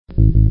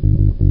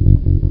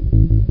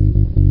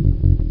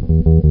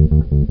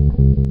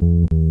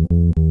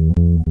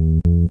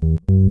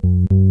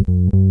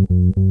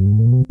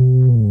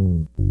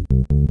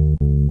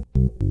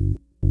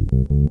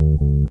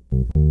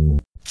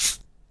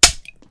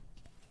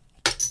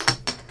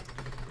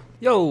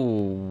Yo,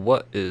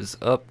 what is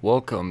up?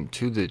 Welcome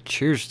to the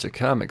Cheers to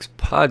Comics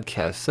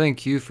podcast.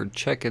 Thank you for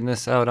checking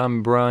this out.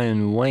 I'm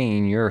Brian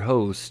Wayne, your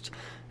host,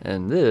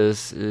 and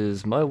this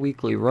is my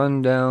weekly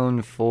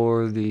rundown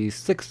for the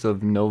 6th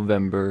of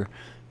November,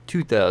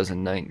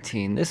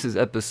 2019. This is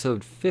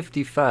episode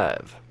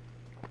 55,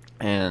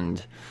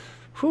 and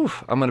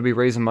I'm going to be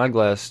raising my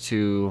glass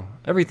to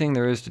everything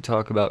there is to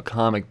talk about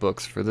comic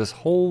books for this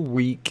whole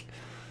week.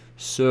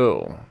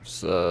 So,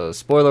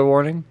 spoiler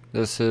warning,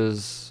 this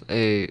is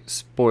a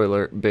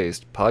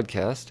spoiler-based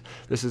podcast.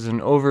 This is an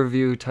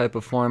overview type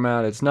of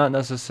format. It's not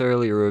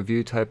necessarily a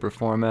review type of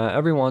format.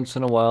 Every once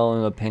in a while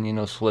an opinion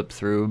will slip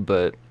through,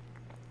 but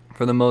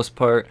for the most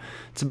part,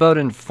 it's about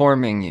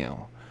informing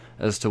you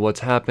as to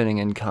what's happening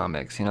in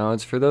comics.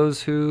 It's for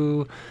those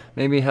who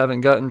maybe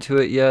haven't gotten to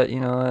it yet,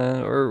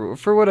 or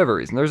for whatever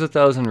reason. There's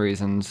 1,000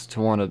 reasons to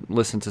want to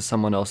listen to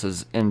someone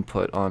else's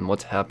input on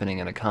what's happening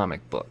in a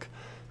comic book.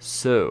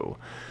 So,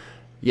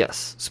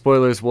 yes,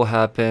 spoilers will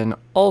happen.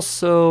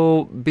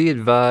 Also, be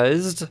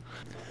advised,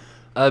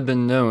 I've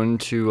been known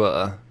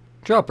to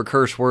drop a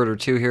curse word or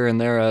two here and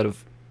there out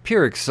of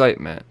pure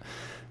excitement.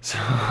 So,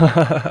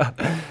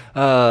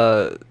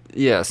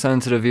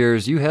 sensitive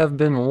ears, you have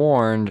been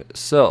warned.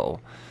 So,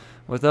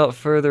 without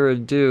further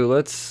ado,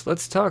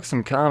 let's talk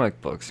some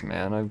comic books,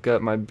 man. I've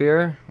got my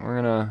beer.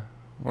 We're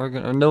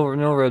gonna no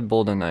Red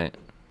Bull tonight.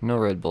 No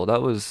Red Bull.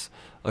 That was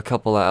a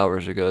couple of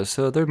hours ago,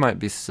 so there might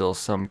be still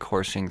some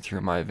coursing through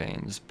my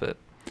veins, but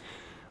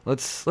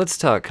let's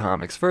talk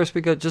comics. First,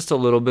 we got just a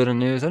little bit of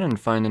news. I didn't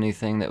find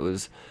anything that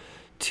was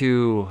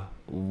too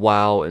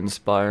wow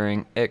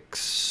inspiring,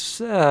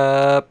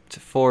 except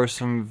for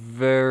some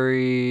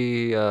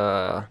very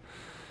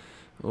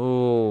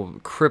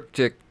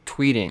cryptic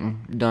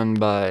tweeting done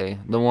by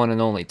the one and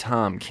only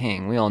Tom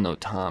King. We all know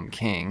Tom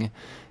King.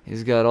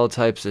 He's got all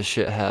types of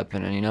shit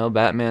happening,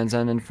 Batman's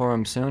ending for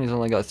him soon. He's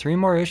only got 3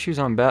 more issues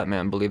on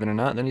Batman, believe it or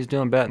not. Then he's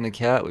doing Bat and the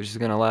Cat, which is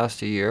going to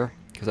last a year,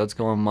 because that's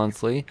going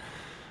monthly.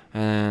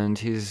 And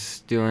he's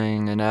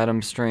doing an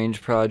Adam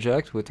Strange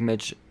project with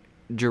Mitch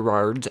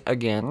Gerards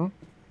again.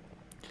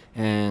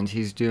 And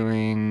he's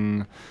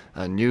doing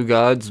a New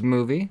Gods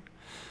movie.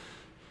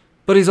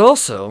 But he's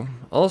also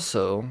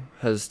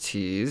has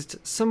teased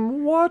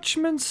some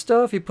Watchmen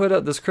stuff. He put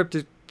out this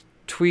cryptic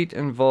tweet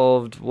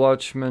involved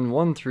Watchmen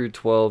 1 through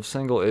 12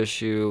 single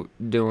issue,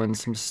 doing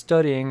some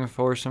studying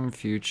for some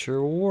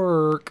future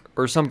work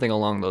or something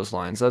along those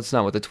lines. That's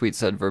not what the tweet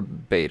said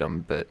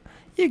verbatim, but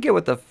you get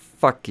what the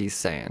fuck he's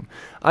saying.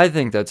 I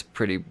think that's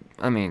pretty,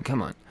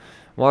 come on.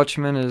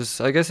 Watchmen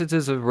is, I guess it's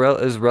as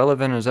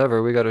relevant as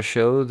ever. We got a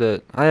show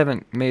that I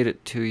haven't made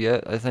it to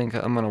yet. I think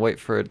I'm going to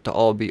wait for it to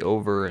all be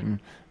over and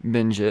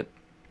binge it,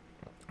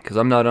 because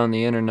I'm not on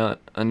the internet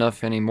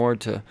enough anymore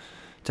to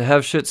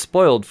have shit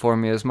spoiled for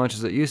me as much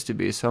as it used to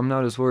be, so I'm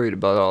not as worried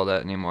about all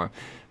that anymore.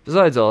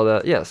 Besides all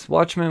that, yes,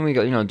 Watchmen, we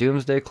got,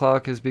 Doomsday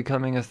Clock is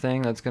becoming a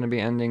thing that's going to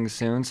be ending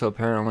soon, so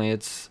apparently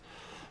it's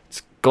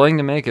going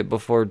to make it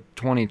before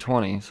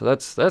 2020, so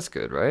that's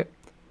good, right?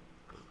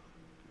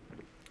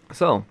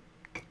 So,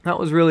 that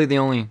was really the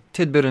only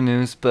tidbit of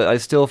news, but I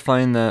still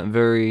find that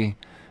very,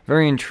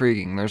 very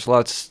intriguing. There's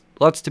lots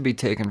to be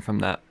taken from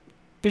that.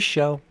 This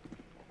show.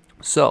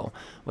 So,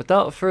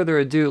 without further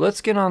ado,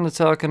 let's get on to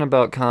talking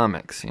about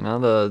comics.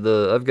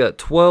 I've got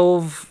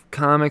 12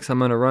 comics I'm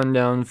going to run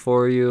down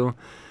for you,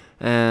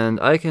 and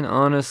I can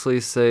honestly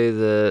say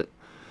that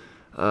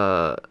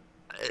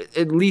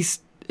at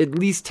least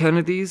 10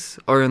 of these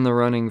are in the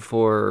running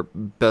for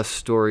best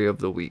story of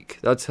the week.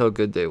 That's how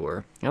good they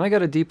were. And I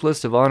got a deep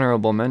list of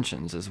honorable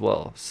mentions as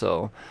well,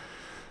 so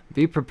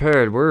be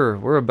prepared.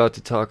 We're about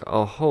to talk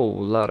a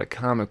whole lot of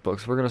comic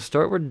books. We're going to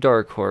start with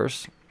Dark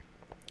Horse.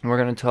 We're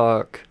going to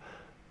talk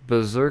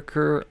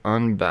Berserker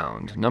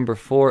Unbound, number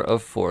 4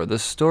 of 4. The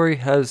story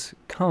has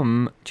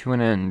come to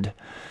an end.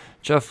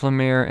 Jeff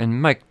Lemire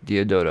and Mike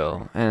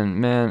Deodato. And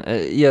man,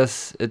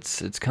 yes,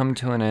 it's come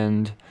to an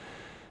end,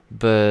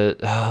 but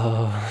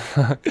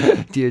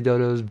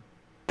Deodato's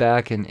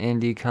back in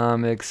indie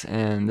comics,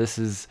 and this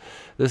is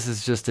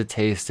just a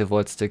taste of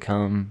what's to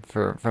come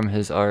from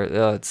his art.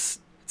 It's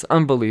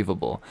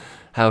unbelievable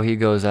how he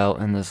goes out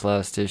in this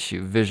last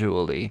issue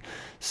visually.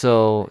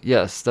 So,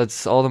 yes,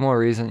 that's all the more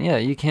reason. Yeah,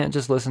 you can't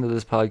just listen to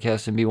this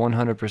podcast and be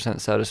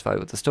 100% satisfied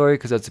with the story,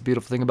 because that's the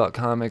beautiful thing about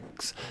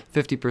comics.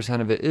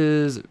 50% of it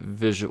is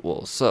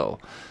visual. So,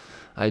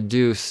 I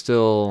do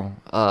still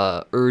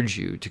urge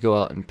you to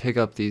go out and pick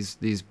up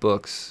these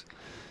books,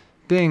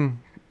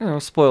 being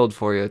spoiled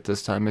for you at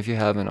this time if you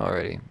haven't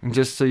already,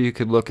 just so you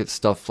could look at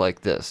stuff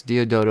like this.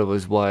 Deodato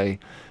is why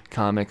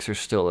comics are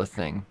still a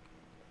thing.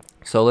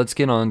 So let's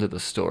get on to the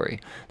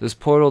story. This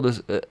portal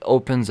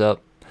opens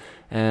up,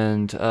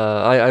 and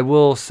I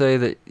will say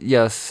that,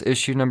 yes,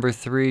 issue number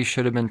 3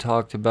 should have been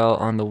talked about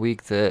on the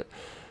week that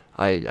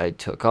I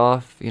took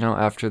off,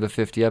 after the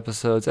 50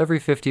 episodes. Every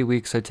 50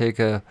 weeks I take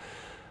a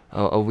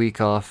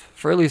week off,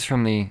 for at least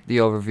from the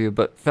overview,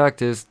 but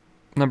fact is,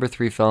 number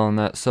 3 fell on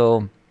that,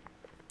 so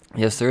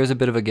yes, there is a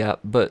bit of a gap,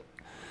 but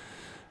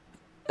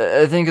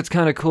I think it's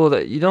kind of cool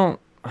that you don't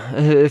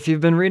if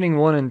you've been reading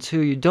 1 and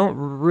 2, you don't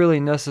really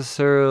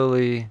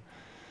necessarily.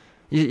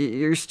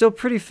 You're still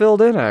pretty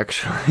filled in,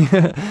 actually.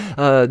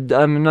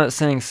 I'm not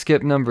saying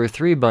skip number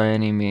 3 by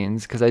any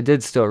means, because I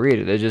did still read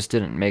it. I just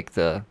didn't make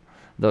the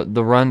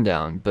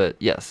rundown. But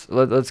yes,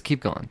 let's keep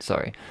going.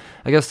 Sorry.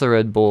 I guess the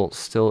Red Bull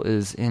still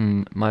is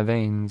in my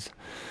veins.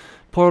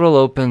 Portal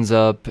opens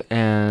up,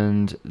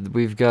 and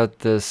we've got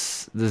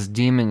this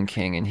Demon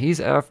King, and he's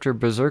after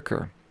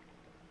Berserker.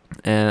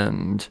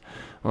 And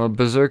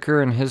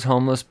Berserker and his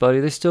homeless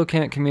buddy, they still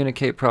can't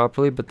communicate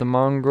properly, but the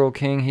Mongrel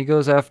King, he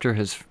goes after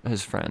his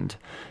friend.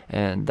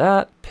 And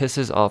that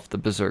pisses off the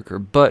Berserker,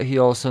 but he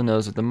also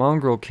knows that the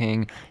Mongrel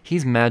King,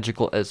 he's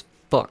magical as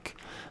fuck.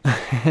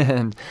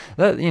 And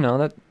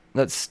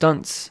that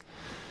stunts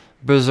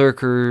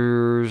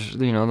Berserker's,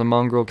 the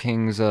Mongrel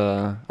King's,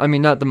 I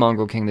mean, not the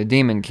Mongrel King, the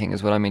Demon King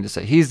is what I mean to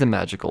say. He's the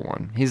magical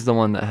one. He's the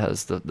one that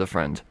has the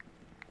friend.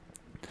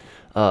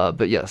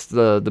 But yes,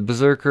 the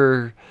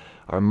Berserker,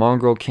 or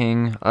Mongrel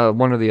King,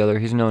 one or the other,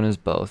 he's known as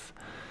both,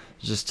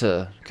 just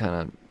to kind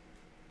of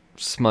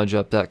smudge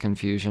up that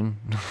confusion.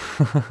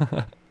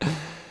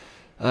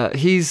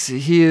 He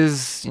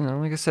is,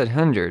 like I said,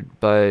 hindered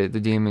by the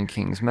Demon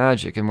King's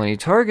magic, and when he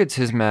targets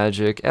his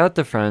magic at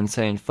the friend,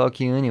 saying, fuck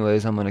you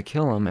anyways, I'm gonna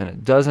kill him, and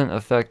it doesn't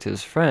affect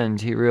his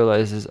friend, he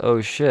realizes, oh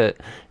shit,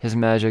 his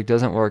magic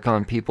doesn't work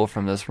on people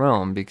from this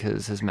realm,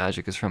 because his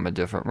magic is from a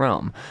different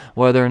realm.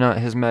 Whether or not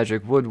his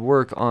magic would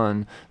work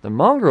on the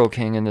Mongrel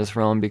King in this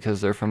realm,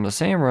 because they're from the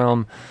same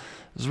realm,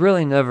 is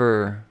really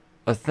never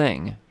a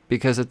thing,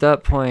 because at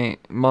that point,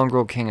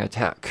 Mongrel King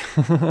attack.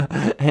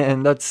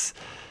 And that's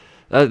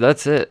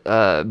it.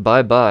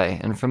 Bye-bye.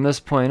 And from this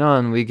point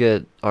on, we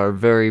get our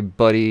very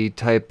buddy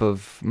type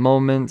of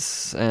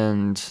moments.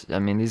 And, I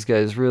mean, these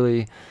guys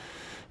really,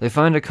 they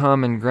find a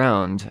common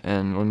ground.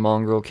 And when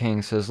Mongrel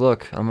King says,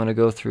 look, I'm going to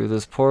go through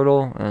this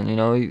portal. And,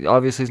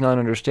 obviously he's not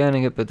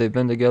understanding it, but they've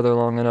been together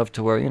long enough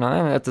to where,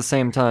 at the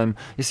same time,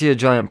 you see a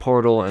giant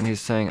portal and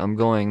he's saying, I'm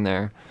going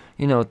there.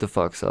 You know what the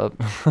fuck's up.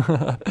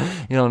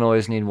 You don't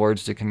always need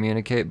words to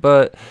communicate.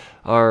 But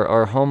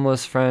our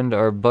homeless friend,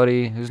 our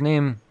buddy, whose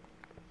name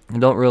I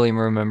don't really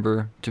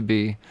remember, to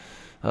be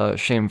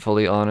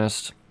shamefully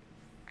honest.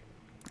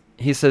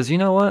 He says, you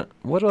know what?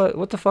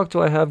 What the fuck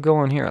do I have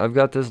going here? I've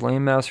got this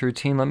lame ass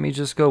routine. Let me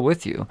just go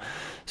with you.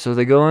 So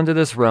they go into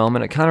this realm,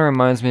 and it kind of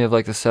reminds me of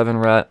like the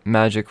 7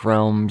 magic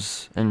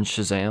realms in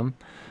Shazam.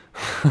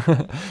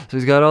 So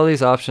he's got all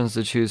these options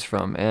to choose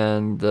from,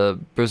 and the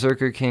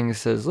Berserker King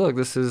says, look,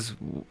 this is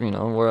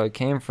where I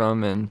came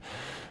from, and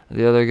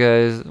the other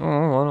guy's,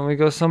 why don't we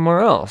go somewhere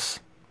else?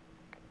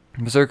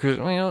 Berserkers,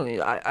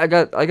 I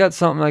got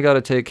something I got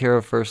to take care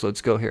of first.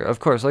 Let's go here. Of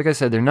course, like I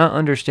said, they're not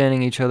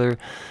understanding each other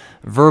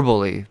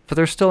verbally, but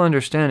they're still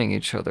understanding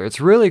each other. It's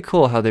really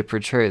cool how they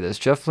portray this.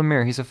 Jeff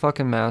Lemire, he's a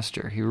fucking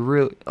master. He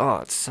really,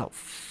 it's so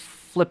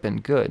flippin'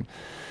 good.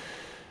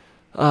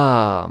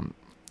 But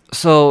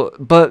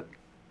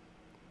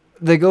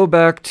they go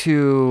back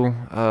to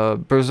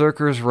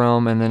Berserker's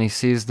realm, and then he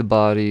sees the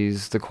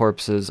bodies, the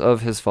corpses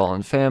of his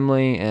fallen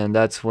family, and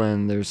that's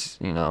when there's,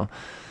 the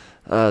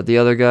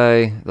other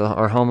guy,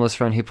 our homeless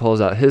friend, he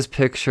pulls out his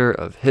picture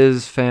of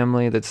his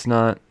family that's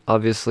not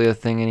obviously a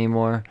thing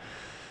anymore.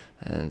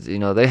 And,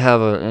 they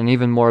have an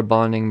even more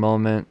bonding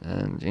moment.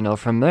 And,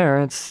 from there,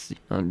 it's,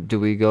 do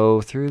we go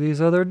through these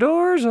other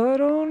doors? I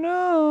don't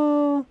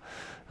know.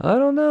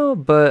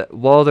 But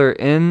while they're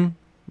in,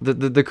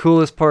 the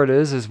coolest part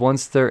is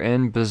once they're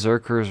in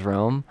Berserker's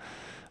realm,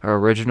 our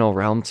original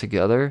realm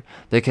together,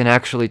 they can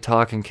actually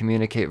talk and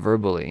communicate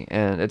verbally.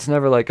 And it's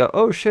never like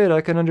oh shit, I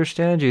can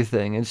understand you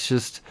thing. It's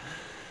just,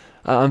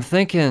 I'm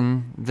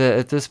thinking that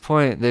at this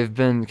point they've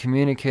been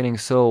communicating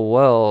so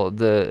well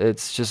that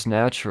it's just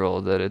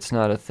natural, that it's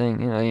not a thing.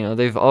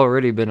 They've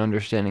already been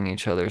understanding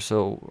each other.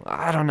 So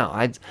I don't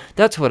know.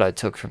 That's what I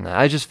took from that.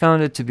 I just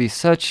found it to be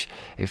such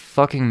a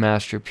fucking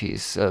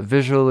masterpiece,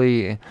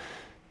 visually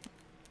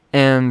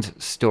and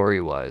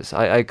story-wise.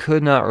 I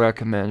could not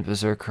recommend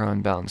Berserker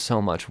Unbound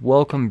so much.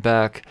 Welcome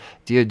back,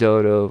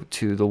 Diodoto,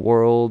 to the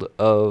world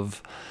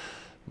of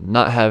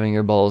not having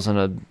your balls in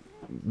a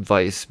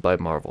vice by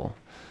Marvel.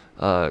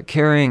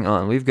 Carrying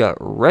on, we've got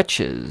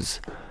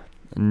Wretches,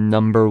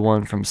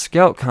 #1 from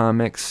Scout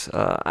Comics.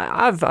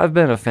 I've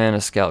been a fan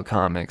of Scout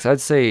Comics.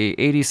 I'd say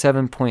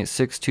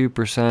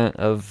 87.62%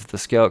 of the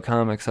Scout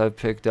Comics I've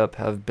picked up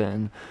have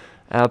been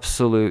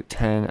absolute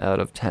 10 out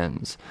of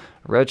 10s.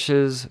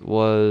 Wretches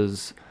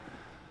was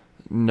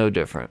no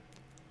different.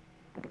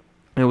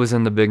 It was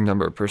in the big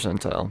number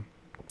percentile.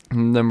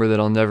 Number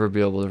that I'll never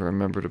be able to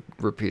remember to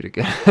repeat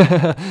again.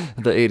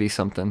 The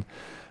 80-something.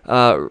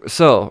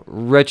 So,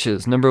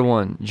 Wretches,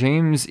 #1.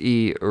 James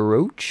E.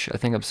 Roach, I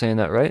think I'm saying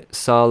that right.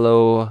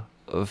 Salo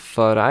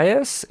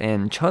Farias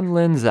and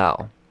Chunlin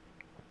Zhao.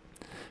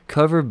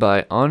 Covered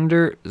by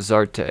Ander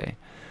Zarte.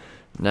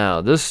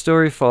 Now, this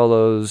story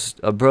follows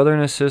a brother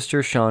and a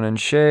sister, Sean and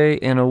Shay,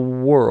 in a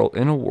world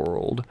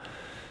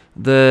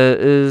that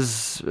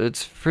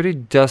it's pretty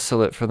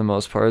desolate for the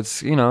most part.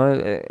 It's,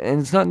 and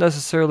it's not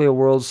necessarily a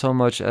world so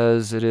much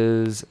as it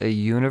is a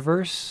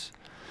universe.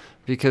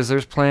 because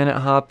there's planet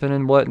hopping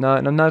and whatnot,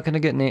 and I'm not going to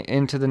get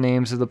into the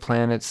names of the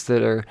planets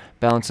that are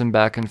bouncing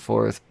back and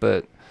forth,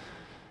 but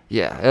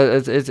yeah,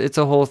 it's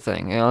a whole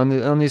thing.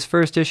 And on these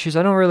first issues,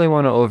 I don't really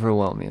want to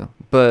overwhelm you,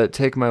 but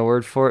take my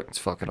word for it, it's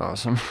fucking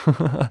awesome.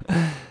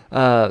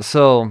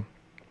 So,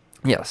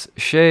 yes,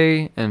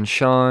 Shay and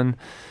Sean,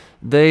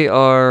 they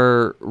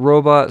are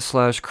robot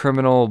slash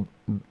criminal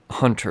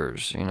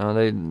hunters. You know,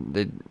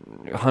 they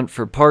hunt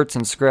for parts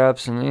and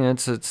scraps, and you know,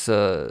 it's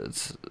a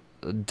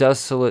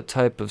desolate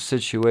type of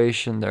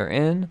situation they're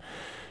in,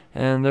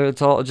 and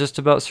it's all just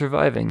about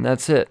surviving.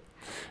 That's it.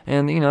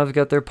 And you know, they've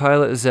got their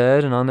pilot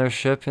Zed, and on their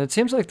ship, and it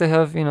seems like they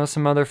have, you know,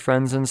 some other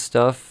friends and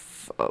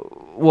stuff.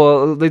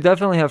 Well, they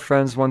definitely have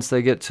friends once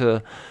they get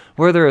to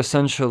where they're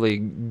essentially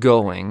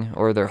going,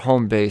 or their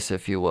home base,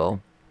 if you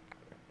will.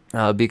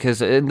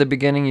 Because in the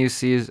beginning you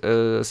see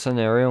a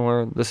scenario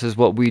where this is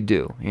what we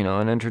do, you know,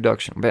 an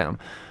introduction, bam,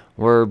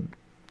 we're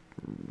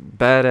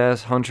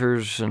badass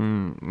hunters,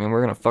 and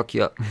we're gonna fuck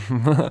you up.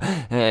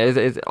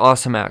 It's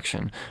awesome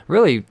action,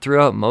 really,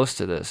 throughout most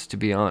of this, to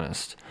be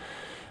honest.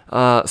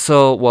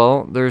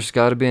 Well, there's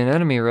got to be an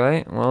enemy,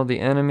 right? Well,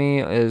 the enemy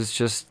is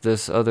just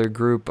this other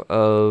group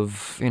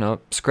of, you know,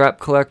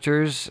 scrap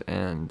collectors,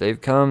 and they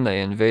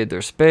invade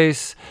their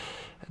space.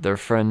 Their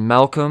friend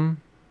Malcolm,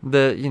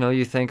 that, you know,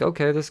 you think,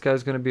 okay, this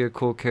guy's gonna be a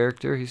cool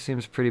character. He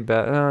seems pretty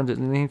bad.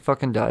 And he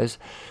fucking dies.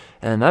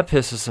 And that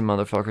pisses some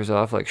motherfuckers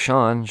off, like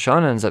Sean.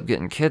 Sean ends up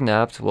getting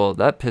kidnapped. Well,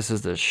 that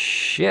pisses the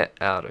shit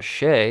out of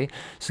Shay.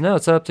 So now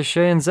it's up to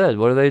Shay and Zed.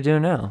 What do they do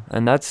now?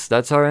 And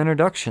that's our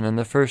introduction in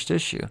the first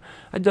issue.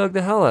 I dug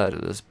the hell out of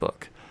this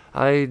book.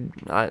 I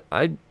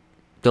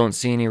don't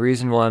see any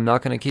reason why I'm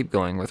not going to keep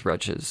going with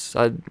Wretches.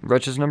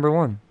 Wretches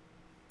 #1.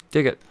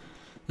 Dig it.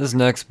 This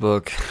next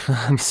book,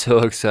 I'm so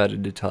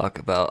excited to talk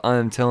about.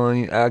 I'm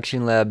telling you,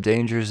 Action Lab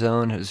Danger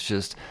Zone has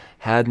just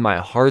had my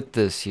heart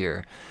this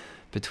year.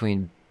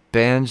 Between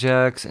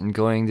Banjax and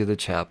Going to the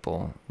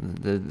Chapel,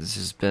 this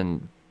has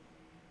been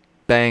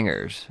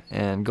bangers.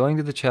 And Going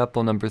to the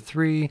Chapel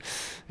 #3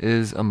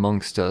 is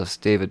Amongst Us.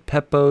 David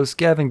Pepose,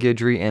 Gavin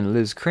Guidry, and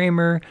Liz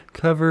Kramer.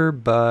 Cover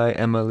by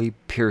Emily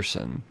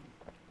Pearson.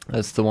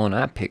 That's the one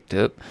I picked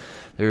up.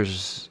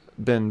 There's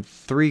been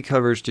 3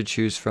 covers to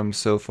choose from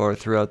so far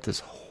throughout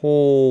this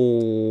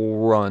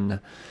whole run.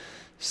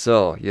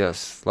 So,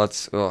 yes,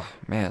 oh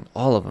man,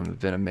 all of them have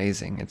been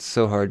amazing. It's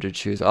so hard to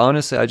choose.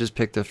 Honestly, I just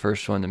picked the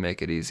first one to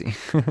make it easy.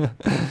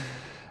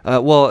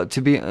 No,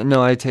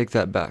 I take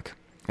that back.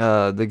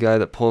 The guy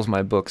that pulls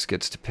my books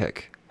gets to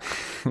pick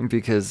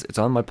because it's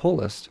on my pull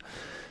list.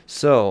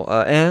 So,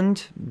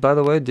 and by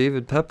the way,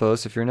 David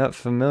Pepose, if you're not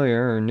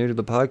familiar or new to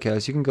the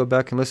podcast, you can go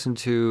back and listen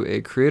to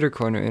a Creator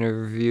Corner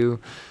interview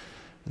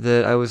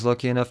that I was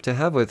lucky enough to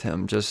have with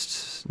him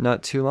just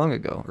not too long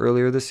ago,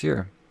 earlier this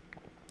year.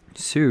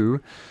 So,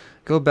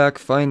 go back,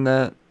 find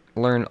that,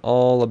 learn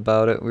all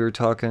about it. We were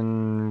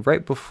talking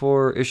right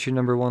before issue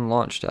 #1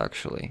 launched,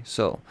 actually.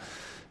 So,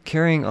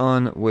 carrying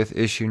on with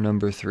issue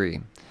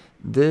 #3.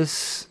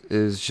 This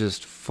is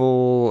just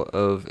full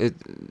of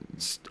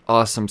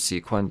awesome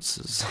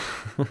sequences.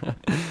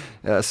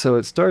 So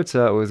it starts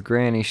out with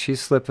Granny.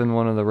 She's slipping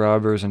one of the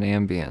robbers an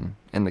Ambien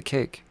and the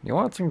cake. You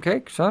want some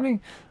cake, Sonny?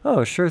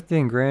 Oh, sure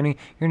thing, Granny.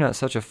 You're not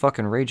such a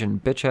fucking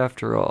raging bitch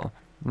after all.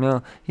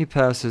 No, he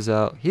passes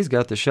out. He's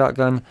got the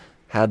shotgun.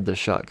 Had the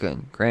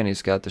shotgun.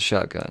 Granny's got the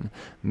shotgun.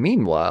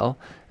 Meanwhile,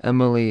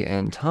 Emily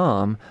and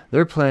Tom,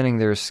 they're planning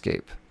their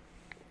escape.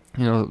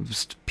 You know,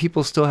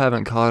 people still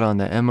haven't caught on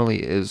that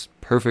Emily is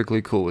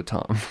perfectly cool with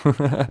Tom.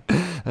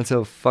 That's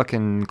how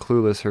fucking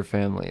clueless her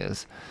family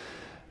is.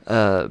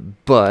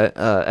 But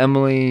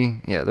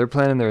Emily, yeah, they're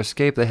planning their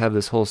escape. They have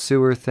this whole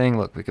sewer thing.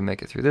 Look, we can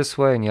make it through this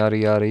way, and yada,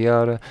 yada,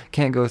 yada.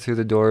 Can't go through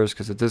the doors,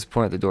 because at this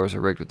point, the doors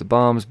are rigged with the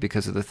bombs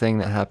because of the thing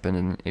that happened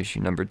in issue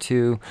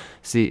 #2.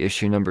 See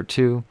issue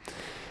 #2.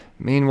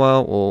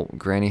 Meanwhile,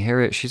 Granny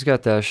Harriet, she's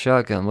got that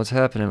shotgun. What's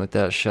happening with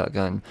that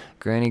shotgun?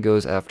 Granny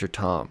goes after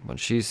Tom when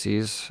she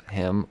sees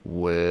him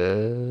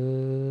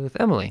with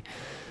Emily.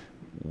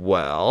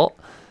 Well,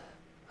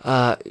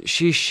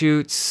 she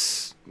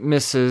shoots,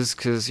 misses,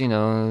 because, you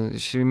know,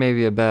 she may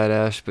be a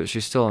badass, but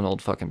she's still an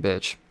old fucking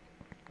bitch.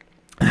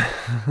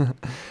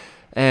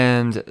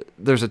 And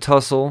there's a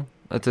tussle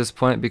at this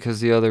point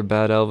because the other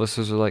bad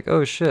Elvises are like,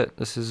 oh shit,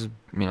 this is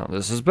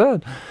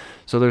bad.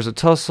 So there's a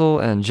tussle,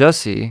 and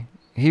Jesse,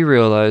 he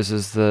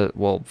realizes that,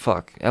 well,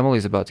 fuck,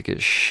 Emily's about to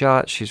get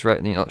shot. She's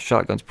right,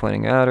 shotgun's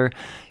pointing at her.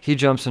 He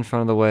jumps in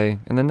front of the way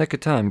in the nick of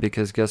time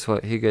because guess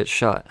what? He gets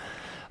shot.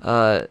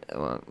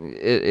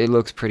 It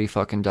looks pretty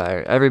fucking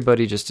dire.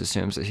 Everybody just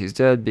assumes that he's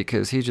dead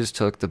because he just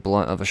took the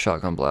blunt of a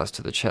shotgun blast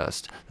to the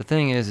chest. The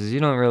thing is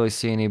you don't really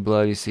see any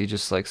blood. You see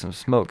just like some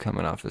smoke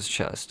coming off his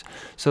chest.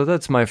 So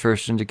that's my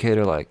first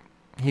indicator, like,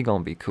 he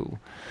gonna be cool.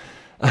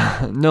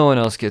 No one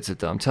else gets it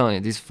though. I'm telling you,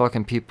 these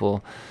fucking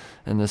people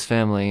in this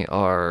family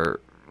are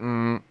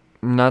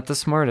not the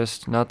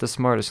smartest. And that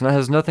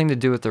has nothing to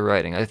do with the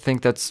writing. I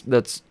think that's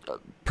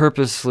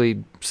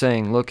purposely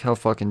saying, look how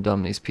fucking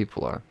dumb these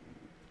people are.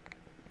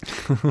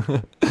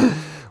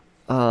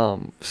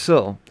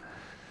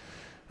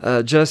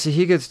 Jesse,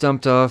 he gets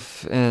dumped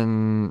off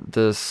in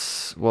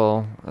this,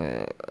 well,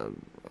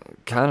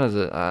 kind of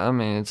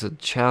it's a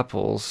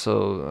chapel,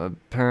 so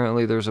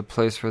apparently there's a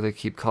place where they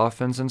keep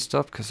coffins and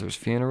stuff because there's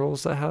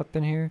funerals that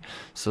happen here.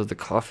 So the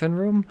coffin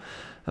room?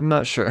 I'm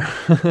not sure.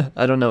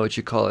 I don't know what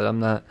you call it.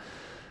 I'm not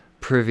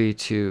privy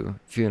to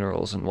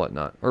funerals and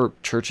whatnot, or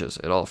churches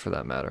at all for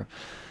that matter.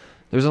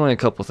 There's only a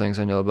couple things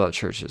I know about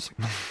churches.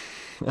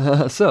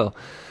 So,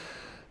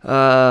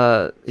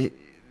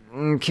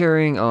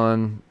 carrying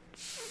on,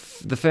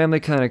 the family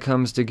kind of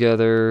comes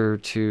together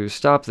to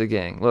stop the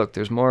gang. Look,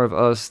 there's more of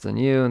us than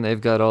you, and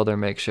they've got all their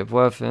makeshift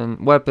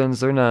weapons.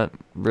 They're not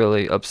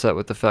really upset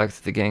with the fact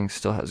that the gang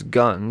still has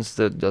guns.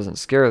 That doesn't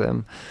scare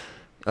them.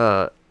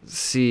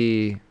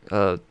 See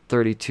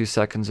 32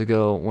 seconds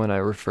ago when I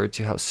referred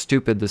to how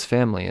stupid this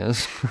family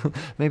is.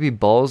 Maybe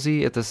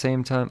ballsy at the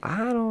same time.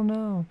 I don't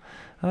know.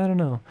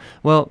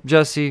 Well,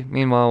 Jesse,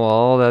 meanwhile, while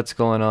all that's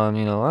going on,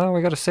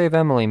 we gotta save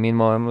Emily.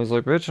 Meanwhile, Emily's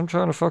like, bitch, I'm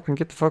trying to fucking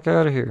get the fuck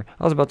out of here.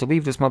 I was about to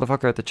leave this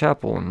motherfucker at the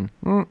chapel, and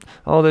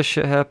all this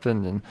shit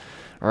happened, and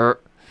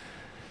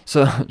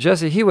so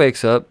Jesse, he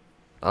wakes up,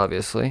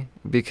 obviously,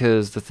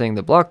 because the thing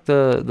that blocked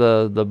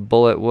the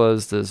bullet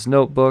was this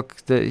notebook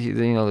that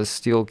this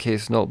steel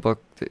case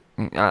notebook that,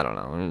 I don't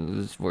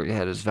know, where he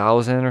had his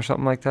vows in or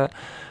something like that.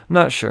 I'm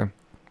not sure.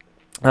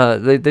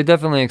 They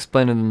definitely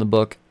explained it in the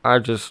book. I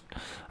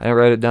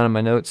write it down in my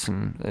notes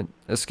and it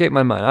escaped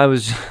my mind. I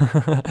was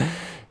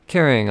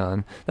carrying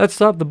on. That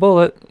stopped the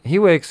bullet. He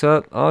wakes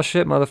up. Oh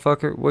shit,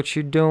 motherfucker, what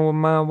you doing with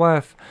my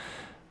wife?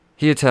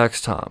 He attacks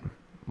Tom.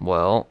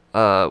 Well,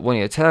 when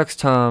he attacks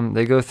Tom,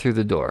 they go through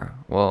the door.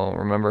 Well,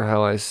 remember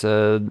how I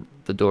said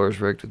the door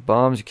is rigged with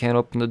bombs? You can't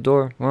open the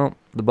door? Well,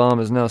 the bomb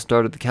has now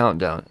started the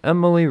countdown.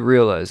 Emily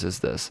realizes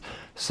this.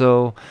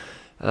 So,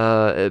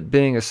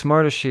 being as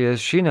smart as she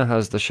is, she now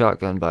has the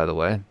shotgun, by the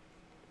way.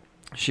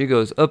 She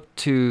goes up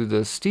to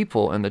the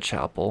steeple in the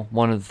chapel.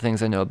 One of the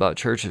things I know about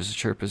churches is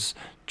churches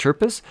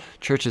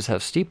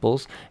have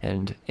steeples,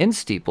 and in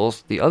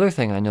steeples, the other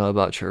thing I know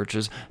about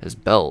churches is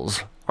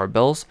bells. Are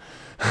bells?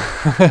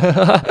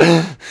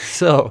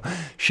 So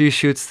she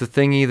shoots the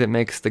thingy that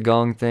makes the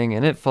gong thing,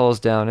 and it falls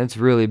down. It's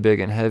really big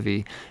and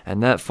heavy,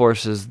 and that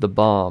forces the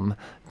bomb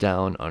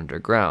down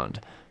underground.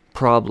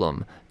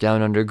 Problem: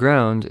 down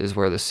underground is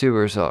where the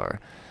sewers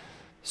are.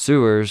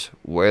 Sewers,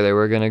 where they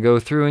were going to go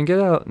through and get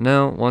out.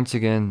 No, once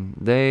again,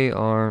 they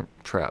are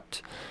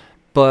trapped.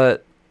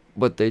 But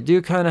what they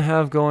do kind of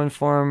have going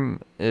for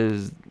them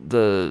is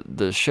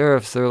the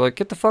sheriffs, they're like,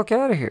 get the fuck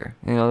out of here.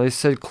 They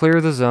said clear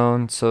the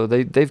zone, so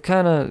they've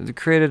kind of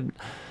created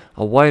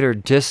a wider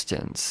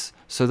distance.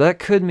 So that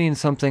could mean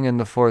something in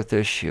the fourth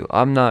issue.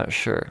 I'm not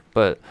sure,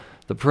 but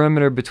the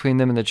perimeter between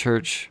them and the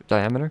church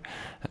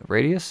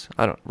radius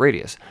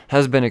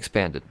has been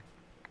expanded.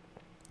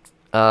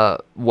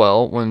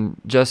 Well, when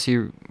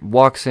Jesse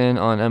walks in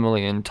on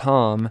Emily and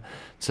Tom,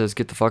 says,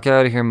 get the fuck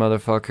out of here,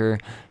 motherfucker,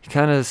 he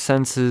kind of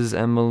senses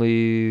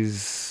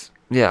Emily's,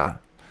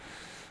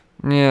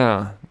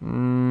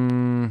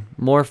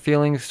 more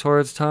feelings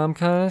towards Tom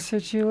kind of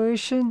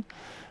situation.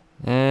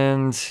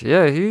 And,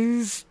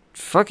 he's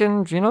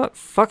fucking,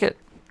 fuck it.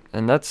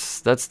 And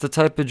that's the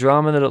type of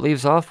drama that it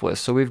leaves off with.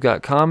 So we've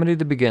got comedy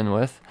to begin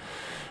with,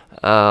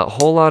 a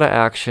whole lot of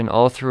action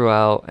all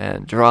throughout,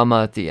 and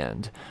drama at the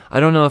end. I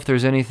don't know if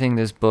there's anything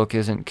this book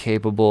isn't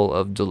capable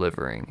of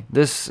delivering.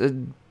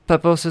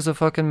 Pepos is a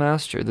fucking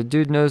master. The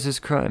dude knows his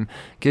crime.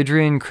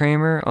 Gidrian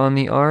Kramer on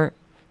the art,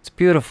 it's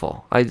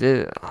beautiful.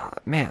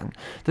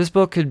 This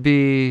book could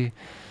be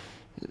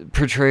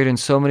portrayed in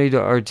so many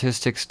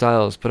artistic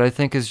styles, but I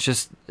think it's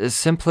just as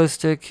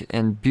simplistic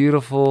and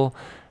beautiful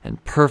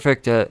and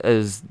perfect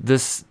as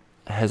this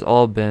has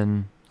all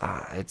been.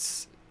 I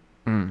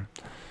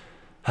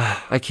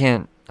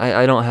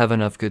don't have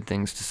enough good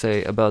things to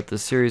say about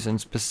this series,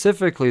 and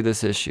specifically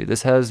this issue.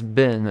 This has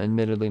been,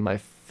 admittedly, my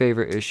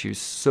favorite issue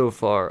so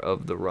far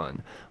of the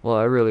run. Well,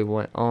 I really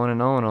went on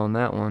and on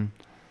that one.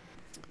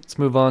 Let's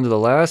move on to the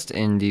last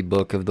indie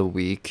book of the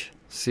week.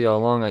 See how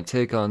long I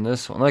take on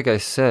this one. Like I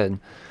said,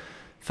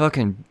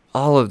 fucking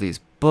all of these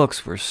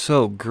books were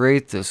so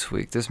great this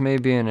week. This may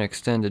be an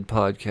extended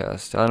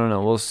podcast. I don't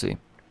know. We'll see.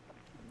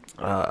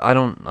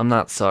 I'm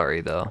not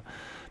sorry, though,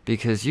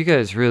 because you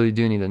guys really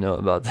do need to know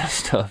about this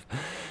stuff.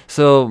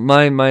 So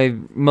my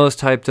most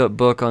hyped up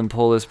book on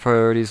pull list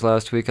priorities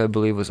last week, I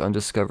believe, was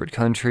Undiscovered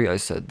Country. I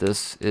said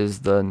this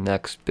is the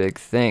next big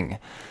thing.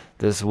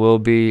 This will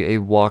be a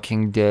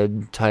Walking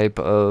Dead type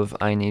of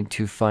I need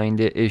to find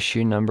it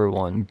issue number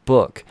 1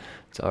 book.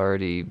 It's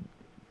already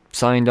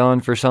signed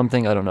on for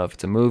something. I don't know if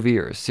it's a movie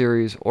or a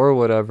series or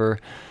whatever,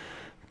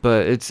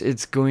 but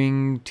it's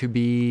going to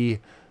be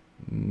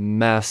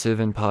massive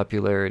in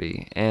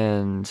popularity.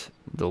 And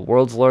the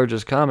world's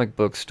largest comic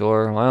book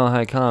store, Mile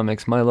High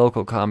Comics, my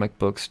local comic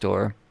book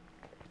store,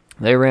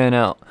 they ran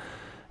out.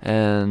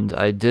 And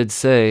I did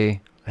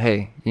say,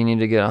 hey, you need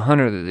to get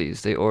 100 of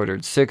these. They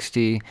ordered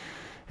 60,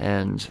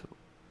 and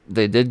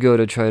they did go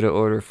to try to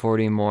order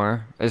 40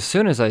 more as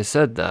soon as I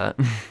said that,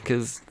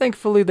 because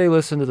thankfully they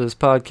listened to this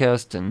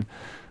podcast, and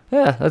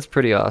yeah, that's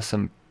pretty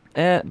awesome.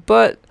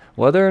 But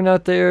whether or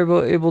not they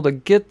are able to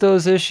get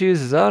those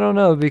issues is I don't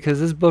know, because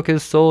this book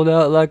is sold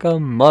out like a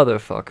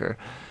motherfucker,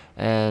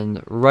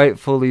 and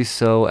rightfully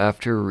so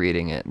after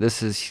reading it.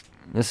 This is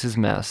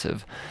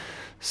massive.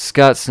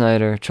 Scott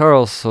Snyder,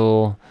 Charles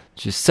Soule,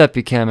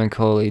 Giuseppe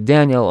Camuncoli,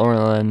 Daniel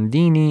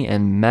Orlandini,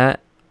 and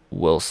Matt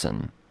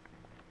Wilson.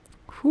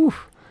 Whew.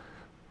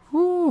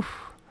 Whew.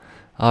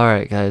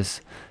 Alright,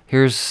 guys.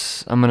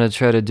 I'm going to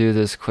try to do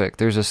this quick.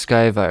 There's a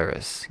sky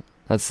virus.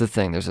 That's the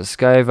thing. There's a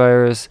sky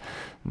virus.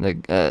 They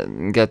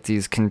got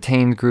these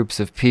contained groups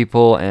of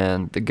people,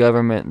 and the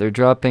government, they're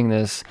dropping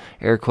this,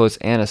 air quotes,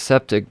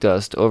 antiseptic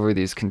dust over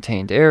these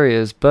contained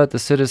areas, but the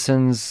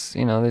citizens,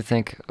 they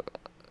think,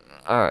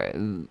 alright,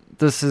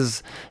 this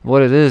is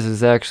what it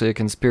is actually a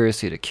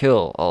conspiracy to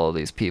kill all of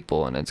these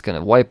people, and it's going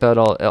to wipe out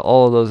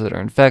all of those that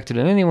are infected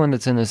and anyone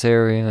that's in this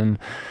area, and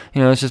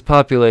it's just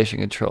population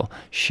control.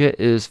 Shit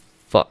is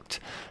fucked.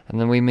 And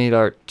then we meet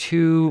our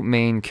two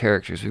main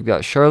characters. We've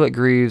got Charlotte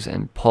Greaves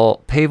and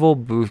Pavel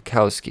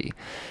Bukowski.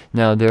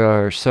 Now, there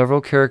are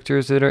several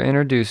characters that are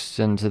introduced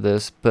into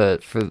this,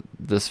 but for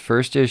this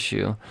first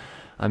issue,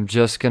 I'm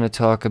just going to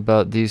talk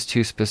about these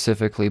two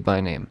specifically by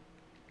name.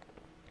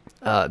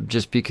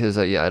 Just because,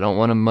 I don't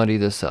want to muddy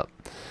this up.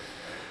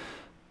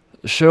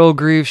 Cheryl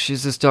Greaves,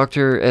 she's this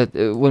doctor.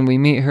 When we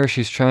meet her,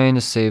 she's trying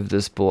to save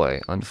this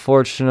boy.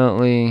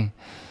 Unfortunately,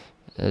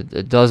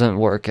 it doesn't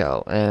work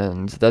out,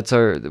 and that's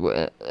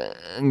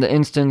in the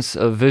instance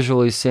of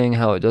visually seeing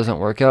how it doesn't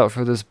work out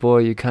for this boy,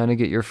 you kind of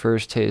get your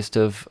first taste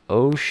of,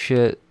 oh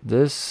shit,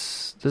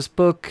 this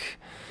book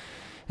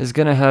is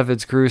gonna have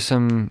its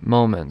gruesome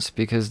moments,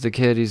 because the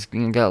kid, he's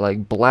got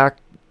like black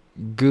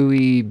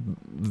gooey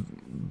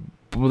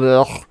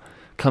blech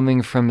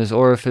coming from his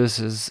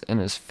orifices in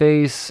his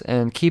face.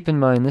 And keep in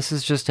mind, this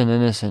is just an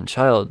innocent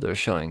child they're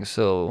showing,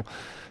 so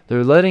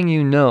they're letting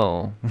you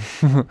know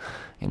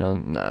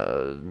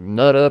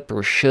nut up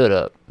or shut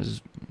up,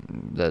 as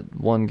that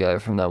one guy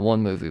from that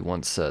one movie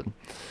once said.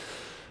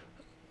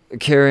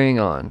 Carrying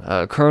on,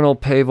 Colonel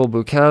Pavel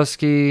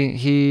Bukowski,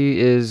 he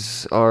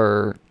is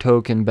our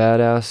token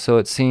badass, so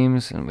it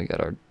seems, and we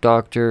got our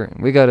doctor,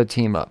 and we got to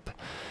team up.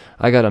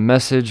 I got a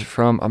message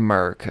from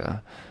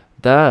America.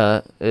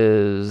 That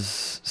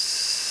that's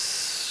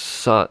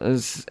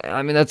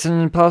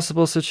an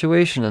impossible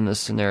situation in this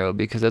scenario,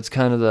 because that's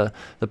kind of the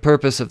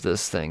purpose of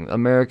this thing.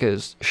 America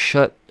is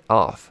shut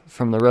off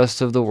from the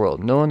rest of the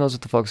world. No one knows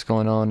what the fuck's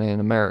going on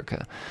in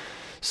America.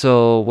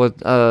 So what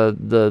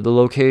the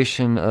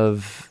location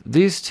of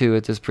these two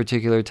at this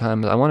particular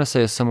time, I want to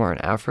say, is somewhere in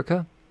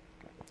Africa,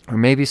 or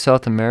maybe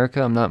South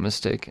America. I'm not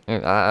mistaken.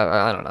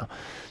 I don't know.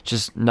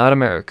 Just not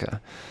America.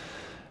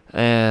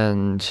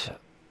 And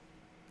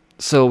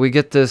so we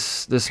get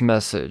this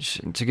message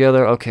and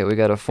together. Okay, we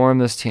got to form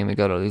this team. We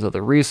got all these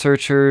other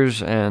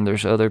researchers, and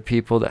there's other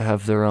people that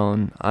have their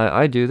own.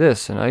 I do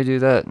this and I do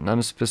that, and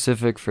I'm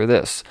specific for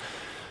this.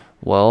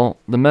 Well,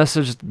 the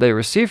message they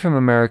receive from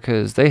America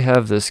is they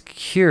have this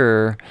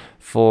cure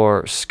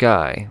for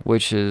Sky,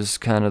 which is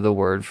kind of the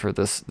word for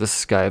this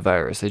Sky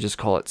virus. They just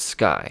call it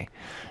Sky.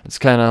 It's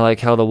kind of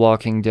like how The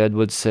Walking Dead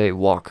would say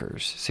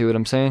walkers. See what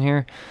I'm saying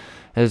here?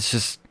 It's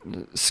just,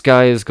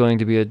 Sky is going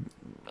to be a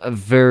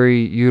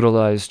very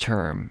utilized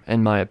term,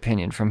 in my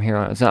opinion, from here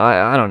on.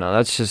 I don't know.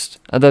 That's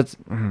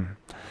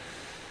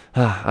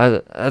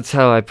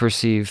how I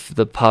perceive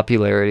the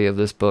popularity of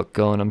this book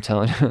going, I'm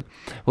telling you.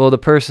 Well, the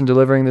person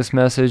delivering this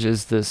message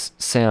is this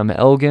Sam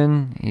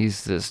Elgin.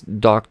 He's this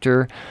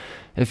doctor,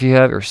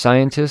 or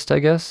scientist, I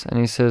guess. And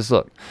he says,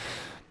 look,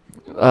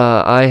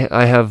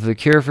 I have the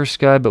cure for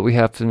Sky, but we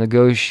have to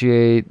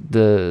negotiate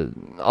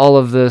all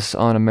of this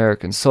on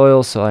American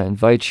soil, so I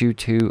invite you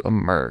to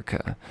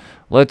America.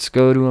 Let's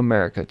go to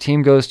America.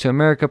 Team goes to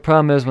America.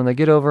 Problem is, when they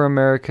get over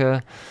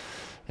America,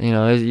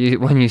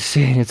 when you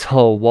see it, it's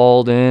all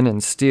walled in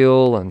and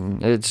steel,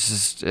 and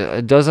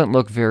it doesn't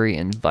look very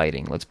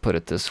inviting, let's put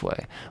it this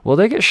way. Well,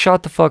 they get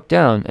shot the fuck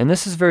down, and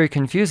this is very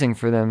confusing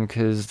for them,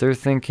 because they're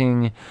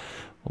thinking,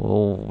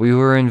 well, we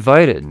were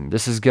invited.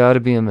 This has got to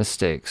be a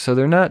mistake. So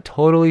they're not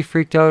totally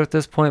freaked out at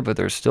this point, but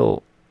they're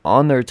still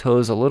on their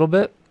toes a little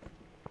bit.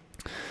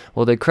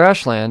 Well, they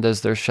crash land as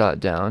they're shot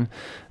down.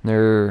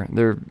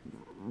 They're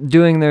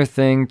doing their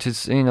thing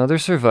they're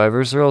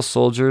survivors. They're all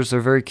soldiers. They're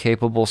very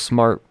capable,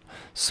 smart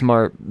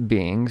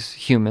beings,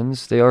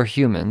 humans. They are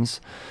humans.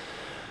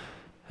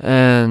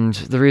 And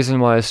the reason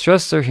why I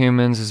stress they're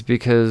humans is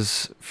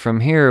because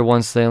from here,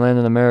 once they land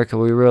in America,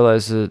 we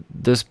realize that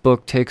this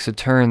book takes a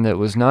turn that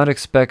was not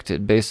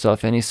expected based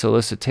off any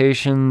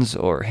solicitations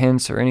or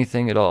hints or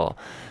anything at all.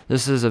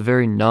 This is a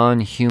very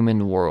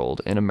non-human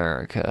world in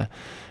America,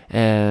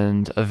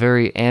 and a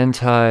very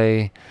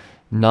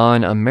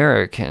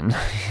non-American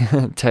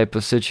type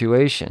of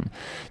situation.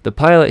 The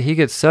pilot, he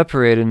gets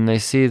separated, and they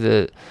see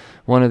that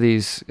one of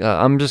these,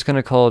 I'm just going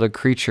to call it a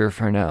creature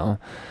for now,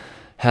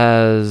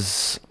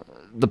 has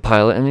the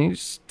pilot, and he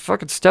just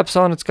fucking steps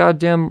on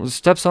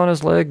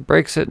his leg,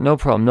 breaks it, no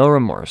problem, no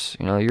remorse.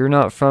 You're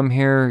not from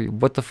here.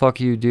 What the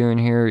fuck are you doing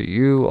here?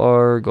 You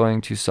are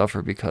going to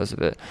suffer because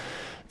of it.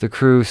 The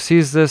crew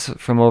sees this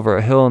from over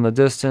a hill in the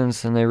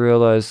distance, and they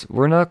realize,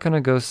 we're not going to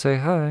go say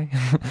hi.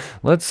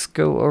 Let's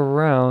go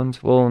around.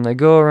 Well, when they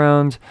go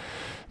around,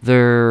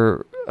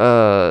 they're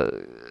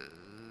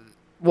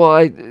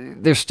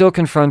they're still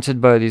confronted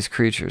by these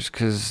creatures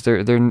because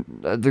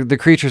the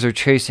creatures are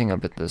chasing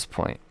them at this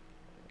point.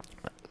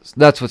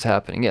 That's what's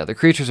happening. Yeah, the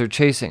creatures are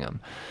chasing them.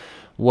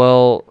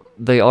 Well,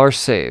 they are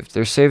saved.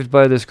 They're saved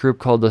by this group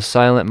called the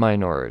Silent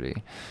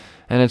Minority,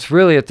 and it's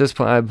really at this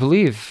point, I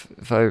believe,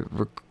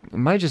 it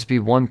might just be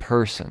one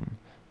person.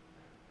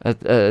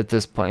 At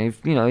this point,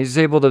 he's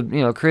able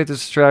to create the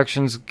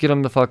distractions, get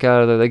him the fuck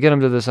out of there. They get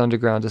him to this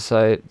underground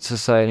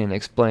society and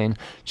explain,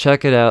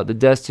 check it out, the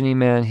Destiny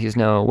Man, he's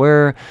now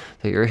aware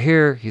that you're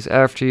here, he's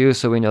after you,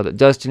 so we know that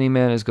Destiny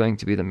Man is going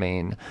to be the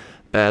main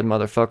bad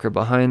motherfucker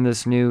behind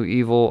this new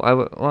evil,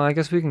 I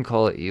guess we can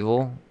call it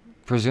evil,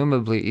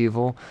 presumably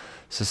evil,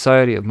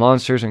 society of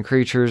monsters and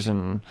creatures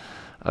and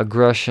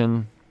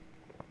aggression.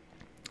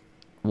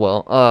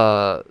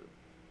 Well,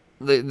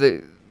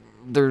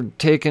 they're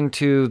taken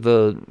to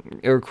the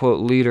air quote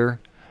leader,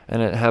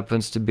 and it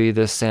happens to be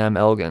this Sam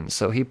Elgin.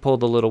 So he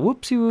pulled a little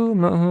whoopsie woo,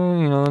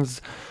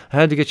 I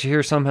had to get you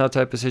here somehow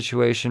type of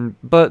situation.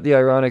 But the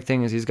ironic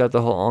thing is he's got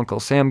the whole Uncle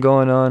Sam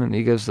going on, and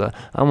he gives I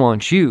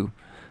want you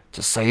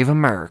to save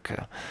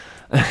America.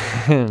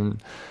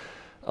 And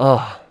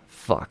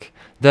fuck.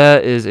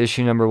 That is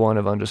issue number 1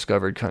 of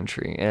Undiscovered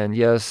Country. And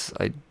yes,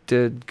 I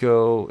did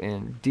go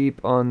in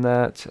deep on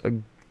that.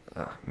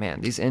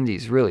 Man, these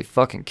indies really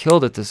fucking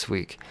killed it this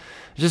week.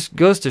 It just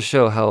goes to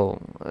show how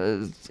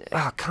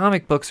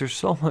comic books are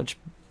so much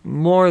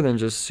more than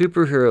just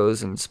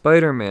superheroes and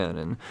Spider-Man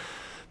and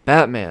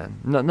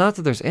Batman. Not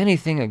that there's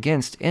anything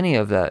against any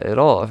of that at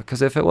all,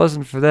 because if it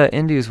wasn't for that,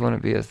 indies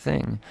wouldn't be a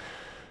thing.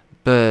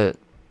 But,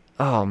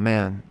 oh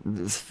man,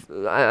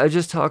 I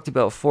just talked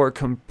about 4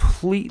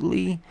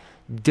 completely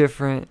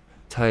different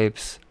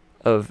types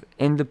of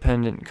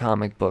independent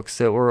comic books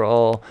that were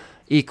all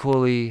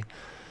equally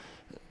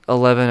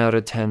 11 out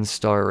of 10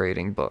 star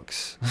rating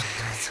books.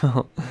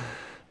 So,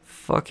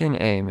 fucking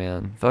A,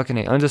 man. Fucking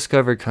A.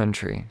 Undiscovered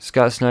Country.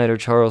 Scott Snyder,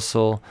 Charles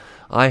Soule.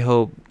 I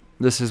hope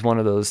this is one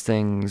of those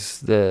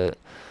things that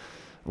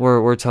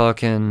we're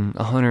talking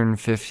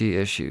 150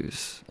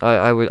 issues.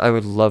 I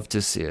would love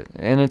to see it.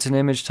 And it's an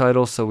Image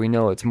title, so we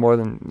know it's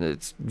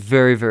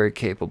very, very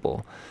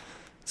capable.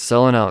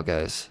 Selling out,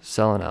 guys.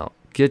 Selling out.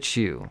 Get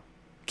you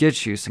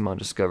some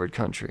Undiscovered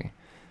Country.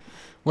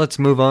 Let's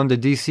move on to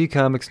DC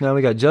Comics now.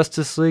 We got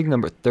Justice League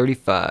number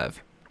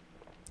 35.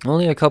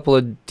 Only a couple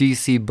of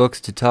DC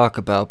books to talk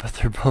about, but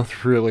they're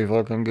both really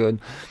fucking good.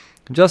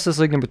 Justice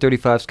League number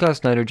 35, Scott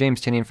Snyder, James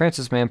Tynion,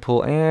 Francis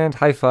Manpool, and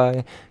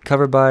Hi-Fi,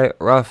 covered by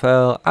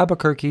Raphael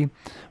Albuquerque.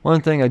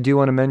 One thing I do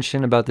want to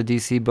mention about the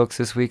DC books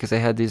this week is they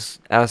had these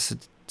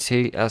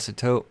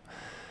acetote,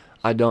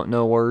 I don't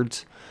know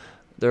words,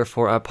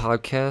 therefore I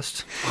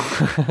podcast.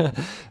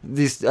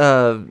 These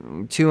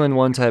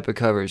 2-in-1 type of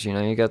covers,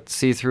 you got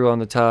see-through on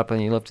the top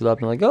and you lift it up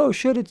and like, oh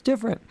shit, it's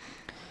different.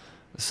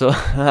 So,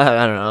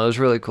 I don't know, it was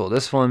really cool.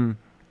 This one,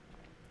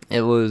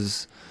 it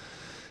was,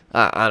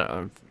 I don't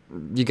know,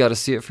 you got to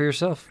see it for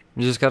yourself.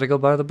 You just got to go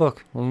buy the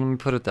book. Well, let me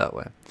put it that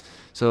way.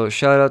 So,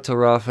 shout out to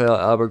Raphael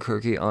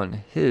Albuquerque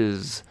on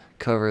his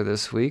cover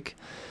this week.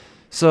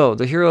 So,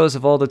 the heroes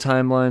of all the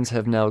timelines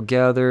have now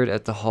gathered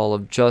at the Hall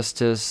of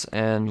Justice,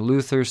 and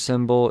Luthor's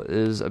symbol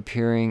is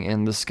appearing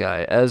in the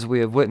sky, as we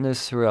have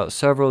witnessed throughout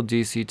several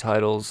DC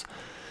titles,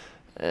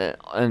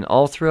 and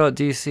all throughout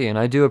DC. And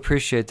I do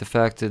appreciate the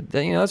fact that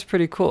that's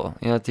pretty cool.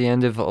 At the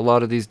end of a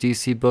lot of these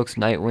DC books,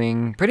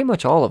 Nightwing, pretty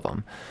much all of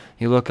them,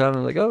 you look up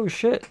and like, oh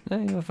shit,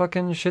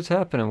 fucking shit's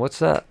happening. What's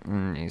that?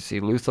 And you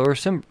see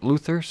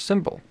Luthor's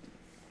symbol.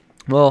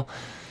 Well,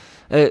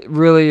 it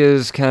really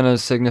is kind of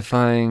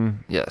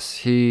signifying,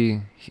 yes,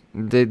 the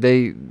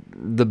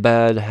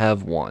bad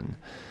have won.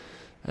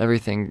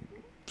 Everything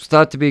was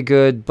thought to be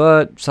good,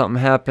 but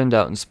something happened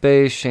out in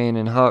space. Shane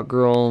and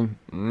Hawkgirl,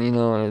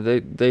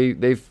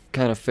 they've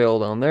kind of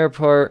failed on their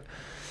part.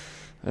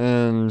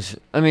 And,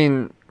 I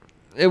mean,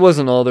 it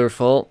wasn't all their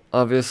fault,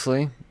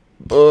 obviously,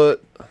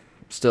 but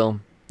still,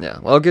 yeah.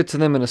 Well, I'll get to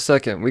them in a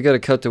second. We got to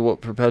cut to what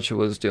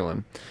Perpetua's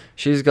doing.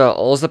 She's got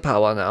all the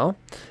power now,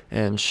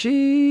 and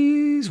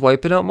she's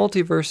wiping out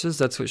multiverses.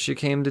 That's what she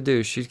came to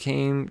do. She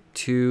came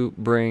to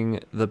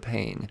bring the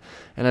pain.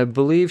 And I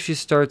believe she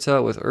starts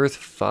out with Earth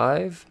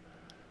 5.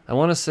 I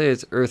want to say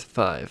it's Earth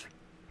 5.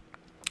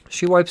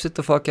 She wipes it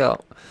the fuck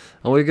out.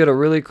 And we get a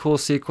really cool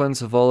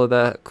sequence of all of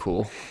that.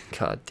 Cool.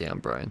 God damn,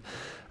 Brian.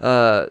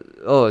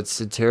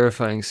 It's a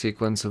terrifying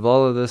sequence of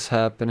all of this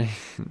happening.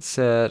 It's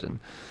sad and...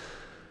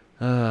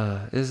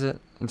 is it?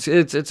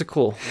 It's a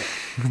cool.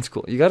 It's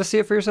cool. You got to see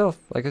it for yourself.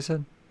 Like I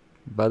said,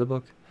 buy the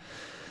book.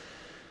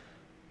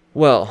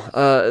 Well,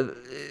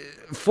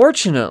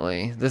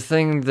 fortunately, the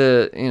thing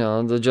that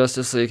the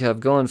Justice League have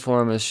going for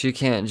them is she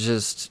can't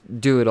just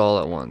do it all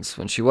at once.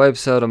 When she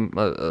wipes out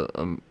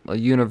a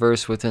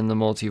universe within the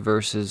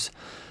multiverses,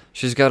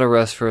 she's got to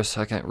rest for a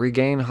second,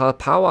 regain her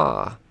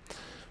power.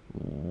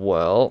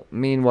 Well,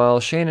 meanwhile,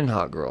 Shane and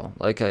Hot Girl,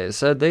 like I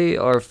said, they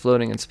are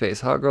floating in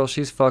space. Hot Girl,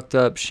 she's fucked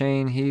up.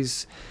 Shane,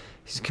 he's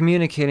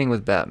communicating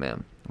with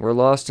Batman. We're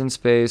lost in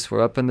space.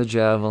 We're up in the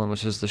Javelin,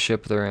 which is the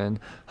ship they're in.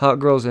 Hot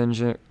Girl's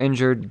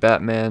injured.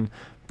 Batman,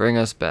 bring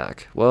us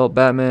back. Well,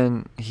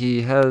 Batman,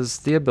 he has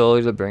the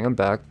ability to bring him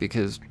back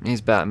because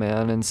he's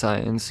Batman and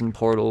science and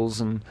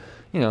portals and,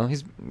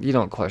 you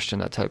don't question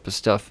that type of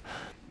stuff.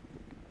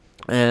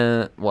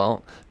 And,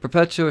 well,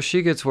 Perpetua,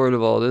 she gets word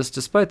of all this,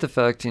 despite the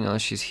fact,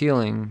 she's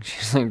healing.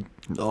 She's like,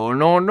 no,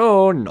 no,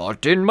 no,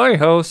 not in my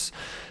house.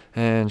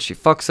 And she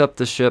fucks up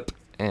the ship,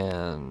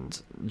 and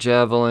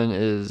Javelin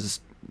is,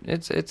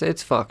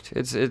 it's fucked.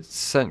 It's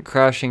sent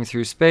crashing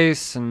through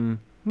space, and,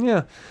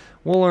 yeah,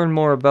 we'll learn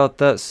more about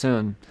that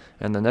soon.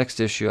 And the next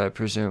issue, I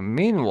presume.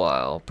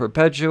 Meanwhile,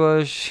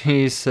 Perpetua,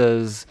 she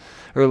says,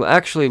 or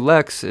actually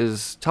Lex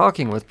is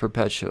talking with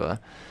Perpetua,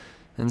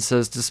 and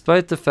says,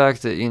 despite the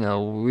fact that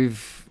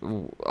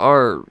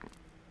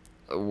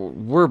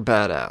we're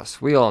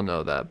badass, we all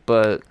know that,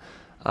 but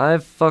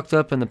I've fucked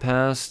up in the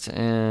past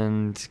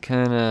and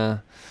kind of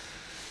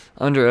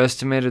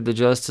underestimated the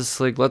Justice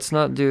League. Let's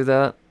not do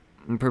that.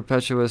 And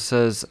Perpetua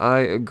says, I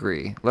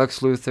agree. Lex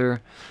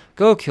Luthor,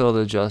 go kill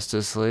the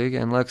Justice League.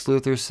 And Lex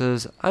Luthor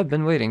says, I've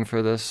been waiting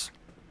for this.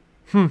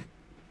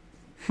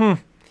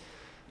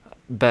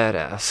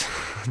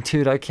 Badass.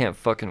 Dude, I can't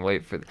fucking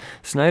wait for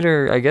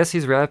Snyder, I guess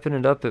he's wrapping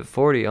it up at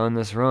 40 on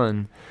this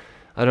run.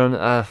 I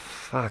don't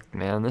fuck,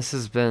 man. This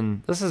has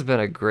been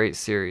a great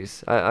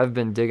series. I've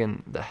been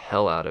digging the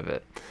hell out of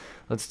it.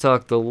 Let's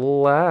talk the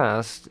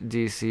last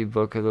DC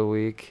book of the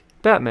week.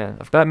 Batman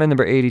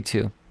number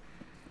 82.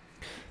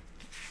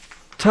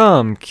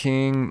 Tom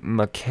King,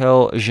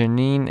 Mikel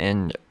Janin,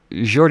 and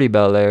Jordi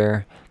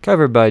Belair.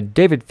 Covered by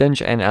David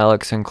Finch and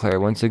Alex Sinclair.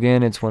 Once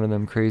again, it's one of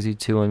them crazy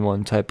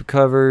 2-in-1 type of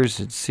covers.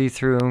 It's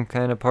see-through,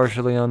 kind of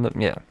partially on the...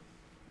 Yeah,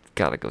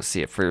 gotta go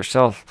see it for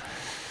yourself.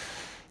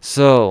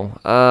 So,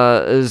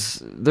 this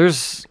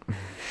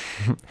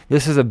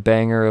is a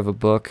banger of a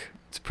book.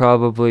 It's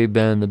probably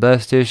been the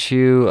best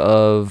issue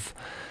of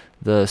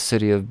the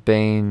City of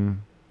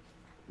Bane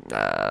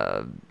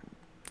kind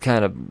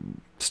of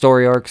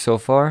story arc so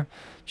far.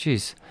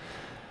 Jeez.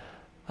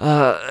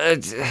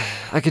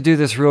 I could do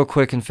this real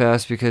quick and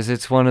fast because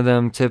it's one of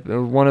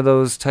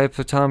those type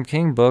of Tom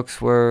King books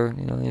where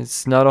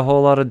it's not a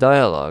whole lot of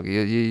dialogue.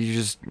 You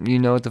just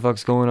know what the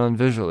fuck's going on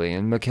visually.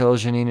 And Mikel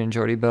Janin and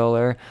Jordi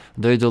Belair,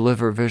 they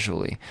deliver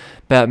visually.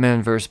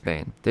 Batman vs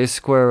Bane, they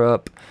square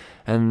up,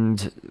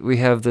 and we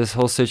have this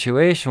whole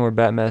situation where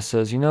Batman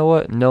says, you know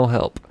what, no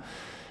help.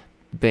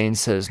 Bane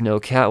says, no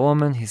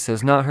Catwoman. He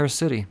says, not her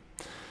city.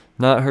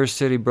 Not her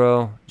city,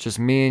 bro. Just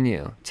me and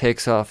you.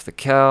 Takes off the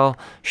cowl,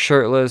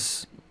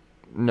 shirtless,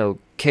 no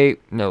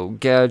cape, no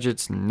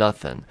gadgets,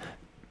 nothing.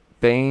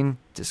 Bane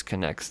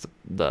disconnects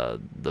the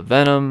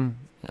venom.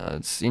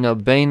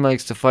 Bane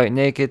likes to fight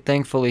naked.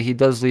 Thankfully, he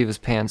does leave his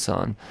pants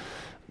on.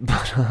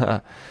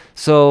 But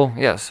so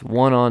yes,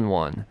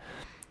 1-on-1.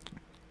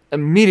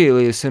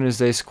 Immediately, as soon as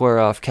they square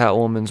off,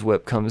 Catwoman's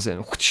whip comes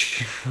in.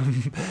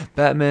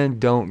 Batman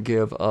don't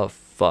give a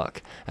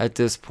fuck at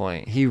this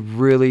point. He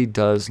really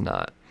does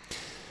not.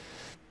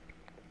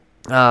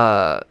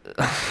 God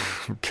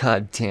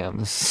damn,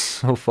 this is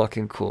so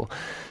fucking cool.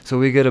 So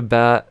we get a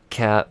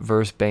Bat-Cat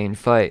versus Bane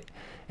fight,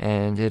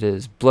 and it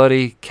is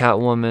bloody.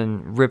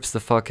 Catwoman rips the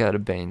fuck out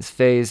of Bane's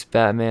face.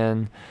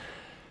 Batman,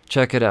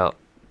 check it out.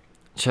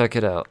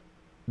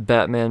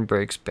 Batman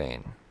breaks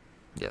Bane.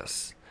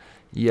 Yes.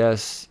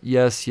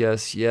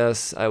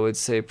 I would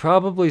say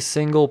probably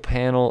single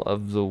panel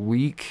of the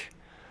week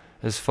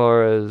as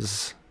far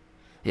as...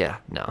 Yeah,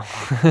 no.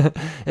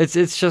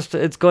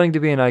 it's going to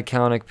be an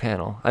iconic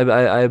panel.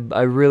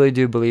 I really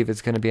do believe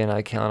it's going to be an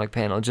iconic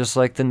panel, just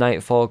like the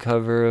Nightfall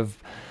cover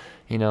of,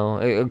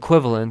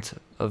 equivalent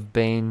of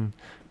Bane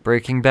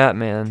breaking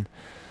Batman.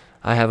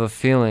 I have a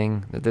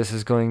feeling that this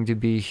is going to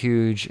be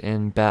huge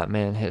in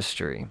Batman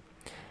history.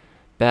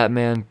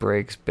 Batman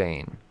breaks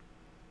Bane.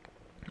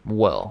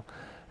 Well,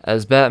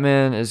 as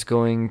Batman is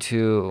going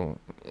to,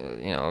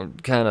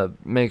 kind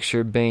of make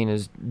sure Bane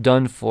is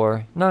done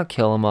for. Not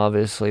kill him,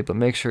 obviously, but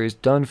make sure he's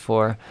done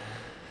for.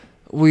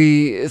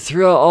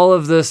 Throughout all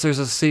of this, there's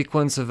a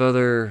sequence of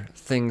other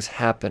things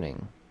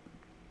happening.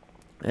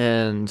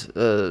 And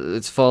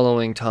it's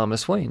following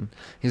Thomas Wayne.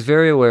 He's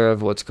very aware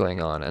of what's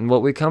going on. And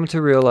what we come to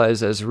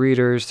realize as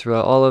readers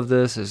throughout all of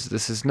this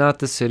is not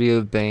the City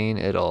of Bane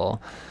at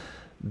all.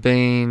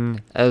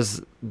 Bane,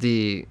 as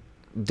the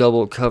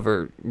double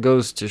cover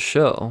goes to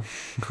show,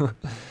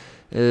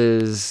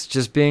 is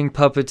just being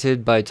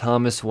puppeted by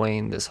Thomas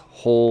Wayne this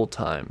whole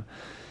time.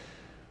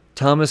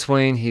 Thomas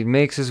Wayne, he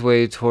makes his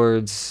way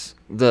towards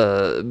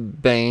the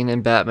Bane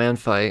and Batman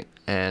fight,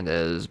 and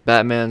as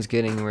Batman's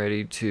getting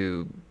ready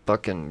to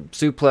fucking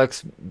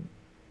suplex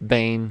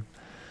Bane,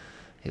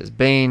 his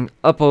Bane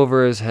up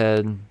over his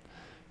head,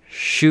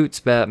 shoots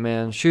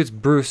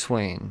Bruce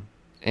Wayne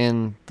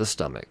in the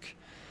stomach.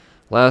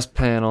 Last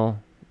panel,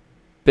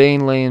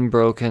 Bane laying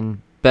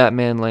broken,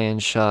 Batman laying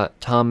shot,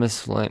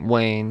 Thomas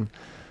Wayne,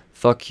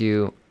 fuck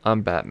you,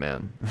 I'm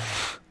Batman.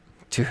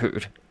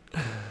 Dude.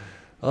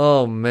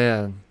 Oh,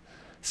 man.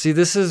 See,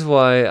 this is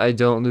why I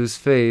don't lose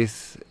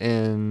faith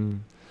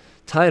in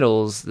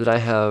titles that I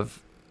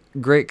have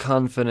great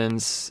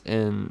confidence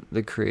in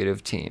the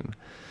creative team.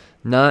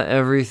 Not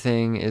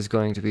everything is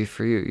going to be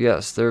for you.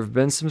 Yes, there have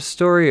been some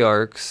story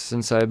arcs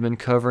since I've been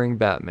covering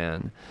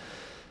Batman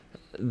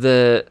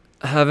that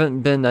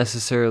haven't been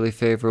necessarily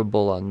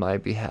favorable on my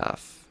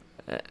behalf.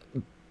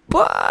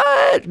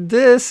 But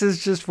this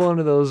is just one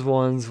of those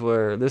ones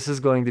where this is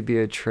going to be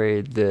a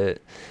trade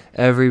that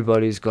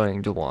everybody's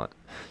going to want.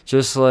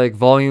 Just like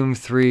Volume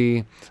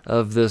 3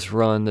 of this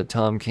run that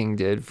Tom King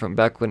did from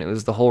back when it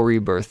was the whole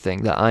Rebirth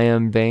thing, the I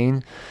Am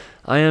Bane.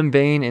 I Am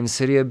Bane and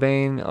City of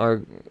Bane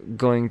are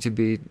going to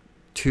be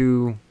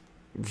two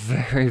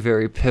very,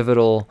 very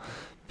pivotal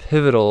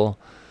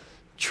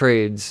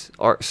trades,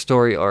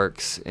 story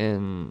arcs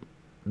in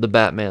the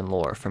Batman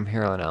lore from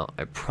here on out.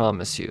 I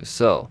promise you.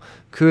 So,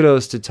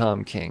 kudos to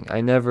Tom King.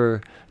 I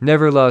never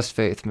lost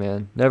faith,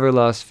 man. Never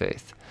lost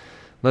faith.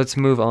 Let's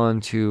move on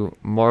to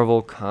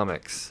Marvel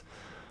Comics.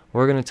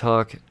 We're going to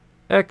talk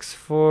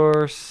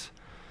X-Force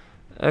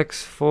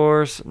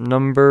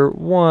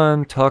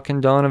 #1, talking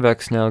Dawn of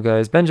X now,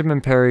 guys.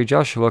 Benjamin Perry,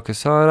 Joshua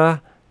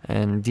Cassara,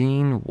 and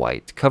Dean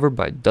White, covered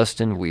by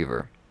Dustin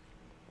Weaver.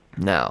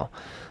 Now,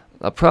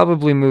 I'll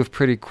probably move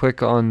pretty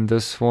quick on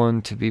this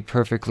one, to be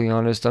perfectly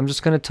honest. I'm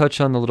just going to touch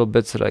on the little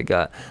bits that I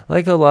got.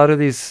 Like a lot of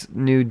these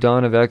new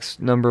Dawn of X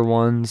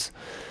 #1s,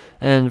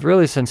 and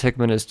really since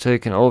Hickman has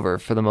taken over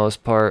for the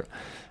most part,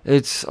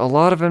 it's a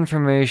lot of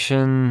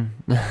information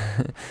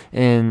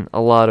in a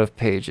lot of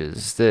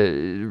pages.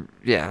 So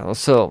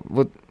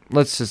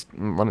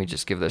let me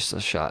just give this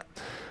a shot.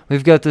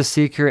 We've got the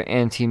Secret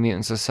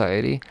Anti-Mutant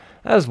Society,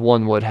 as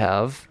one would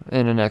have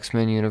in an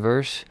X-Men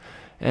universe.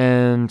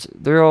 And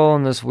they're all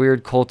in this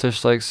weird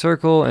cultish-like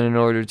circle, and in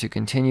order to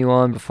continue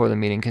on before the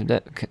meeting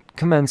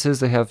commences,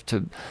 they have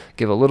to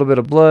give a little bit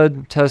of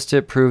blood, test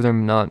it, prove they're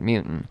not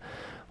mutant.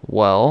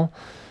 Well,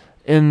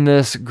 in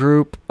this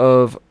group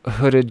of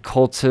hooded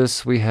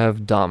cultists, we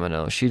have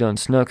Domino. She done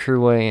snuck her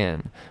way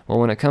in. Well,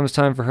 when it comes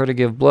time for her to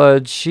give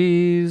blood,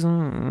 she's...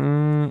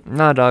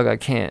 nah, dog, I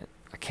can't.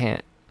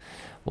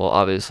 Well,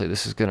 obviously,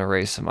 this is going to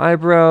raise some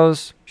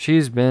eyebrows.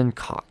 She's been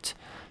caught.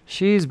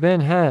 She's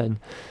been had.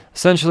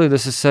 Essentially,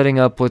 this is setting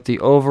up what the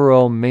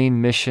overall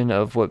main mission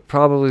of what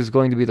probably is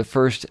going to be the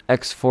first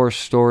X-Force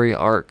story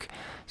arc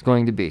is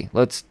going to be.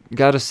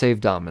 Gotta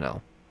save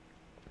Domino.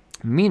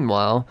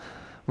 Meanwhile,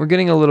 we're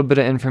getting a little bit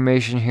of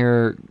information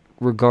here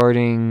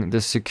regarding the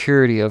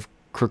security of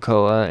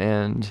Krakoa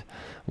and,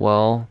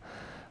 well,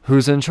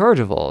 who's in charge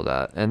of all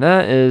that. And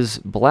that is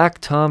Black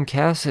Tom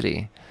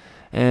Cassidy.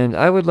 And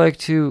I would like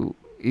to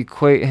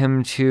equate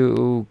him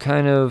to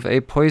kind of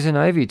a Poison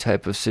Ivy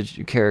type of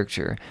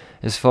character,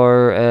 as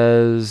far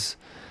as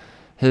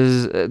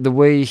the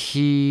way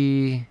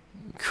he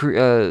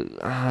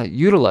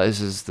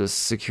utilizes this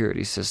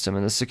security system.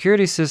 And the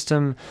security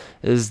system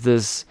is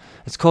this,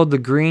 it's called the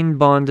Green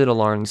Bonded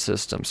Alarm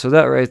System. So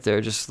that right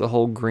there, just the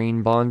whole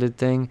green bonded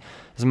thing,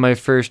 is my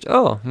first,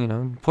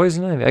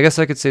 Poison Ivy. I guess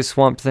I could say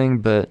Swamp Thing,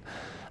 but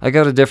I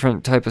got a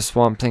different type of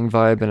Swamp Thing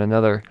vibe in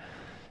another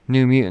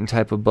New Mutant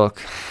type of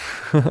book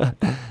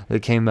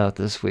that came out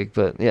this week.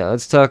 But yeah,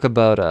 let's talk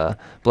about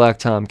Black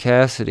Tom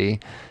Cassidy.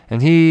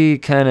 And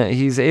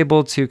he's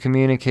able to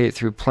communicate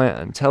through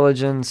plant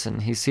intelligence,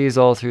 and he sees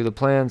all through the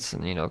plants,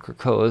 and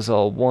Krakoa is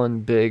all one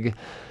big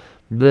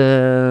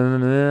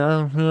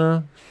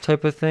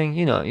type of thing.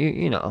 You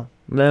know.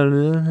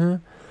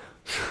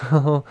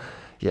 So,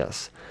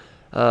 yes.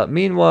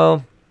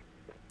 Meanwhile,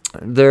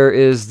 there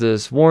is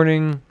this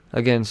warning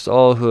against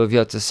all who have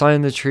yet to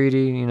sign the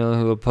treaty,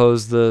 who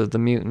oppose the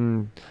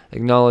mutant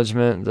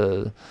acknowledgement,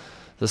 the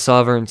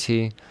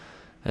sovereignty.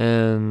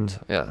 And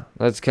yeah,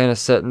 that's kind of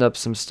setting up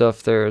some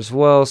stuff there as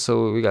well.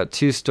 So we got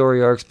 2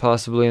 story arcs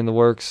possibly in the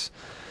works.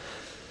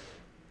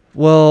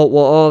 Well,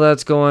 while all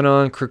that's going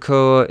on,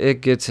 Krakoa,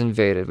 it gets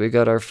invaded. We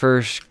got our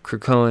first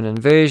Krakoan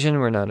invasion.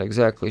 We're not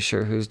exactly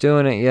sure who's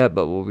doing it yet,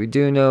 but what we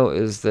do know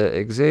is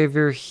that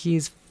Xavier,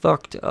 he's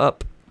fucked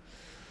up.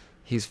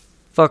 He's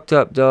fucked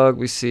up, dog.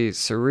 We see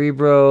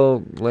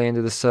Cerebro laying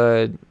to the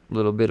side, a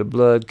little bit of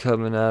blood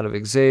coming out of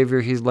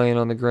Xavier. He's laying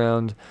on the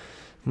ground.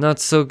 Not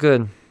so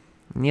good.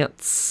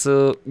 Not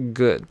so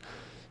good.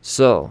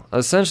 So,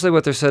 essentially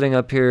what they're setting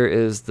up here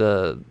is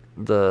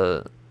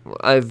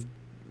I've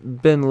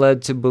been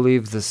led to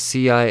believe the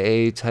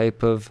CIA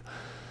type of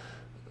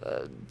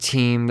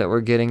team that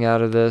we're getting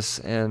out of this.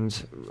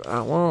 And,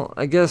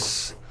 I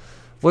guess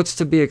what's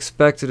to be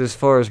expected as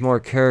far as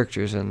more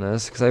characters in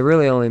this, because I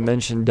really only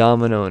mentioned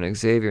Domino and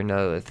Xavier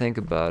now that I think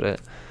about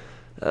it.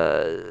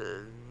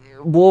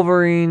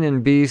 Wolverine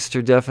and Beast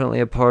are definitely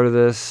a part of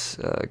this.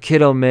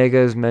 Kid Omega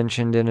is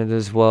mentioned in it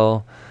as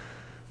well.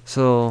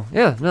 So,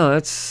 yeah, no,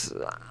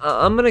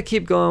 I'm going to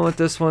keep going with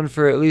this one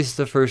for at least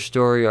the first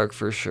story arc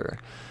for sure.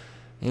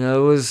 It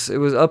was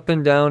up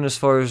and down as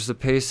far as the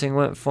pacing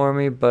went for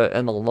me, but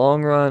in the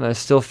long run, I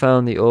still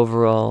found the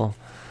overall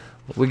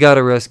we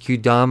gotta rescue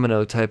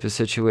Domino type of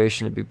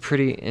situation to be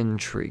pretty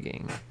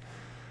intriguing.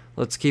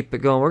 let's keep it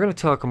going. We're going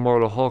to talk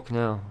Immortal Hulk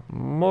now.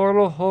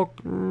 Immortal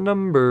Hulk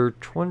number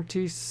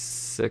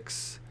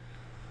 26.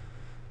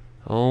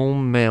 Oh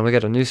man, we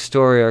got a new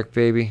story arc,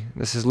 baby.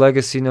 This is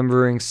Legacy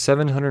numbering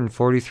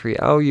 743.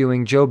 Al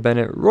Ewing, Joe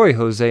Bennett, Roy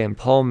Jose, and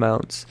Paul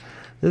Mounts.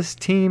 This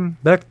team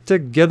back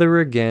together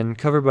again,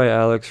 covered by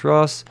Alex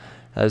Ross,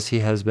 as he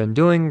has been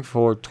doing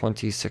for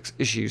 26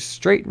 issues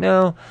straight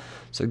now.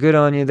 So good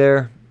on you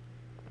there.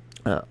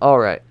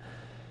 Alright.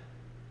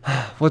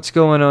 What's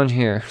going on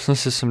here?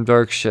 This is some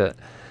dark shit.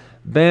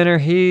 Banner,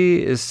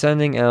 he is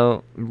sending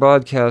out,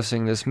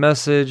 broadcasting this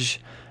message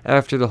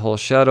after the whole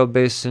Shadow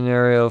Base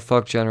scenario.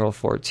 Fuck General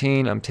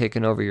 14. I'm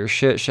taking over your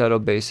shit. Shadow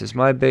Base is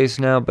my base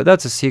now. But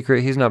that's a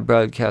secret. He's not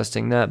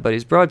broadcasting that. But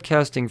he's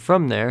broadcasting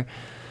from there.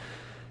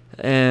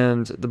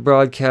 And the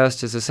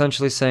broadcast is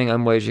essentially saying,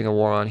 I'm waging a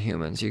war on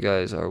humans. You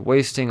guys are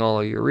wasting all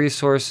of your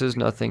resources.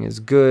 Nothing is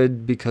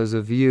good because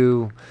of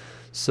you.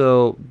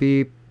 So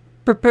be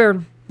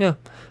prepared. Yeah.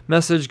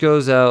 Message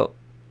goes out.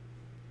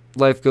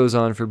 Life goes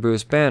on for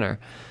Bruce Banner.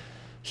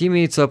 He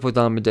meets up with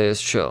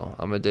Amadeus Cho.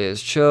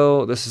 Amadeus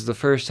Cho, this is the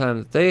first time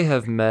that they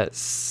have met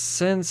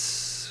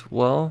since,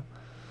 well,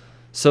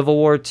 Civil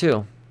War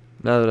II,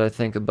 now that I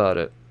think about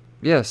it.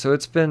 Yeah, so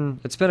it's been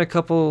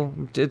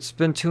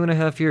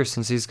 2.5 years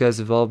since these guys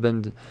have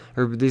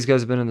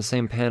been in the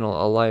same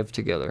panel alive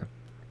together.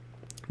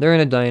 They're in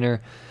a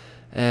diner,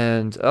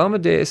 and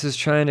Amadeus is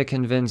trying to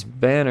convince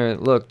Banner,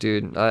 look,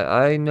 dude,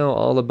 I know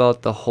all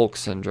about the Hulk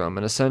syndrome,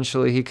 and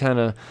essentially he kind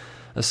of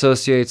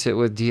associates it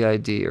with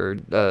DID, or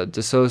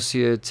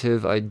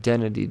dissociative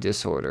identity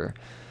disorder.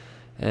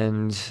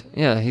 And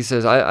yeah, he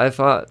says, I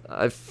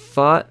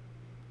fought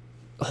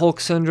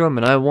Hulk syndrome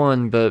and I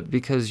won, but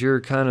because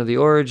you're kind of the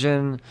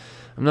origin,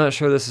 I'm not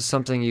sure this is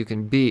something you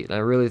can beat. I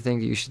really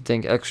think you should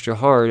think extra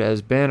hard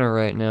as Banner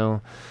right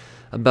now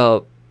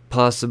about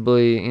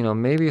possibly,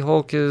 maybe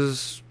Hulk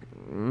is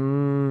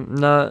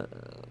not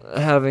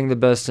having the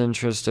best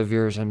interest of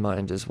yours in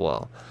mind as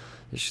well.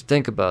 You should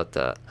think about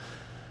that.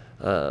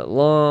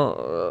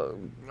 Throughout,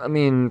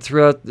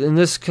 and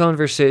this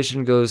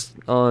conversation goes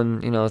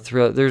on,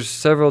 throughout, there's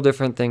several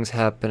different things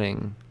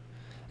happening.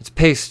 It's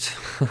paced.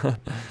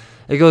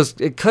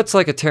 It cuts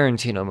like a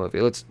Tarantino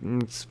movie. Let's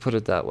put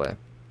it that way.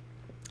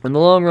 In the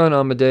long run,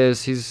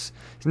 Amadeus, he's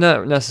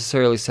not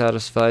necessarily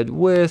satisfied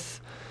with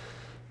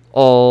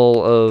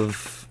all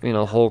of,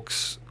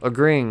 Hulk's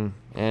agreeing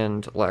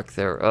and lack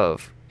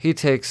thereof. He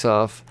takes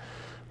off.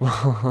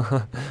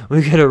 Well,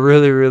 we get a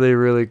really, really,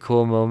 really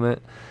cool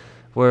moment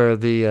where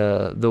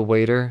the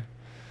waiter,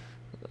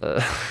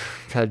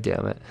 god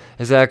damn it,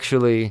 is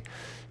actually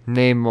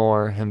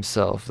Namor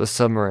himself, the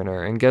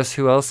Submariner. And guess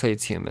who else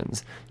hates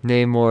humans?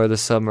 Namor the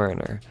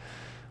Submariner.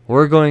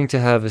 We're going to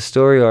have a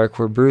story arc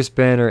where Bruce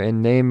Banner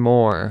and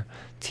Namor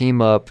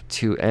team up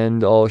to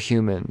end all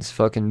humans.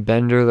 Fucking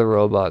Bender the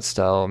Robot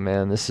style,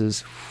 man. This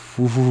is...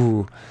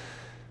 Whew.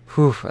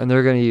 And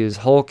they're going to use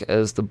Hulk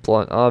as the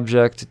blunt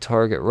object to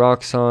target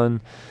Roxxon.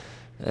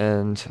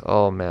 And,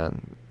 oh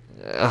man...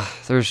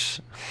 there's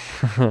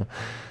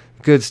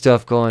good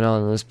stuff going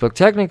on in this book.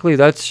 Technically,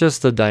 that's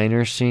just the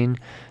diner scene.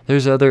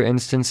 There's other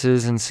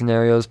instances and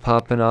scenarios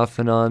popping off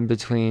and on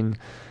between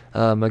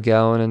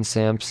McGowan and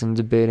Sampson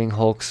debating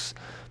Hulk's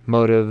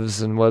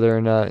motives and whether or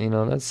not,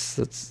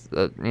 that's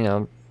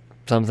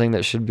something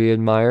that should be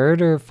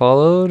admired or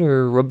followed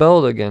or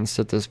rebelled against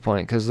at this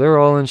point, because they're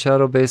all in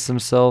Shadow Base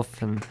themselves.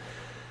 And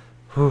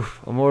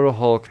Immortal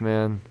Hulk,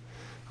 man.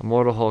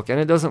 Immortal Hulk. And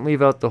it doesn't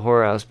leave out the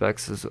horror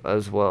aspects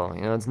as well.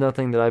 It's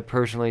nothing that I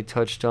personally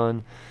touched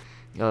on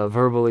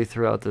verbally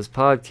throughout this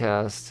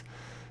podcast,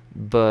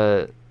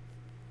 but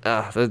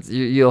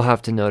you'll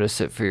have to notice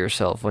it for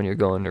yourself when you're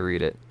going to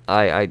read it.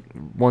 I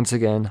once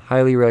again,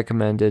 highly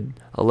recommended.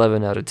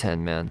 11 out of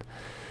 10, man.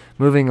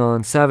 Moving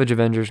on, Savage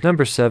Avengers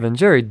number 7,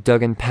 Jerry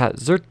Duggan, Pat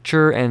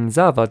Zurcher, and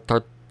Zava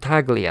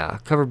Tartaglia,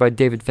 covered by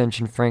David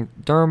Finch and Frank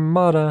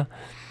Darmada.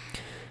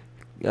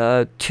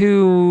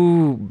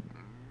 Two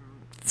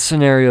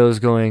scenarios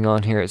going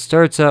on here. It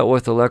starts out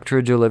with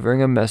Elektra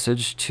delivering a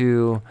message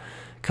to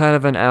kind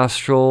of an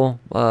astral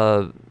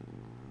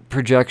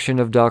projection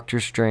of Doctor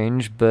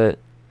Strange, but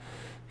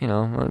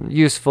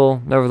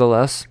useful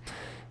nevertheless.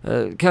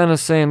 Kind of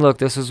saying, look,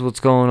 this is what's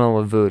going on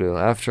with Voodoo.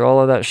 After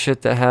all of that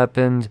shit that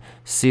happened,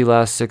 see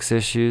last 6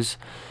 issues,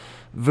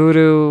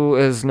 Voodoo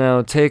is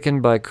now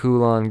taken by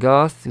Kulan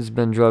Goth. He's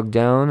been drugged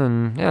down,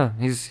 and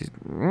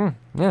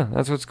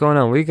that's what's going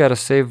on. We gotta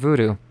save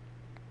Voodoo.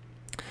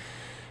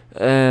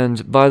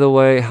 And by the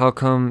way, how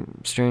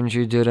come, Strange,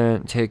 you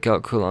didn't take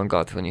out Kulan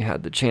Goth when you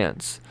had the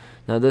chance?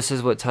 Now this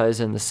is what ties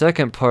in the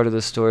second part of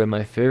the story,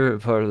 my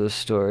favorite part of the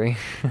story.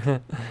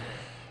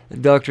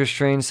 Doctor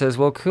Strange says,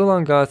 well,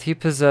 Kulan Goth, he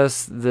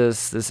possessed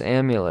this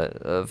amulet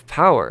of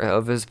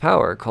his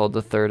power called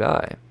the Third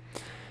Eye.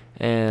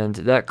 And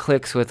that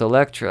clicks with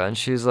Elektra, and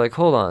she's like,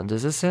 hold on,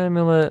 does this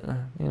amulet,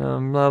 blah,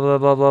 blah,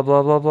 blah, blah,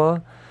 blah, blah, blah?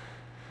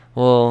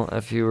 Well,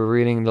 if you were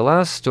reading the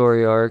last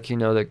story arc, you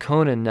know that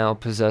Conan now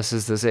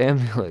possesses this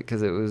amulet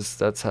because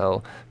that's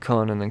how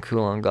Conan and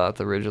Kulan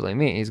got originally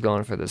meet. He's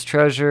going for this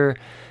treasure,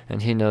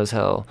 and he knows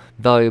how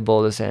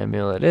valuable this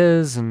amulet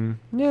is, and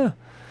yeah.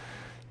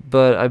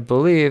 But I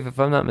believe, if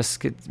I'm not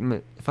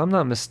mistaken,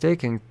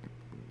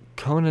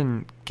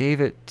 Conan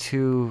gave it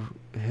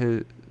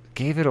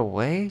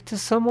away to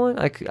someone.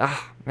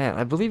 Man,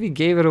 I believe he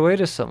gave it away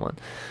to someone.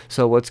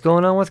 So what's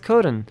going on with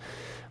Conan?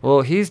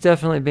 Well, he's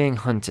definitely being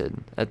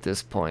hunted at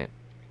this point.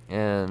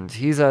 And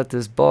he's at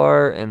this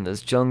bar in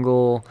this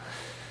jungle.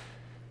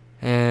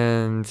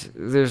 And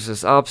there's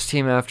this ops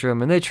team after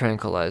him, and they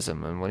tranquilize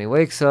him. And when he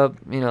wakes up,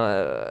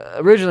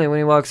 originally when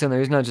he walks in there,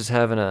 he's not just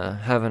having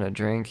a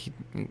drink.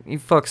 He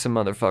fucks some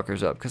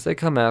motherfuckers up because they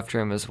come after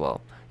him as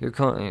well.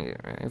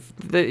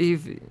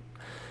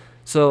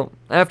 So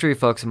after he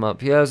fucks him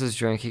up, he has his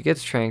drink. He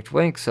gets tranked,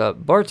 wakes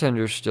up.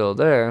 Bartender's still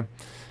there.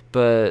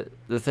 But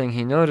the thing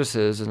he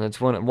notices, and it's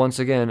once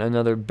again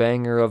another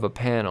banger of a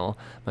panel,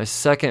 my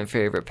second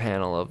favorite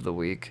panel of the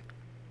week,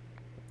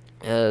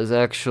 is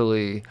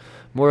actually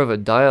more of a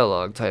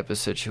dialogue type of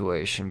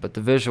situation, but the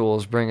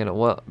visuals bring it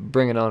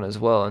on as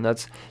well, and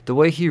that's the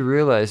way he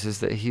realizes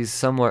that he's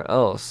somewhere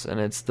else, and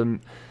it's the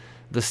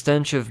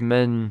stench of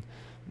men,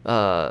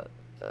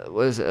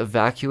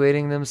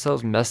 evacuating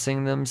themselves,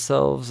 messing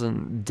themselves,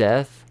 and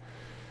death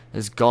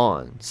is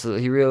gone. So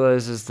he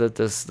realizes that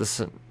this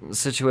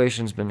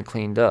situation's been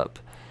cleaned up.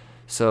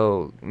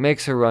 So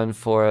makes a run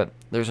for it.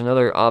 There's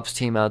another ops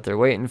team out there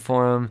waiting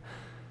for him.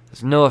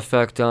 There's no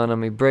effect on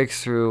him. He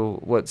breaks through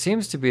what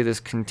seems to be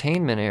this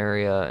containment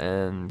area,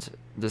 and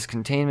this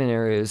containment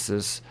area is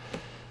this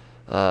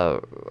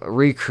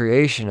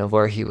recreation of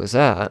where he was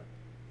at.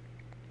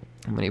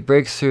 And when he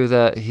breaks through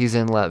that, he's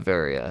in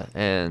Latveria,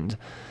 and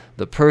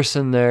the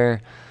person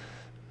there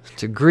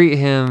to greet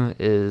him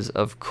is,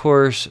 of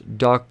course,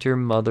 Dr.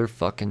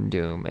 Motherfucking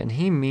Doom. And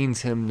he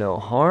means him no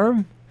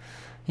harm.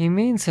 He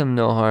means him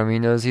no harm. He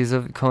knows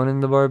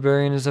Conan the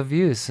Barbarian is of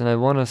use. And I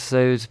want to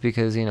say it's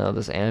because,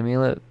 this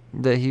amulet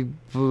that he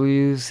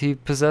believes he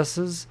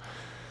possesses.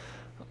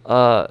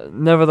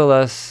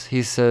 Nevertheless,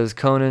 he says,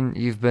 Conan,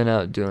 you've been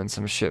out doing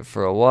some shit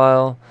for a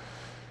while.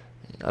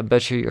 I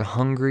bet you're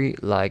hungry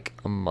like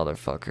a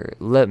motherfucker.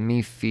 Let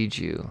me feed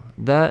you.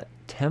 That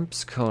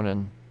tempts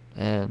Conan.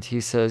 And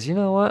he says, you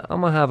know what?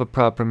 I'm going to have a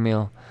proper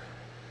meal.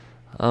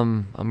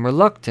 I'm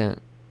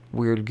reluctant,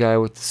 weird guy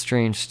with the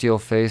strange steel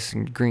face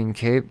and green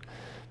cape,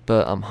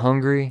 but I'm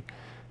hungry,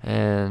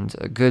 and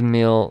a good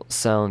meal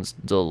sounds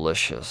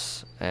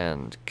delicious.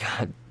 And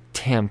god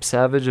damn,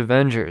 Savage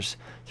Avengers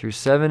through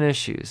 7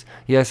 issues.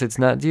 Yes, it's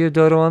not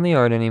Diodoto on the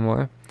art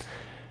anymore,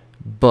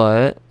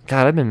 but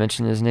god, I've been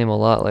mentioning his name a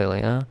lot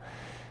lately, huh?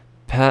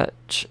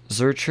 Patch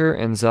Zurcher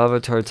and Zava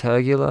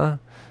Tartaglia,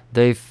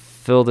 they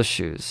fill the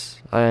shoes.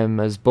 I am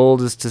as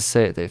bold as to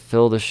say it. They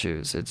fill the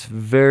shoes. It's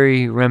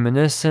very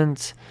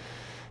reminiscent,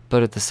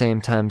 but at the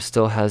same time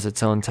still has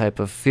its own type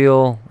of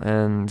feel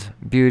and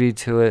beauty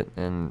to it.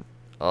 And,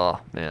 oh,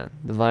 man,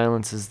 the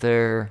violence is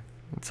there.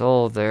 It's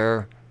all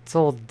there. It's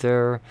all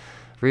there.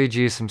 Read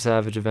you some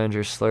Savage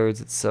Avengers slurs.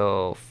 It's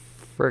so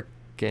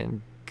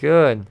freaking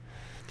good.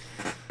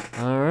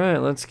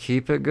 Alright, let's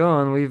keep it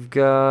going. We've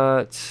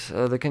got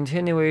the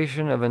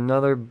continuation of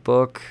another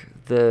book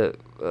that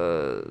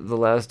the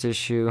last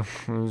issue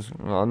was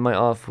on my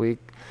off week.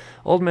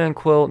 Old Man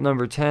Quill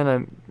number 10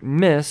 I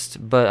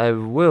missed, but I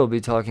will be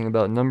talking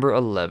about number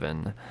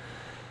 11.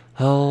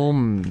 Oh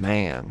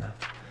man.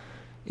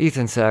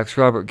 Ethan Sachs,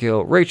 Robert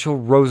Gill, Rachel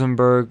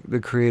Rosenberg, the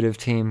creative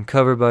team,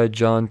 covered by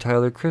John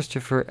Tyler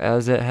Christopher,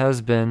 as it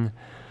has been.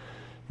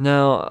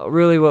 Now,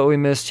 really what we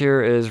missed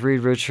here is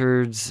Reed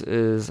Richards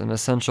is an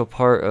essential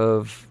part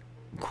of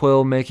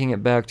Quill making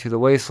it back to the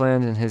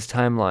Wasteland in his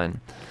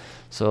timeline.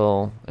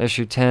 So,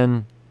 issue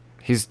 10,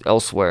 he's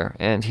elsewhere,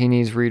 and he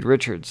needs Reed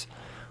Richards.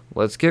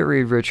 Let's get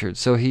Reed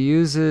Richards. So he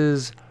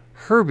uses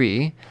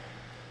Herbie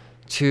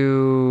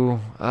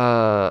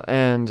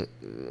and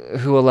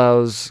who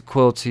allows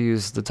Quill to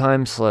use the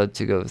time sled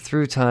to go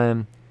through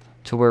time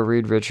to where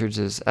Reed Richards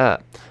is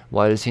at.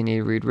 Why does he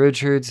need Reed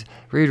Richards?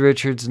 Reed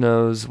Richards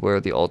knows where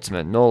the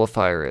Ultimate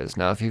Nullifier is.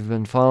 Now, if you've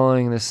been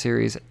following this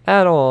series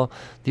at all,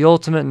 the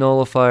Ultimate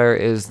Nullifier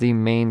is the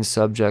main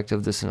subject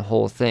of this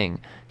whole thing.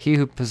 He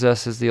who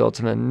possesses the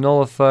Ultimate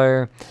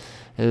Nullifier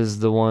is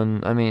the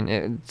one,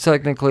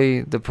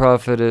 technically the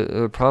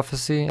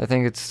prophecy, I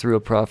think it's through a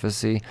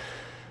prophecy.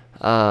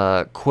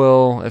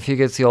 Quill, if he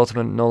gets the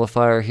Ultimate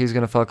Nullifier, he's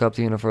going to fuck up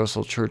the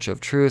Universal Church of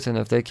Truth, and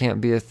if they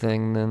can't be a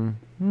thing,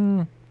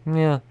 then,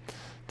 yeah,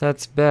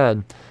 that's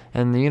bad.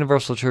 And the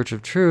Universal Church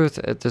of Truth,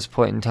 at this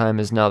point in time,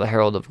 is now the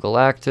Herald of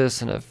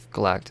Galactus, and if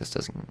Galactus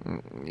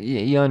doesn't,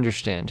 you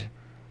understand.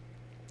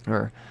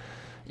 Or,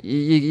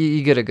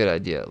 you get a good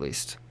idea, at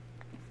least.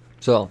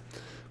 So,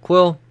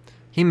 Quill,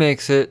 he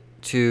makes it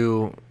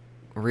to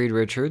Reed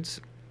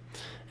Richards,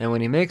 and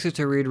when he makes it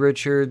to Reed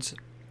Richards,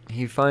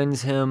 he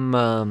finds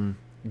him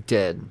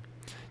dead.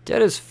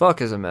 Dead as fuck,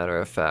 as a matter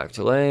of fact,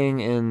 laying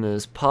in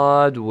this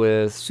pod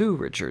with Sue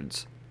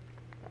Richards.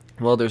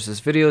 Well, there's this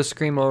video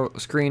screen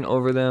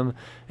over them,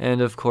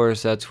 and of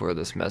course, that's where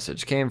this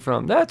message came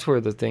from. That's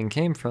where the thing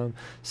came from.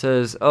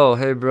 Says, oh,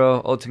 hey,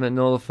 bro, Ultimate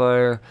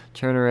Nullifier,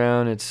 turn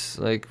around, it's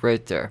like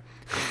right there.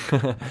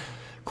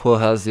 Quill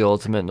has the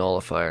Ultimate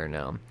Nullifier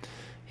now.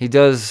 He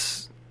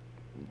does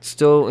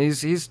still,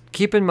 he's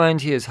keep in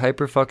mind he is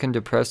hyper fucking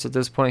depressed at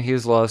this point. He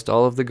has lost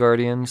all of the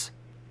Guardians.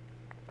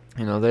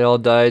 You know, they all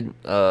died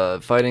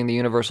fighting the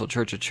Universal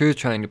Church of Truth,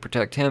 trying to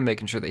protect him,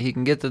 making sure that he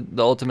can get the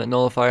Ultimate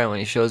Nullifier. When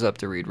he shows up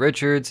to Reed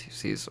Richards, he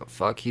sees, oh,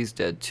 fuck, he's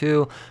dead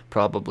too.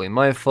 Probably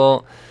my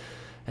fault.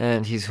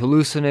 And he's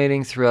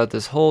hallucinating throughout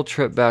this whole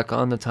trip back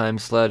on the time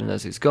sled. And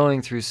as he's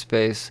going through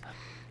space,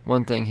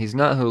 one thing he's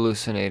not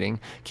hallucinating.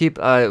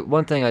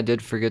 One thing I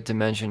did forget to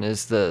mention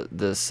is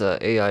this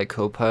AI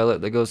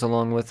co-pilot that goes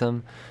along with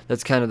him.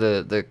 That's kind of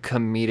the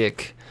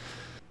comedic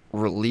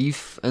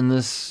relief in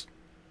this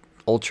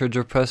ultra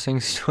depressing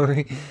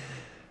story.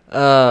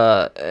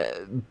 So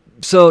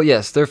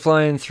yes, they're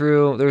flying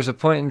through. There's a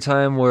point in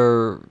time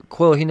where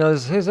Quill, he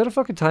knows, hey, is that a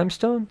fucking time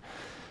stone?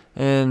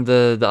 And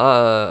the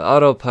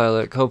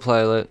autopilot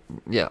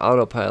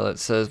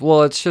says,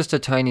 well, it's just a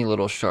tiny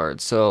little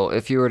shard. So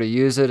if you were to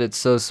use it, it's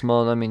so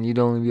small. I mean, you'd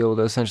only be able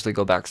to essentially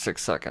go back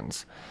 6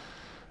 seconds.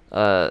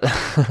 Well,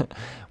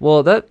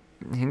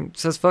 he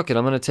says, fuck it,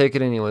 I'm going to take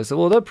it anyway. So,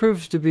 well, that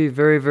proves to be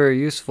very, very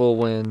useful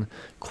when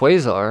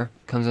Quasar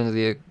comes into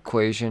the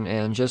equation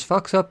and just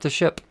fucks up the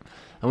ship.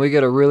 And we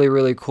get a really,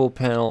 really cool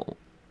panel,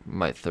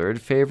 my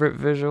third favorite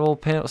visual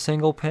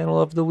single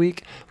panel of the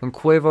week, when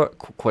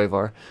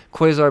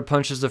Quasar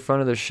punches the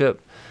front of the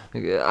ship.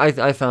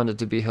 I found it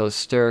to be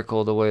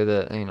hysterical the way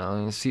that, you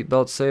know,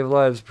 seatbelts save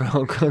lives,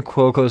 bro.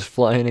 Quill goes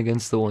flying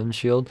against the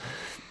windshield.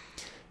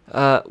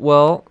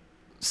 Well,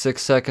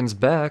 6 seconds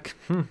back,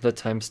 the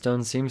time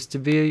stone seems to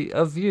be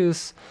of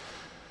use.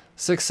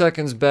 6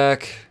 seconds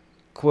back,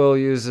 Quill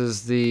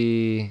uses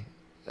the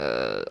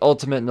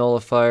Ultimate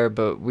Nullifier,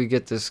 but we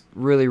get this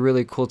really,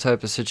 really cool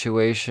type of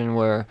situation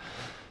where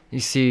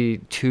you see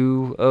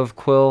 2 of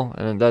Quill,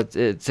 and that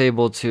it's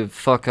able to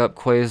fuck up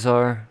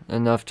Quasar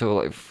enough to,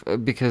 like,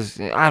 because,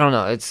 I don't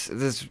know, it's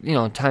this, you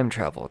know, time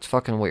travel. It's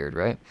fucking weird,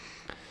 right?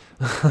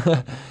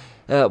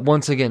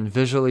 Once again,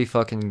 visually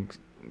fucking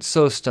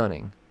so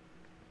stunning.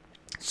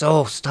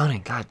 So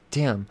stunning, god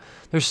damn.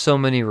 There's so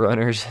many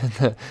runners in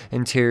the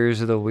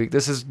interiors of the week.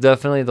 This is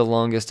definitely the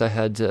longest I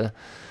had to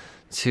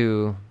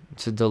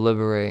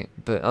deliberate,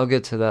 but I'll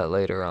get to that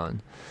later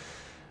on.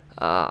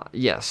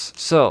 Yes,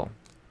 so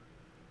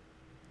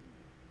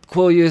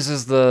Quill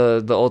uses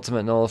the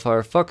Ultimate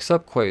Nullifier, fucks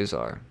up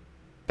Quasar.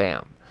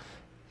 Bam.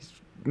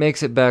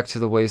 Makes it back to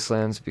the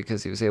Wastelands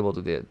because he was able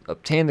to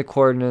obtain the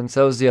coordinates.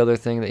 That was the other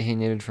thing that he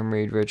needed from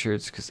Reed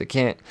Richards, because they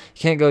can't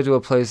go to a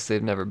place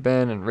they've never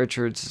been, and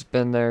Richards has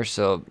been there,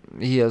 so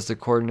he has the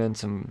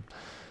coordinates and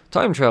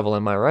time travel,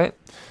 am I right?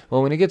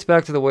 Well, when he gets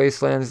back to the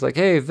Wastelands, he's like,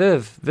 hey,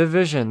 Viv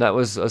Vision. That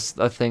was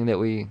a thing that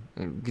we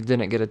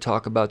didn't get to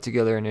talk about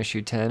together in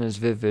issue 10, as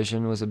Viv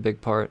Vision was a big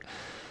part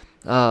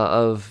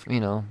of, you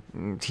know,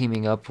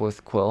 teaming up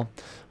with Quill.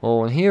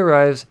 Well, when he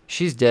arrives,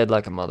 she's dead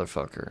like a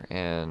motherfucker,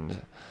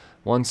 and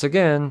once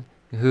again,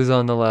 who's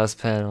on the last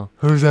panel?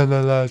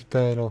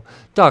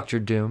 Doctor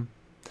Doom.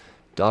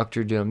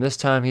 Dr. Doom. This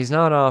time he's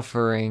not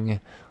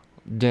offering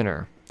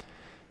dinner.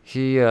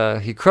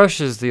 He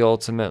crushes the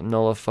Ultimate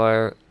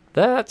Nullifier.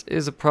 That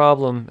is a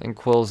problem in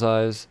Quill's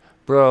eyes.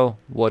 Bro,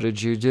 what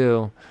did you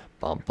do?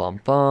 Bum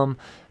bum bum.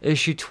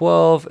 Issue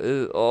 12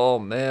 is, oh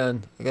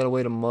man, I gotta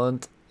wait a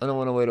month. I don't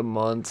want to wait a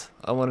month.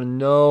 I want to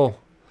know.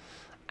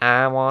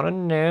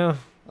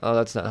 Oh,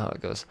 that's not how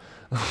it goes.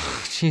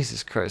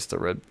 Jesus Christ, the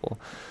Red Bull.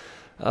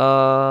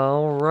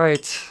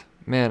 Alright.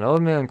 Man,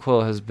 Old Man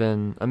Quill has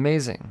been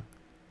amazing.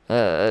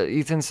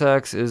 Ethan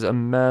Sachs is a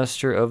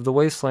master of the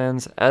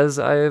Wastelands, as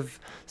I have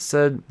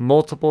said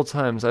multiple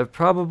times. I've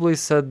probably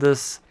said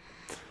this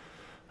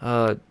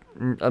a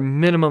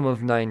minimum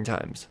of 9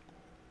 times.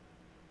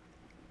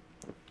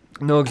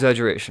 No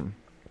exaggeration.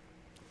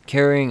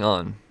 Carrying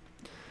on.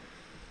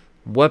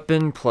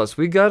 Weapon Plus.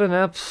 We got an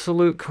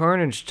Absolute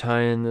Carnage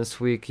tie-in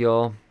this week,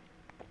 y'all.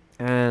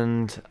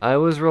 And I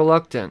was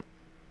reluctant.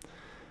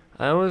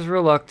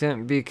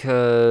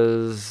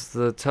 Because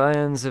the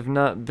tie-ins have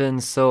not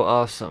been so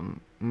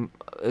awesome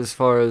as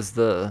far as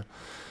the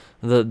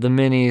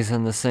minis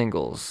and the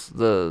singles.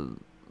 The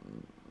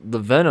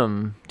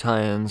Venom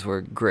tie-ins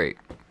were great.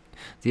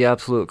 The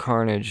Absolute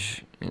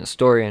Carnage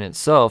story in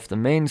itself, the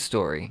main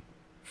story,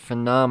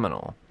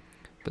 phenomenal.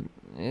 But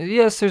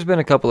yes, there's been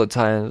a couple of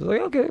tie-ins.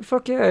 Like, okay,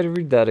 fuck yeah, I'd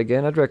read that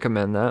again. I'd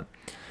recommend that.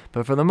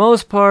 But for the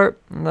most part,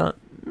 not.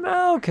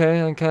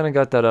 Okay, I kind of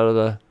got that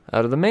out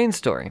of the main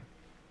story.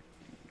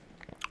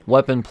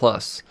 Weapon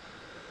Plus.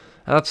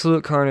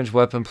 Absolute Carnage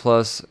Weapon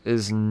Plus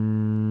is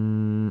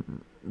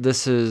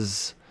this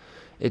is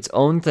its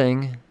own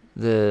thing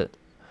that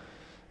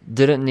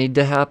didn't need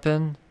to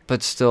happen,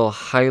 but still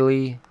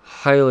highly,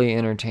 highly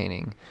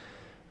entertaining.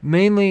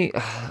 Mainly,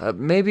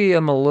 maybe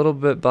I'm a little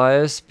bit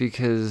biased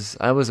because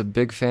I was a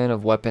big fan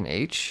of Weapon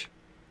H,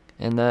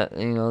 and that,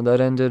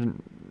 that ended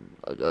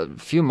a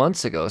few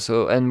months ago.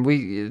 So, and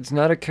it's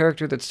not a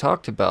character that's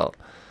talked about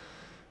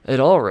at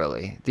all,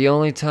 really. The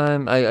only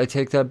time I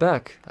take that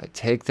back. I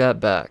take that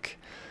back.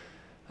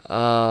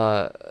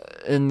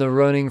 In the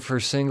running for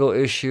single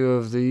issue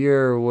of the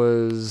year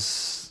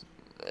was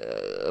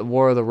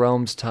War of the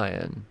Realms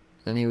tie-in,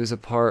 and he was a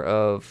part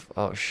of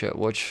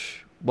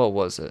what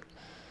was it?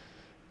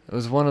 It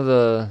was one of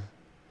the.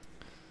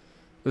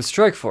 It was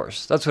Strike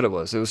Force. That's what it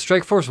was. It was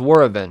Strike Force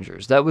War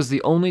Avengers. That was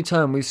the only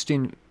time we've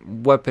seen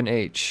Weapon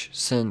H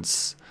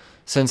since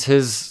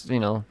his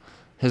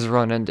his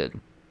run ended.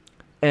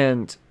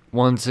 And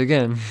once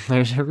again,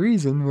 there's a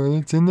reason why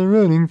it's in the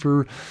running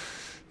for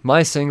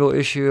my single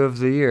issue of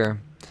the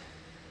year.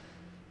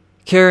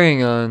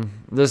 Carrying on,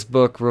 this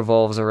book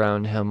revolves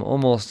around him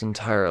almost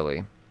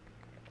entirely.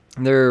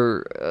 In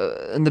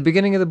the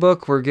beginning of the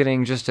book, we're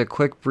getting just a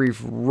quick,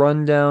 brief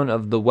rundown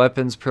of the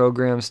weapons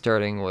program,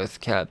 starting with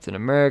Captain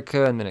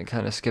America, and then it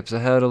kind of skips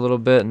ahead a little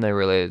bit, and they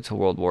relate it to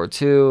World War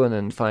II, and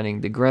then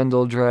finding the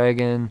Grendel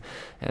dragon,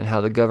 and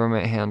how the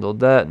government handled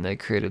that, and they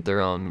created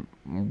their own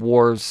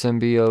war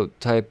symbiote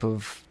type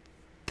of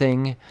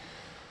thing.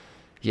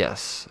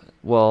 Yes,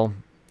 well,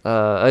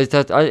 I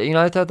thought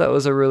that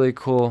was a really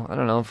cool,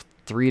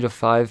 3 to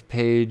 5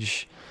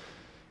 page.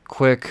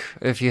 Quick,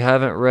 if you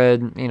haven't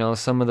read,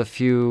 some of the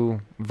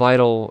few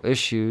vital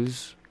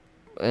issues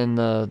in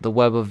the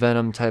Web of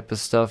Venom type of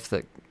stuff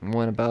that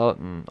went about,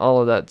 and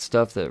all of that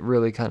stuff that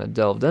really kind of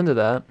delved into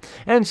that,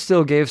 and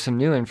still gave some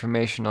new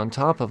information on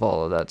top of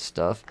all of that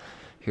stuff,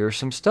 here's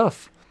some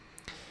stuff.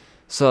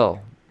 So,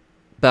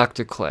 back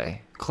to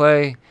Clay.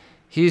 Clay,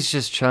 he's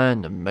just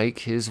trying to make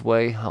his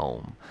way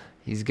home.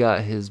 He's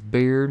got his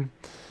beard,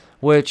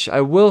 which I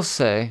will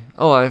say,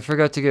 I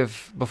forgot to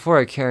give, before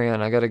I carry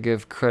on, I got to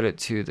give credit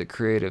to the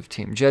creative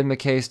team. Jed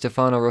MacKay,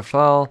 Stefano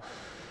Rafal,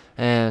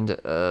 and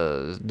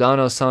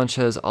Dono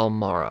Sanchez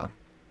Almara.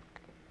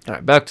 All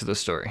right, back to the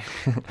story.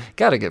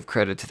 Got to give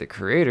credit to the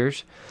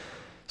creators.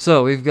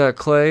 So we've got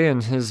Clay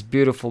and his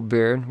beautiful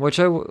beard, which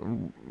I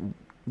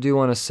do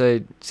want to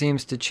say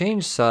seems to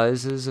change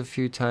sizes a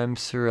few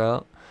times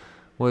throughout,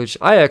 which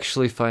I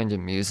actually find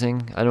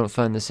amusing. I don't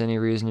find this any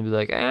reason to be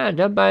like,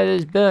 don't buy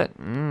this book.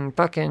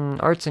 Fucking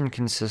art's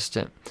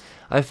inconsistent.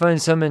 I find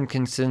some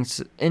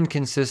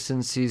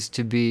inconsistencies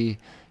to be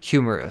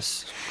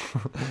humorous,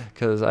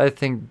 because I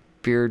think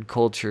beard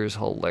culture is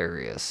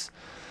hilarious.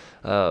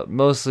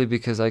 Mostly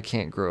because I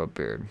can't grow a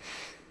beard.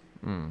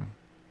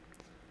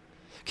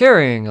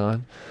 Carrying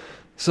on.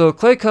 So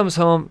Clay comes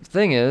home.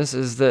 Thing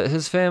is that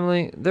his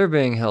family, they're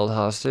being held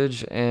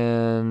hostage,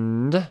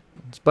 and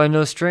it's by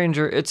no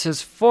stranger. It's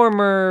his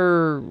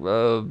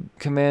former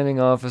commanding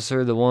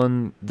officer, the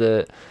one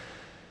that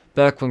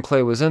back when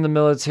Clay was in the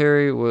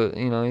military,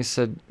 he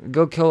said,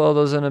 go kill all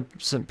those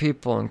innocent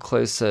people, and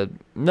Clay said,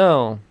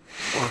 no.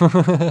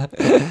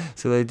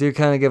 So they do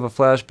kind of give a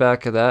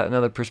flashback of that,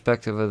 another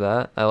perspective of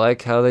that. I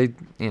like how they,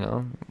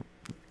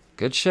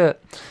 good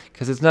shit,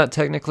 because it's not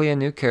technically a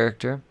new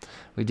character.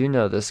 We do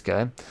know this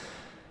guy.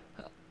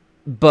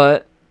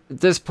 But at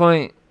this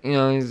point,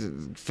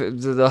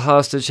 the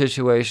hostage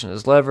situation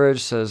is leveraged,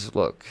 says,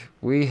 look,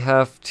 we've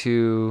got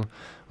to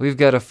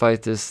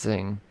fight this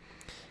thing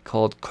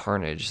called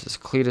Carnage, this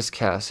Cletus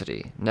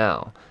Cassidy.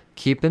 Now,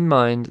 keep in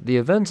mind, the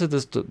events of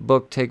this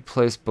book take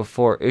place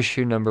before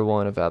issue number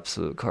 1 of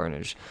Absolute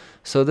Carnage.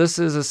 So this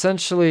is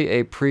essentially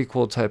a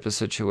prequel type of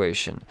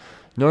situation.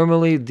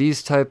 Normally,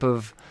 these type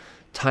of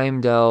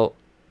timed out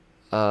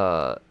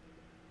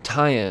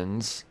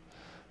tie-ins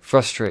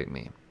frustrate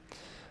me.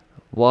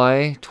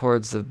 Why,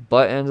 towards the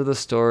butt end of the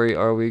story,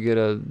 are we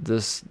getting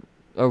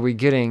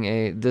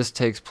this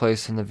takes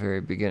place in the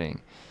very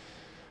beginning?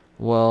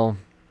 Well,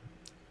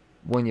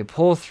 when you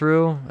pull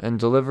through and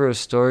deliver a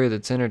story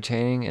that's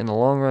entertaining, in the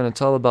long run,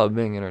 it's all about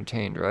being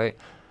entertained, right?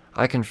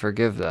 I can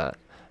forgive that.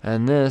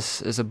 And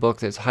this is a book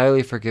that's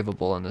highly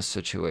forgivable in this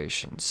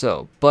situation.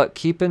 So, but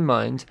keep in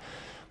mind,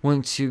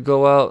 once you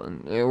go out,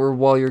 or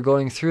while you're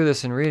going through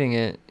this and reading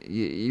it,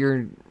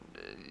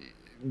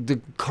 the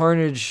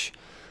Carnage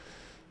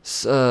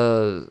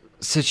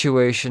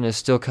situation is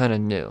still kind of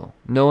new.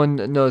 No one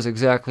knows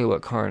exactly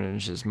what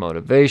Carnage's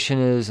motivation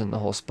is, and the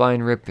whole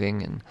spine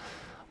ripping and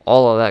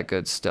all of that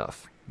good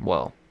stuff.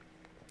 Well,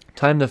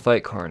 time to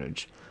fight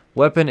Carnage.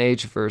 Weapon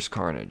H vs.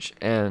 Carnage.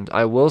 And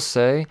I will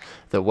say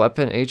that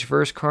Weapon H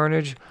vs.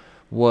 Carnage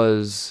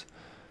was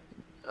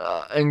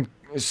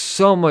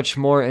so much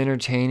more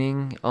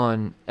entertaining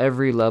on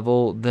every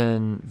level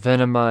than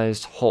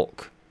Venomized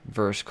Hulk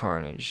vs.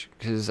 Carnage.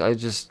 Because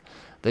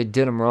they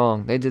did them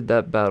wrong. They did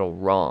that battle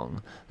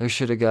wrong. They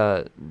should have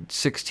got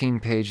 16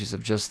 pages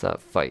of just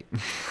that fight.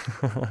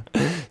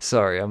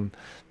 Sorry, I'm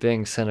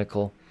being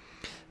cynical.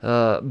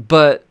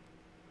 But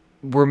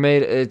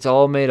it's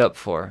all made up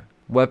for.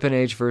 Weapon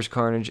H vs.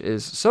 Carnage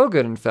is so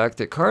good, in fact,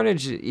 that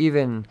Carnage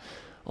even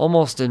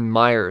almost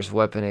admires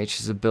Weapon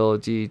H's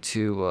ability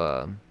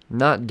to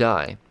not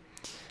die.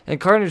 And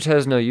Carnage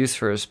has no use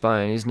for his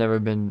spine. He's never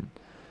been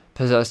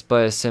possessed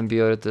by a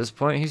symbiote at this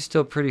point. He's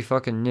still pretty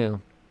fucking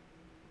new.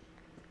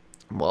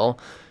 Well,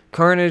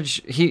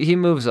 Carnage, he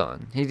moves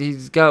on.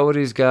 He's got what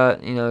he's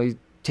got. He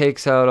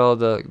takes out all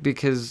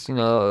because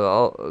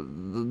all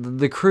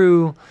the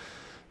crew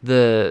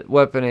that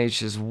Weapon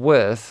H is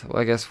with.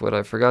 I guess what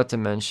I forgot to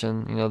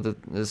mention,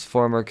 that this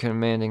former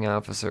commanding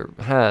officer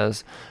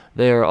has.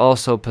 They are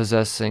also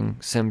possessing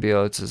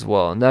symbiotes as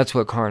well, and that's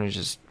what Carnage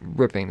is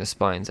ripping the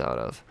spines out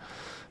of.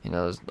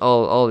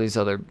 All these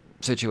other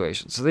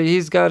situations. So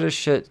he's got his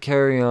shit.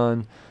 Carry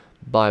on.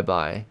 Bye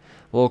bye.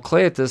 Well,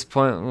 Clay at this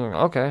point,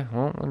 okay,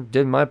 well, I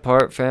did my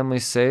part.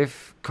 Family's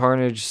safe.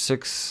 Carnage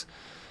 6,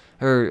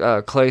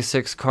 or Clay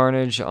 6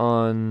 Carnage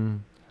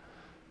on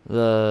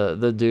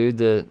the dude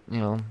that,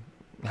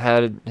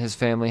 had his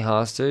family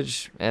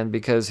hostage. And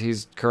because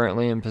he's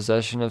currently in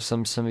possession of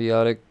some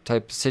symbiotic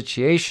type of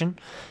situation,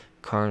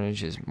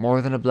 Carnage is more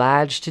than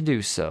obliged to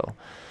do so.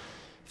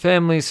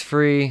 Family's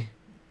free.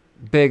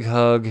 Big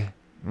hug.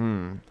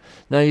 Now,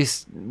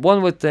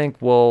 one would think,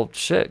 well,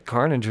 shit,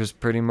 Carnage was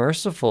pretty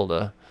merciful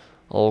to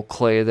old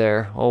Clay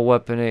there, old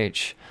Weapon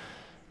H.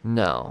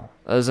 No.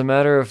 As a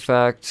matter of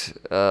fact,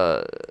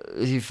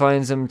 he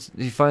finds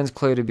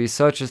Clay to be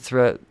such a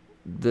threat.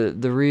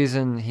 The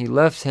reason he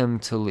left him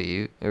to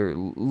leave, or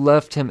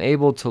left him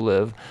able to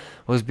live,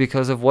 was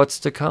because of what's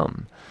to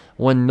come.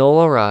 When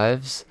Null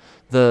arrives,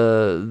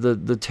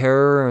 the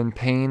terror and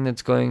pain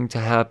that's going to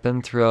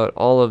happen throughout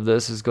all of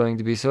this is going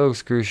to be so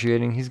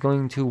excruciating. He's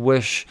going to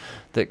wish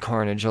that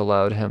Carnage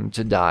allowed him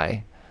to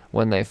die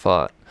when they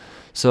fought.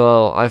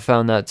 So I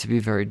found that to be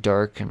very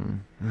dark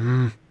and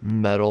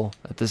metal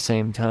at the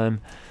same time.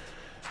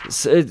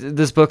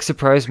 This book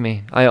surprised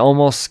me. I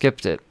almost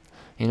skipped it.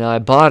 I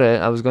bought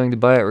it. I was going to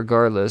buy it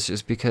regardless,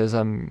 just because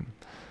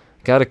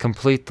got to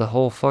complete the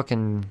whole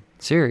fucking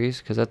series,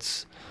 because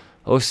that's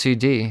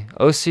OCD.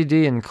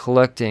 OCD and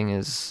collecting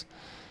is,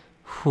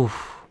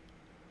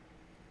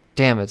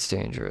 damn, it's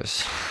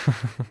dangerous.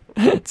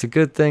 It's a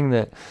good thing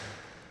that.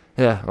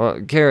 Yeah, well,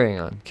 carrying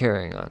on.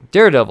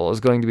 Daredevil is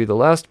going to be the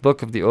last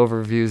book of the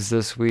overviews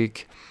this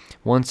week.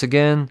 Once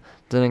again,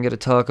 didn't get to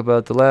talk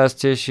about the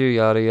last issue,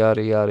 yada,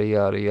 yada, yada,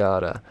 yada,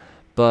 yada.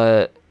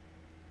 But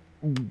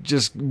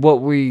just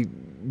what we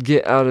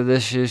get out of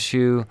this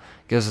issue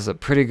gives us a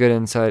pretty good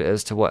insight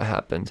as to what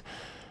happened.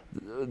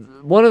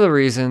 One of the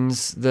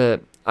reasons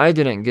that I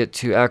didn't get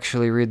to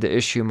actually read the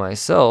issue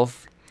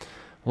myself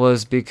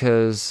was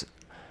because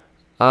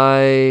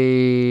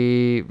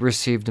I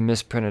received a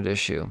misprinted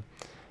issue.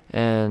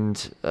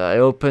 And I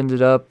opened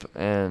it up,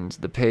 and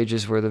the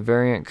pages were the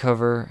variant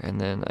cover, and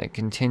then I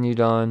continued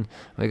on.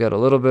 We got a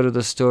little bit of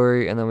the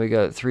story, and then we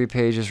got 3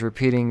 pages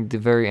repeating the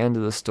very end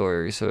of the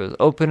story. So it was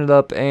open it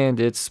up, and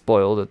it's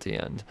spoiled at the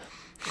end.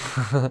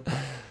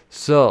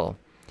 So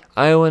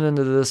I went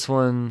into this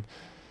one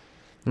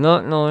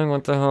not knowing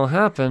what the hell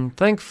happened.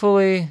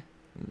 Thankfully,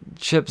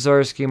 Chip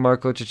Zdarsky,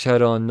 Marco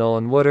Checchetto, and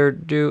Nolan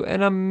Woodard do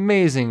an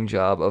amazing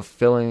job of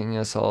filling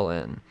us all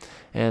in.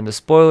 And the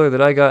spoiler that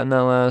I got in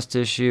that last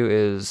issue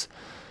is,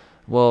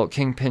 well,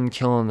 Kingpin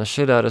killing the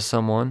shit out of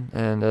someone.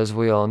 And as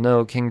we all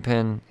know,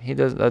 Kingpin, he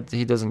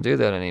doesn't do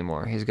that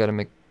anymore. He's got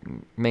to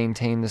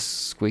maintain this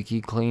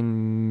squeaky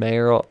clean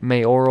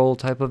mayoral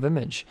type of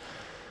image.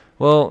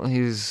 Well,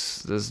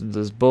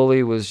 this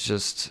bully was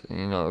just,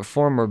 a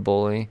former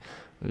bully,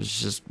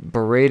 was just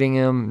berating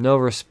him. No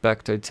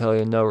respect, I tell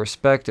you, no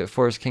respect. It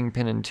forced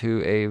Kingpin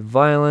into a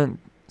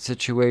violent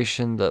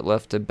situation that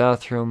left a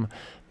bathroom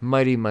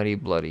mighty, mighty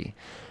bloody.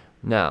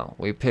 Now,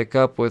 we pick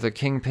up with a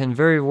Kingpin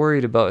very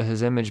worried about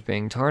his image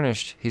being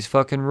tarnished. He's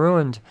fucking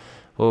ruined.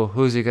 Well,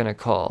 who's he gonna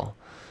call?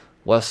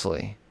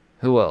 Wesley.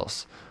 Who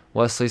else?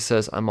 Wesley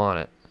says, I'm on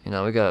it.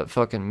 We got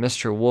fucking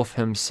Mr. Wolf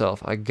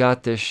himself. I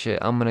got this shit.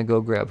 I'm gonna go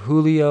grab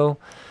Julio.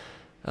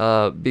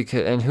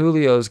 And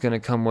Julio's gonna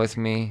come with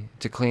me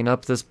to clean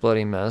up this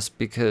bloody mess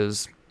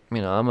because,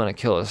 I'm gonna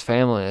kill his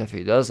family if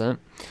he doesn't.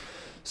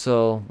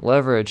 So,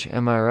 leverage,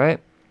 am I right?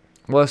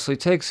 Wesley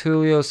takes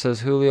Julio,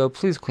 says, Julio,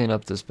 please clean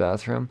up this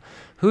bathroom.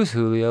 Who's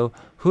Julio?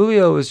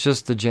 Julio is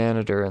just the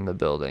janitor in the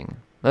building.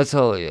 That's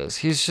all he is.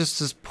 He's just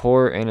this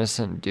poor,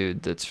 innocent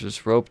dude that's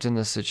just roped in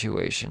the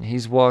situation.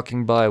 He's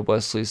walking by.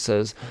 Wesley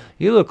says,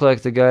 you look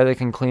like the guy that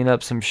can clean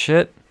up some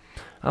shit.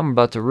 I'm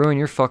about to ruin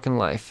your fucking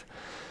life.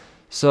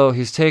 So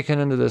he's taken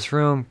into this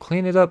room.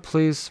 Clean it up,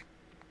 please.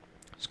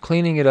 He's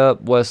cleaning it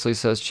up. Wesley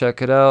says,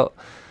 check it out.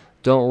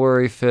 Don't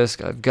worry,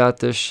 Fisk. I've got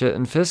this shit.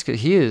 And Fisk,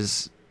 he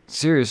is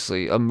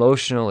seriously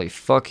emotionally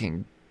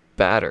fucking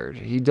battered.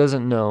 He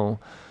doesn't know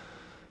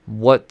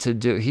what to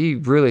do. He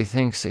really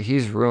thinks that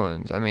he's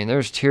ruined.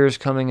 There's tears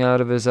coming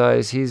out of his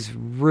eyes. He's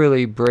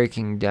really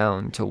breaking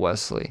down to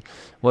Wesley.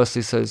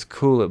 Wesley says,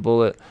 cool it,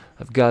 Bullet.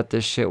 I've got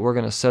this shit. We're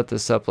going to set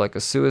this up like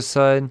a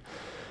suicide.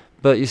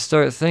 But you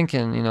start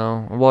thinking,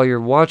 while you're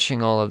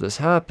watching all of this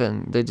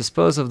happen, they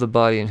dispose of the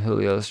body in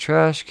Julio's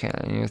trash can.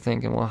 And you're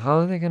thinking, well, how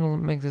are they going to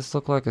make this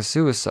look like a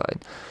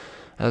suicide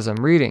as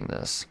I'm reading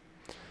this?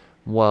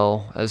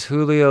 Well, as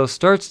Julio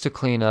starts to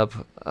clean up,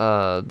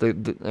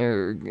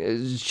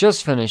 is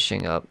just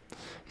finishing up.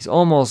 He's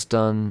almost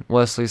done.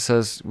 Wesley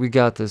says, "We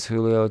got this,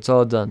 Julio. It's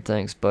all done.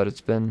 Thanks, bud. It's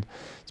been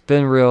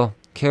real.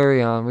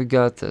 Carry on. We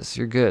got this.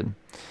 You're good."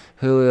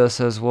 Julio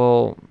says,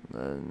 well,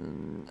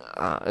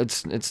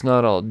 it's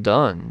not all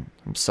done.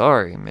 I'm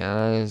sorry,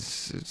 man.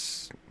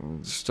 It's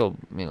still,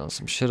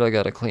 some shit I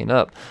gotta clean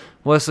up.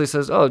 Wesley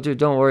says, oh, dude,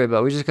 don't worry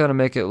about it. We just gotta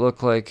make it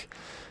look like,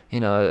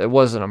 it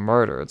wasn't a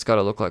murder. It's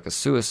gotta look like a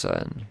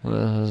suicide.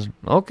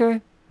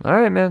 Okay. All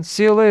right, man.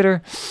 See you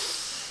later.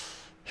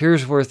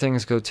 Here's where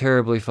things go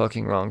terribly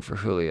fucking wrong for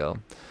Julio.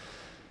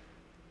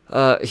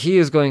 He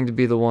is going to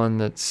be the one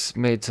that's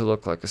made to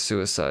look like a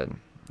suicide.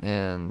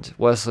 And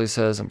Wesley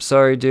says, I'm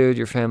sorry, dude.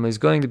 Your family's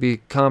going to be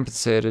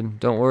compensated.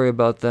 Don't worry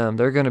about them.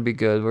 They're going to be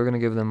good. We're going to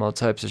give them all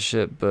types of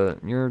shit,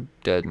 but you're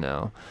dead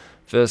now.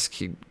 Fisk,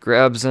 he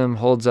grabs him,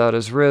 holds out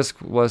his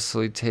wrist.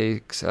 Wesley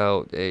takes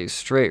out a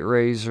straight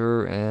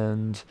razor,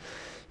 and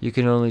you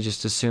can only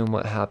just assume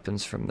what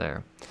happens from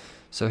there.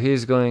 So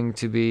he's going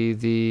to be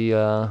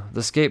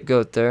the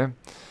scapegoat there.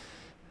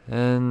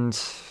 And,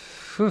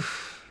 whew,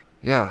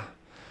 yeah.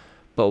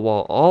 But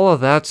while all of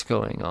that's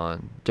going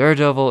on,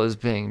 Daredevil is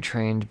being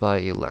trained by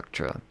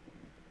Elektra.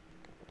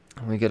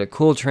 We get a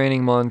cool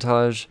training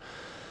montage,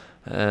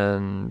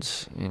 and,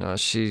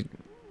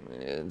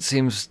 it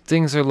seems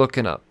things are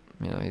looking up.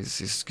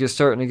 He's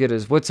starting to get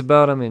his wits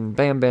about him, and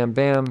bam, bam,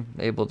 bam,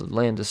 able to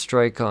land a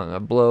strike on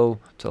a blow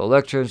to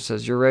Elektra, and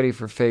says, you're ready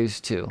for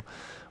phase 2.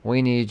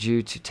 We need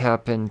you to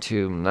tap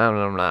into blah,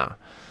 blah, blah.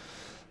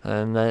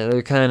 And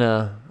they're kind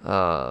of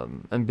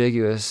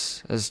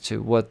ambiguous as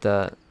to what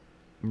that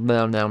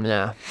blah, blah,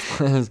 blah.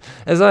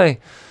 as I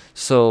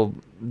so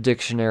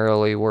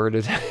dictionarily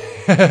worded.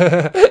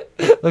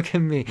 Look at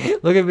me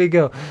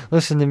go.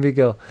 Listen to me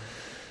go.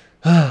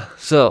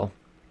 So,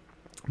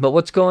 but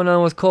what's going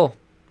on with Cole?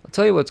 I'll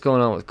tell you what's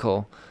going on with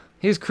Cole.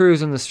 He's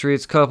cruising the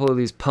streets. Couple of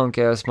these punk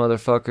ass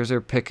motherfuckers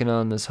are picking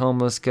on this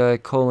homeless guy.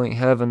 Cole ain't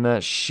having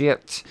that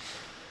shit.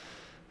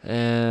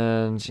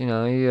 And he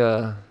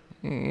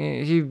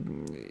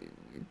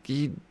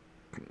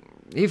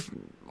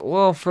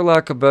well, for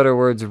lack of better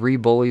words,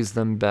 re-bullies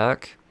them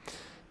back.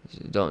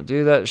 Don't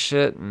do that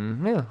shit.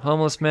 And yeah,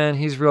 homeless man,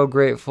 he's real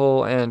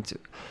grateful, and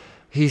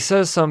he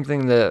says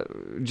something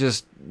that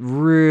just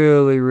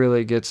really,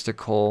 really gets to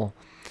Cole.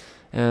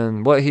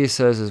 And what he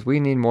says is, we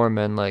need more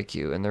men like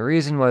you. And the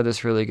reason why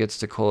this really gets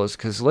to Cole is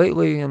because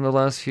lately, in the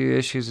last few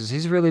issues,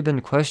 he's really been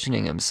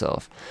questioning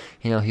himself.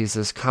 He's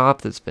this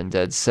cop that's been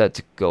dead set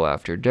to go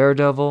after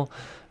Daredevil.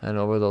 And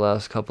over the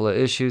last couple of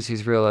issues,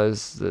 he's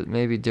realized that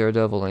maybe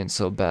Daredevil ain't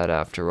so bad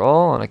after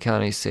all, on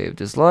account he saved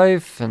his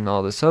life and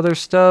all this other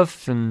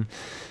stuff. And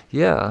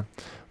yeah,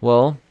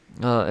 well,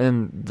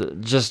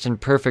 just in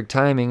perfect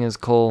timing, as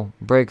Cole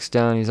breaks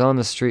down, he's on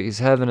the street, he's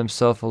having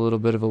himself a little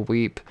bit of a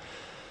weep.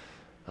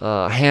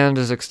 Hand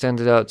is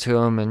extended out to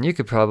him, and you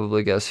could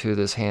probably guess who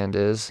this hand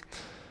is.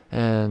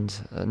 And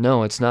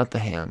no, it's not the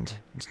hand.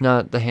 It's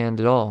not the hand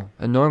at all.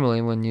 And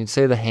normally, when you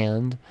say the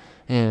hand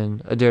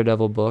in a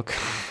Daredevil book,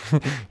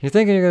 you're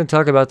thinking you're going to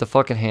talk about the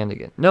fucking hand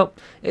again. Nope,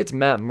 it's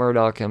Matt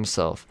Murdock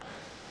himself.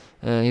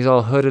 And he's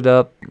all hooded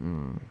up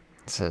and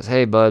says,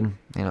 hey, bud,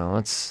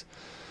 let's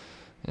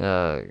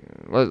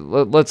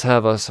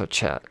have us a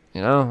chat,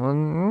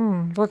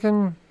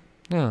 fucking,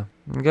 yeah,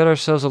 get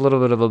ourselves a little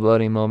bit of a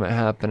buddy moment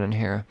happening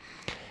here.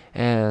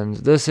 And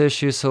this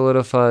issue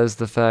solidifies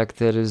the fact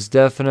that is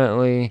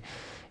definitely,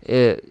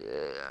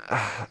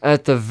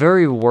 at the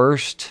very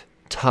worst,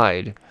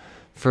 tied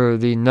for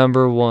the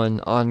number one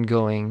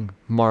ongoing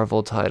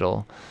Marvel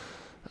title.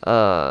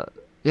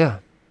 Yeah,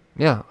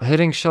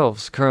 hitting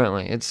shelves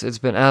currently. It's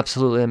been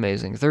absolutely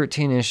amazing.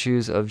 13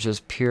 issues of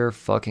just pure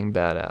fucking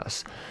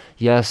badass.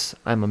 Yes,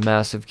 I'm a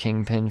massive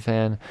Kingpin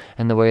fan,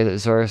 and the way that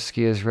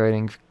Zdarsky is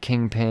writing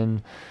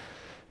Kingpin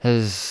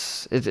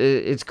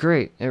it's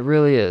great. It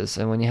really is.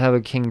 And when you have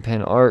a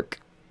Kingpin arc,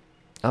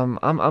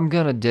 I'm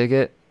gonna dig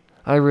it.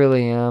 I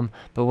really am.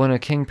 But when a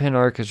Kingpin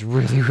arc is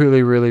really,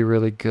 really, really,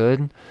 really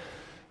good,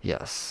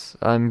 yes,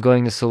 I'm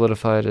going to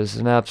solidify it as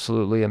an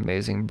absolutely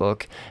amazing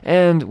book.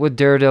 And with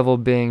Daredevil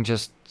being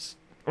just,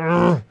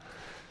 I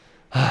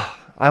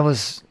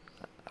was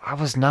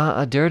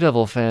not a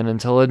Daredevil fan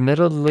until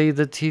admittedly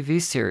the TV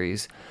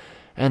series.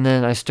 And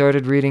then I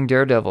started reading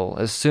Daredevil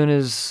as soon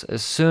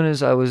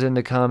as I was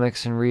into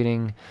comics and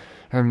reading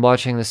or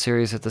watching the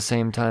series at the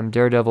same time.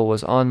 Daredevil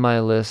was on my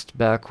list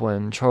back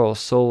when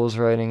Charles Soule was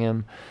writing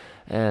him,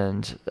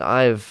 and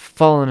I've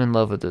fallen in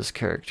love with this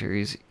character.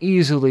 He's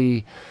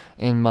easily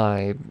in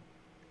my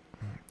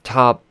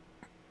top,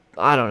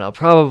 I don't know,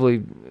 probably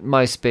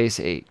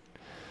MySpace 8.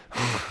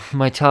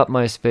 My top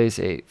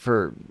MySpace 8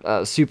 for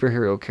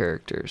superhero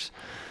characters.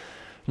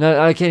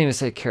 No, I can't even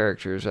say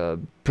characters,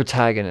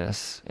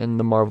 protagonists in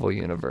the Marvel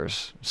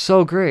Universe.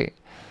 So great.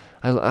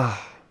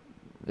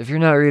 If you're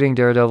not reading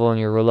Daredevil and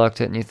you're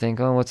reluctant and you think,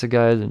 oh, what's a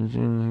guy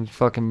that's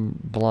fucking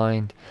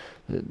blind?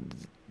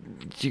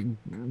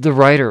 The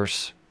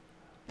writers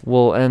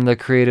and the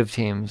creative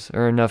teams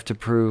are enough to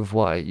prove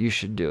why you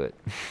should do it.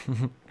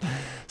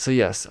 So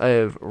yes, I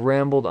have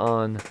rambled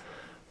on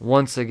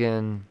once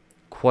again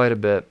quite a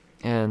bit,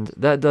 and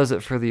that does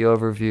it for the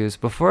overviews.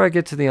 Before I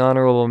get to the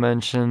honorable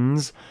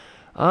mentions,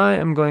 I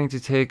am going to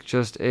take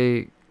just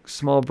a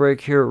small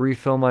break here,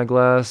 refill my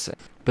glass.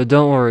 But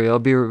don't worry, I'll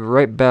be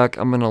right back.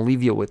 I'm going to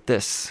leave you with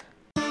this.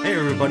 Hey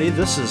everybody,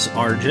 this is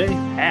RJ,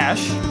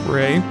 Ash,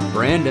 Ray,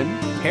 Brandon,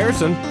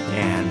 Harrison,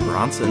 and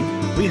Bronson.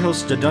 We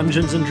host a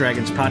Dungeons &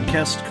 Dragons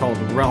podcast called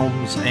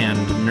Realms and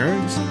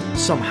Nerds.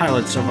 Some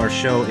highlights of our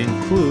show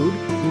include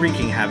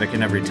wreaking havoc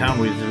in every town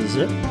we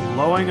visit,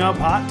 blowing up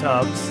hot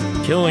tubs,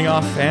 killing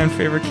off fan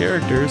favorite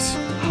characters,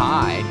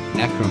 High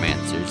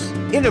necromancers,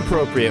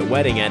 inappropriate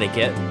wedding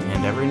etiquette,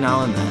 and every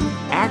now and then,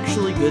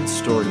 actually good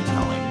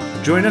storytelling.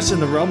 Join us in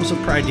the realms of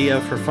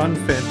Pridea for fun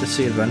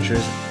fantasy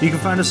adventures. You can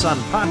find us on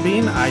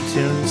Podbean,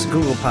 iTunes,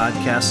 Google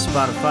Podcasts,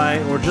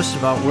 Spotify, or just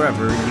about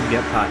wherever you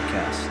get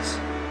podcasts.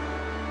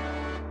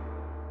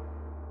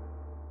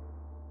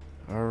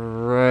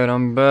 Alright,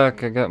 I'm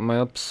back. I got my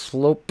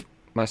Upslope,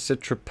 my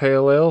Citra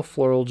Pale Ale,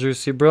 Floral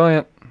Juicy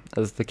Brilliant,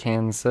 as the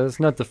can says.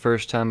 Not the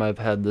first time I've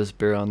had this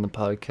beer on the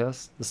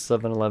podcast. The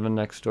 7-Eleven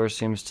next door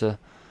seems to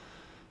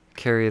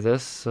carry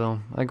this, so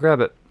I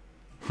grab it.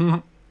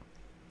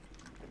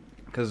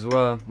 Because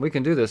we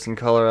can do this in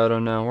Colorado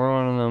now. We're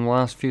one of them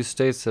last few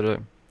states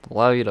that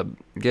allow you to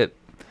get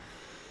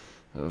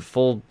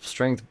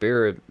full-strength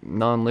beer at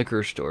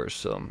non-liquor stores.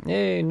 So,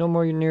 yay, no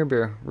more near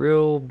beer.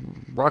 Real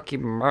Rocky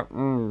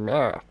Mountain.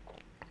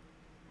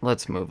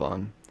 Let's move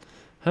on.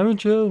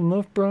 Haven't you had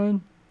enough,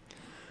 Brian?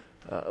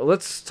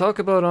 Let's talk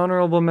about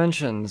honorable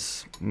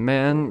mentions.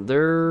 Man,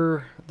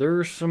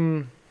 there's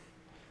some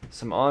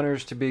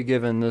honors to be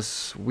given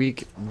this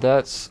week.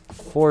 That's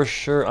for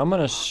sure. I'm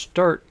going to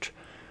start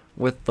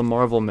with the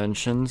Marvel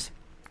mentions.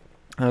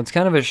 It's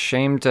kind of a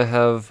shame to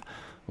have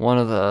one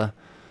of the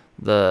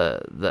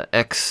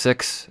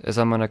X6, as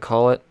I'm going to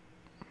call it.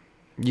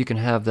 You can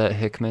have that,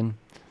 Hickman,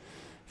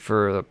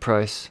 for the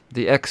price.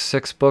 The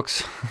X6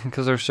 books,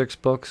 because there's 6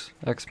 books,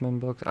 X-Men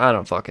books. I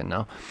don't fucking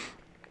know.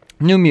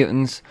 New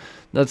Mutants,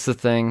 that's the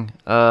thing.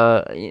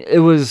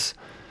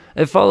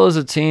 It follows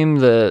a team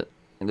that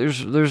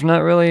there's not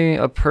really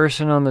a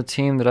person on the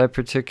team that I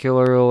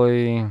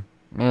particularly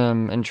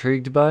am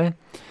intrigued by.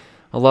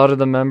 A lot of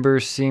the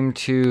members seem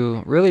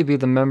to really be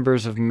the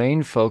members of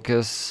main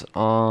focus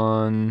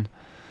on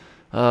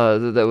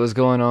that was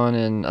going on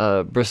in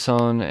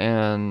Brisson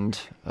and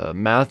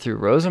Matthew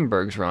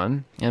Rosenberg's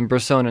run. And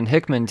Brisson and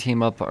Hickman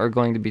are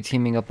going to be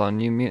teaming up on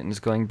New Mutants,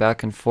 going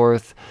back and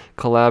forth,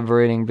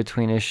 collaborating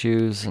between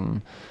issues.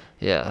 And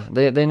yeah,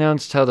 they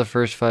announced how the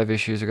first 5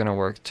 issues are going to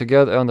work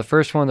together. On the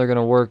first one, they're going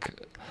to work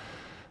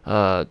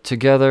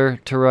together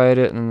to write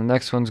it, and the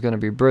next one's going to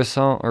be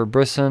Brisson,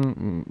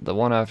 and the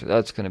one after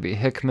that's going to be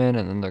Hickman,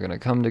 and then they're going to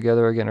come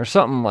together again, or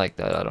something like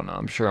that. I don't know.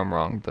 I'm sure I'm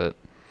wrong, but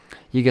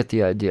you get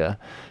the idea.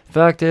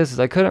 Fact is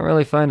I couldn't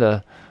really find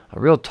a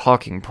real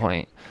talking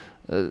point.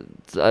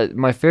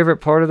 My favorite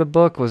part of the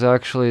book was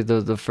actually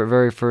the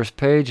very first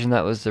page, and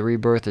that was the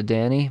rebirth of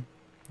Danny.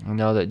 I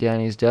know that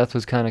Danny's death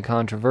was kind of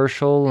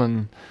controversial,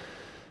 and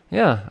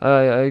yeah,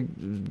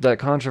 that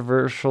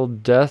controversial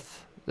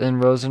death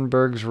in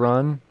Rosenberg's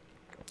run,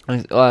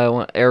 I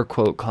want air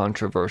quote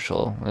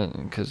controversial,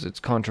 because it's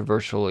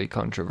controversially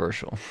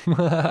controversial.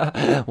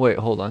 Wait,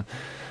 hold on.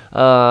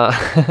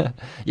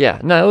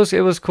 Yeah, no,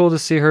 it was cool to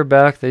see her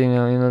back.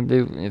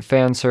 The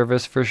fan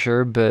service for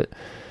sure, but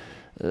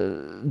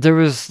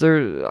there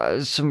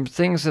some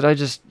things that I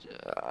just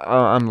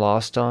I'm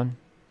lost on.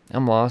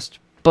 I'm lost,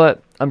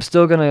 but I'm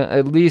still gonna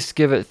at least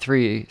give it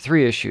three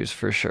issues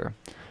for sure.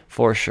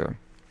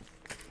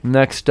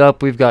 Next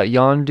up, we've got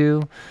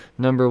Yondu,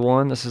 number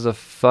 1. This is a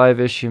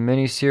 5-issue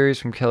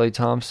miniseries from Kelly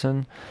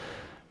Thompson.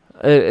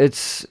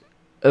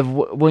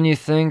 When you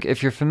think,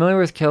 if you're familiar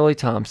with Kelly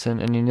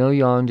Thompson and you know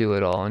Yondu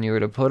at all, and you were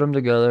to put them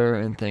together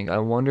and think, I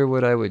wonder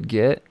what I would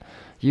get,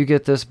 you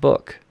get this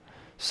book.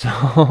 So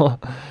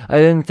I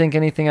didn't think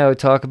anything I would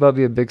talk about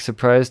be a big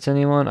surprise to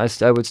anyone.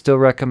 I would still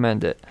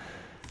recommend it.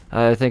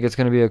 I think it's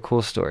going to be a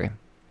cool story.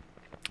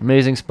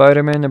 Amazing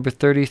Spider-Man, number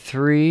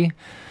 33.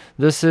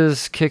 This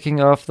is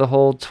kicking off the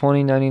whole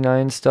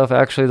 2099 stuff.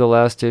 Actually, the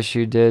last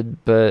issue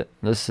did, but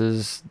this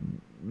is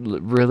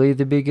really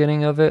the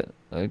beginning of it,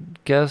 I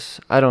guess.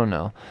 I don't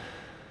know.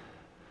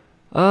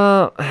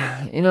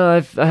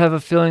 I have a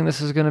feeling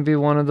this is going to be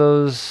one of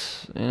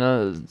those,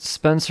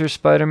 Spencer's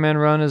Spider-Man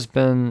run has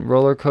been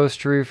roller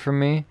coastery for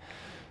me.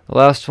 The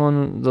last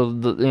one,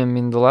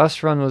 the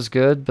last run was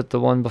good, but the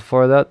one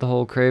before that, the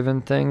whole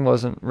Craven thing,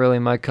 wasn't really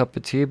my cup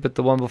of tea, but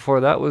the one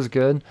before that was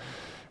good.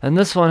 And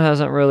this one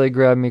hasn't really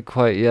grabbed me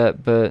quite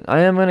yet, but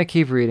I am going to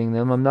keep reading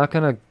them. I'm not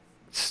going to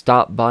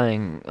stop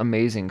buying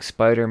Amazing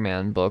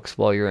Spider-Man books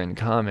while you're in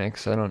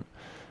comics. Not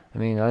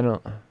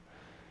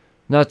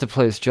to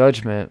place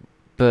judgment,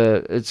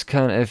 but it's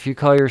kind of, if you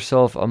call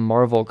yourself a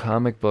Marvel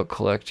comic book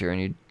collector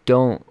and you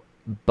don't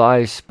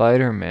buy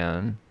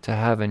Spider-Man to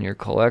have in your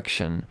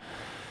collection,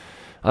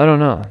 I don't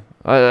know.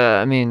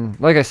 I mean,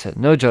 like I said,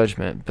 no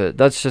judgment, but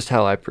that's just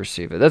how I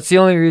perceive it. That's the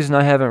only reason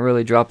I haven't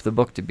really dropped the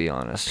book, to be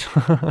honest.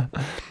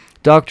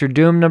 Doctor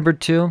Doom, number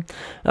 2.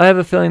 I have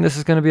a feeling this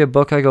is going to be a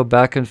book I go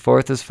back and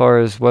forth as far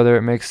as whether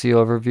it makes the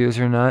overviews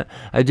or not.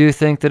 I do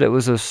think that it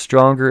was a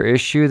stronger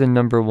issue than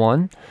number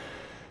 1.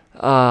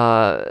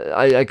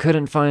 I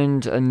couldn't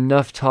find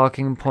enough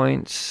talking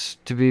points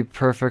to be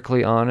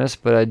perfectly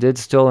honest, but I did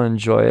still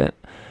enjoy it.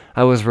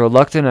 I was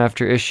reluctant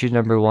after issue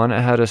number 1.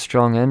 It had a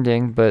strong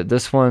ending, but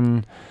this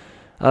one,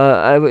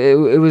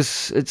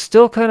 it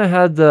still kind of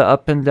had the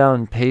up and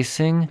down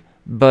pacing,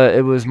 but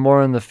it was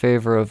more in the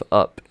favor of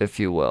up, if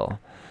you will.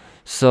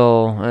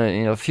 So,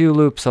 a few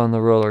loops on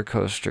the roller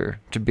coaster,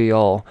 to be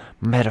all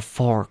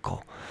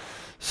metaphorical.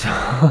 So,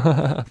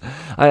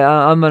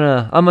 I'm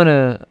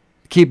gonna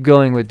keep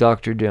going with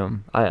Doctor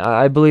Doom.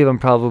 I believe I'm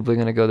probably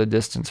gonna go the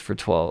distance for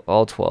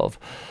all 12.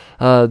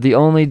 The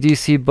only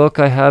DC book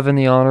I have in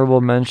the honorable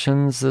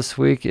mentions this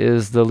week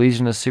is The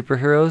Legion of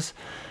Superheroes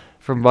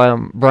from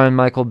Brian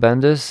Michael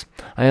Bendis.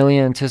 I only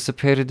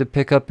anticipated to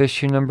pick up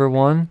issue number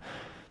 1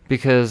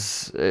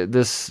 because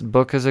this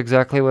book is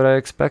exactly what I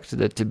expected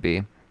it to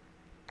be.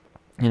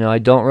 I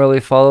don't really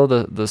follow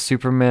the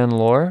Superman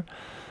lore.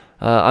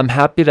 I'm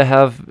happy to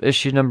have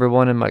issue number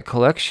 1 in my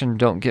collection,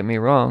 don't get me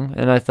wrong,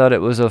 and I thought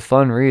it was a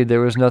fun read.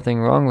 There was nothing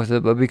wrong with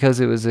it, but because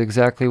it was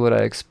exactly what I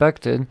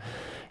expected,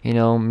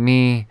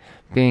 me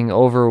being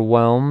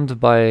overwhelmed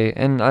by,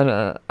 and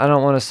I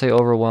don't want to say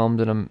overwhelmed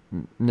in a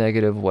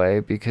negative way,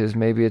 because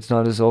maybe it's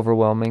not as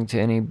overwhelming to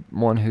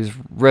anyone who's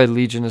read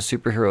Legion of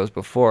Superheroes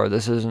before.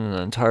 This isn't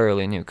an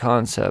entirely new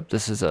concept.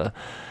 This is a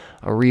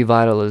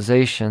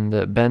revitalization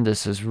that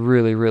Bendis is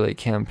really, really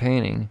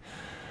campaigning.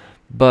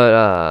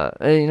 But,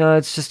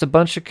 it's just a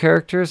bunch of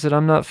characters that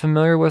I'm not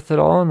familiar with at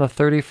all in the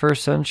 31st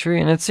century,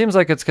 and it seems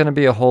like it's going to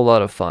be a whole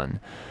lot of fun.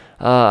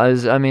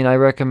 I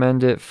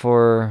recommend it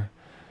for...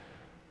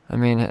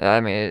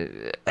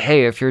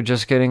 hey, if you're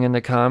just getting into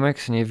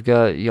comics and you've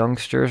got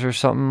youngsters or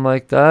something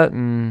like that,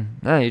 and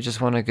you just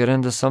want to get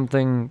into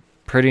something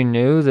pretty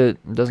new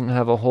that doesn't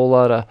have a whole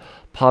lot of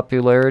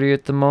popularity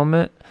at the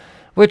moment,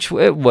 which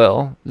it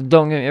will.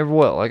 Don't get me, it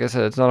will. Like I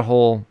said, it's not a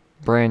whole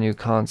brand new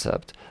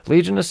concept.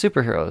 Legion of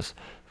Superheroes.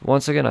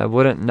 Once again, I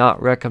wouldn't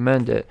not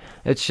recommend it.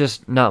 It's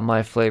just not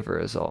my flavor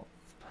is all.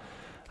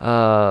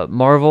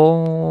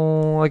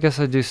 Marvel, I guess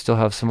I do still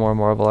have some more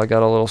Marvel. I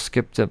got a little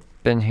skipped up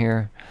in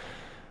here.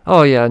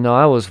 Oh yeah, no,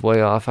 I was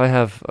way off. I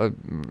have,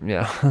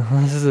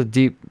 this is a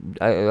deep,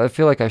 I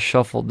feel like I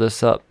shuffled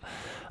this up.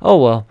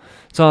 Oh well,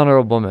 it's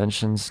honorable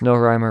mentions, no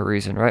rhyme or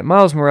reason, right?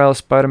 Miles Morales,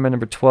 Spider-Man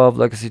number 12,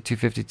 Legacy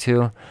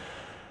 252.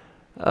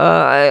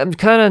 I'm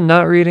kind of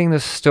not reading the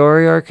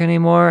story arc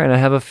anymore, and I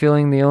have a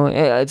feeling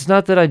it's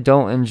not that I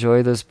don't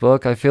enjoy this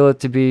book. I feel it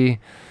to be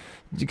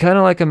kind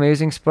of like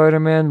Amazing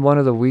Spider-Man, one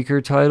of the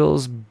weaker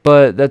titles,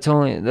 but that's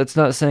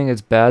not saying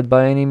it's bad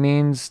by any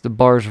means. The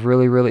bar's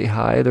really, really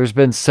high. There's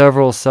been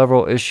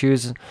several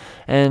issues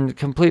and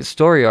complete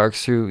story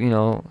arcs through,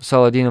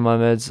 Saladin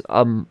Ahmed's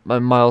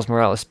Miles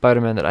Morales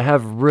Spider-Man that I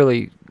have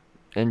really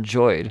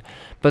enjoyed.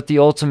 But the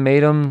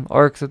Ultimatum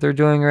arc that they're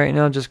doing right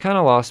now just kind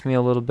of lost me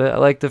a little bit. I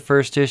like the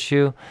first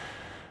issue,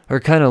 or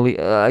kind of,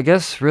 I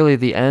guess really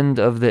the end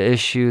of the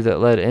issue that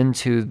led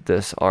into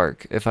this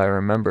arc, if I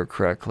remember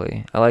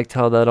correctly. I liked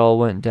how that all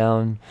went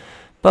down.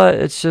 But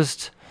it's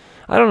just,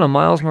 I don't know,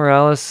 Miles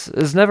Morales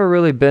has never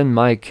really been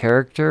my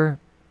character,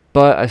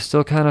 but I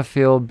still kind of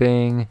feel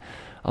being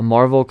a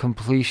Marvel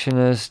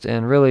completionist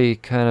and really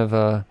kind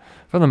of,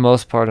 for the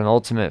most part, an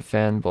ultimate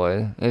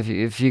fanboy.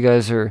 If you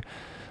guys are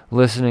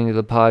listening to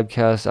the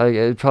podcast,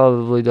 it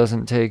probably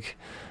doesn't take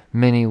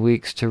many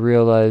weeks to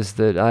realize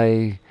that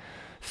I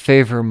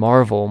favor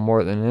Marvel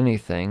more than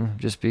anything,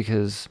 just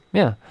because,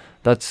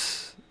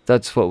 that's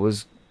what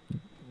was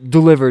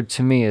delivered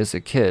to me as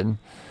a kid.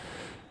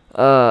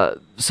 So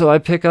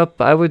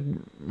I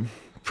would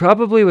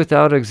probably,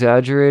 without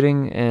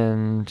exaggerating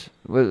and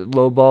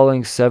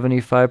lowballing,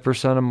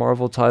 75% of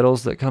Marvel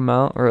titles that come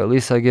out, or at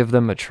least I give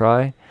them a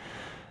try,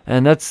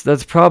 and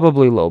that's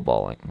probably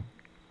lowballing.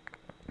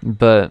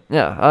 But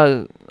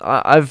yeah,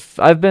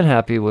 I've been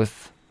happy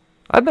with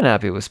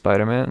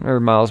Spider-Man or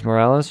Miles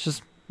Morales,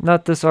 just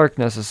not this arc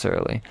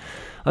necessarily.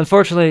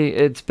 Unfortunately,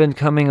 it's been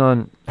coming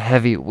on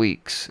heavy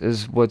weeks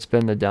is what's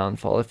been the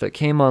downfall. If it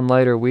came on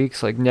lighter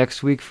weeks, like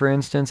next week for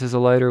instance is a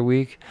lighter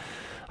week,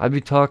 I'd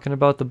be talking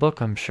about the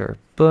book, I'm sure.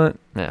 But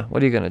yeah,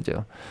 what are you gonna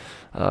do?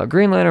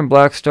 Green Lantern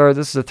Black Star,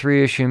 this is a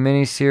 3-issue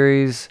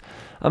miniseries.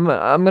 I'm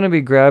going to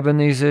be grabbing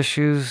these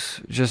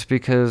issues just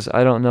because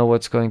I don't know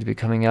what's going to be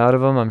coming out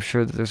of them. I'm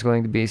sure that there's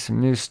going to be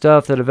some new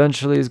stuff that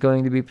eventually is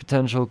going to be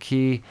potential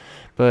key,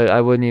 but I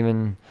wouldn't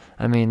even,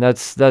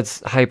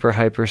 that's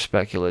hyper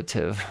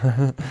speculative.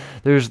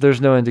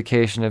 There's no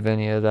indication of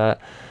any of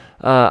that.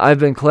 I've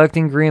been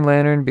collecting Green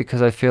Lantern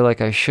because I feel like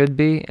I should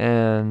be,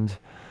 and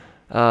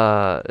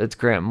it's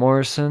Grant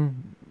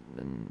Morrison.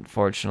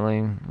 Unfortunately,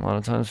 a lot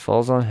of times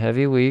falls on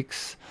heavy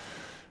weeks,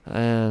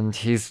 and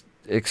he's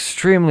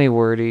extremely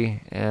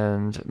wordy,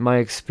 and my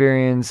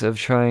experience of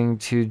trying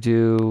to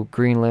do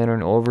Green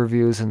Lantern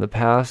overviews in the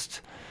past,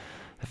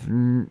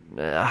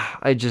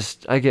 I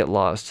get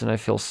lost and I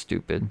feel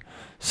stupid.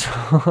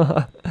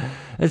 So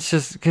it's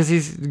just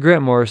because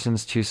Grant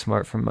Morrison's too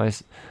smart for my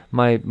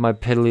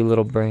piddly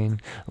little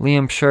brain.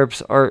 Liam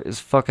Sharp's art is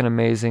fucking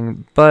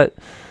amazing, but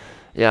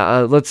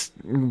yeah,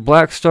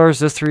 Black Stars,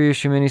 this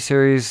 3-issue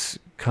miniseries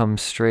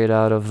comes straight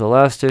out of the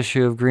last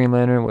issue of Green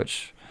Lantern,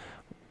 which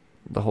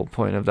the whole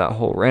point of that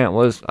whole rant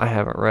was I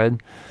haven't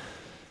read.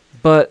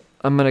 But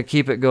I'm going to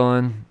keep it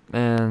going,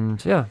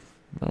 and yeah,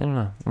 I don't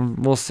know.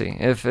 We'll see.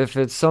 If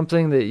it's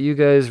something that you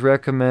guys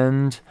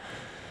recommend,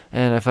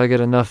 and if I get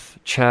enough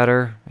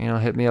chatter,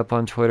 hit me up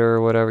on Twitter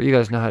or whatever. You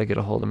guys know how to get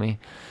a hold of me.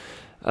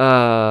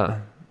 Yeah,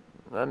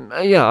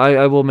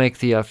 I will make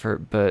the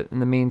effort, but in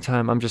the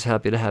meantime, I'm just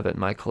happy to have it in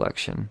my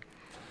collection.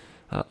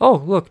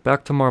 Oh, look,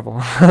 back to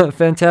Marvel.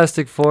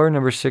 Fantastic Four,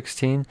 number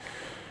 16.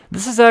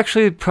 This is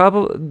actually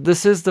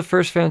this is the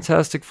first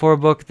Fantastic Four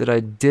book that I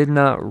did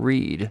not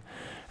read.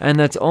 And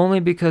that's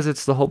only because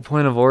it's the whole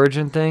point of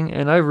origin thing,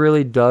 and I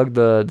really dug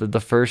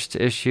the first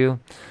issue.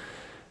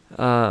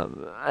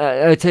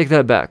 I take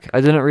that back. I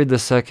didn't read the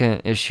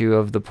second issue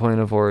of the point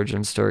of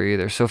origin story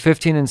either. So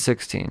 15 and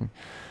 16.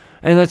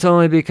 And that's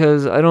only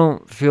because I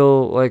don't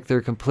feel like they're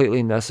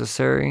completely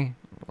necessary.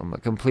 I'm a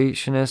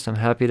completionist. I'm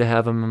happy to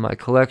have them in my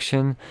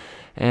collection.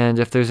 And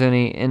if there's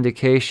any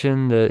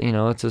indication that,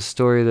 it's a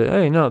story that,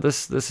 hey, no,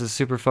 this is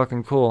super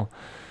fucking cool,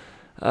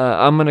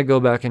 I'm going to go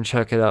back and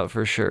check it out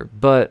for sure.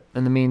 But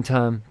in the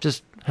meantime,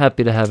 just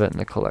happy to have it in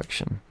the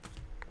collection.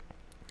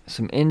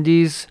 Some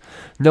indies.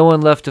 No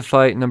One Left to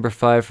Fight, number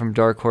 5 from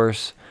Dark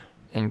Horse.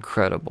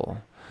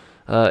 Incredible.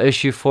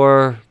 Issue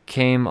 4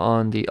 came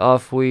on the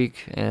off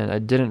week, and I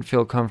didn't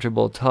feel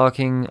comfortable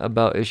talking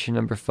about issue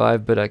number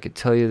 5, but I could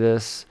tell you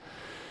this.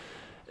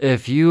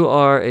 If you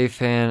are a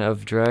fan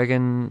of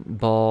Dragon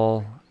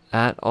Ball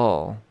at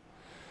all,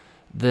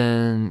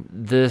 then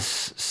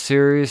this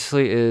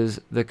seriously is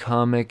the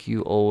comic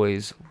you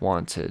always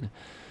wanted.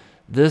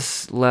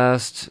 This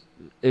last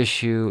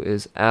issue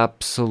is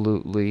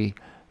absolutely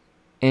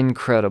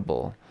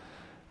incredible.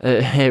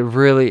 It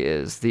really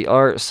is. The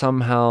art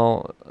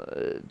somehow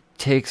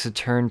takes a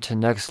turn to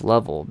next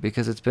level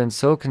because it's been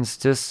so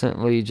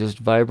consistently just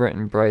vibrant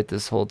and bright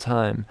this whole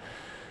time.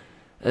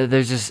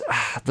 There's just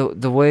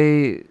the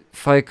way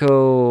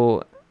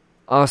Fico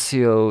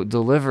Ossio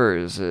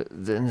delivers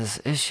in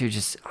this issue,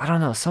 just, I don't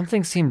know,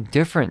 something seemed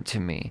different to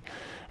me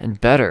and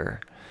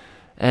better.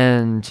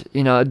 And,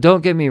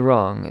 don't get me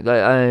wrong,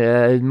 I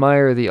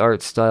admire the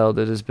art style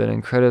that has been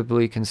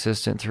incredibly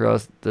consistent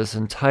throughout this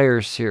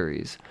entire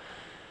series.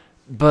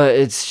 But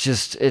it's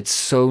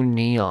so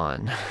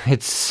neon.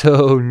 It's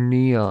so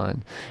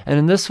neon. And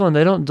in this one,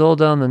 they don't dull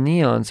down the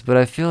neons, but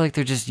I feel like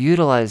they're just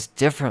utilized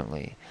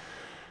differently.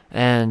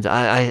 And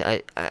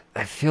I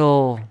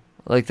feel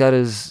like that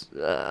is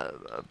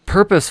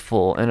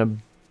purposeful in a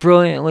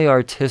brilliantly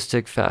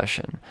artistic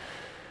fashion.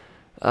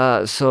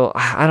 So,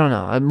 I don't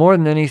know. More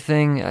than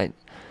anything,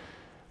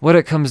 what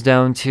it comes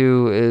down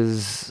to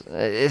is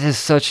it is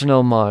such an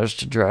homage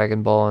to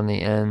Dragon Ball in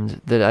the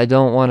end that I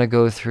don't want to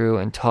go through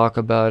and talk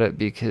about it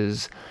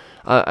because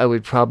I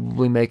would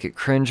probably make it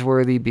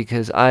cringeworthy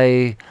because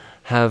I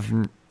have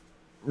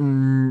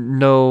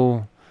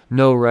no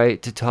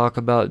right to talk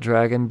about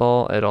Dragon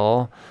Ball at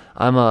all.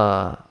 I'm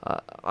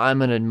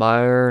an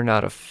admirer,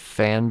 not a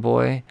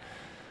fanboy.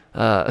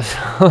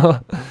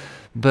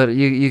 But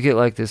you get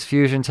like this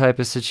fusion type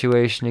of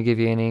situation to give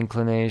you an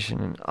inclination,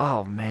 and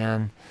oh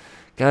man,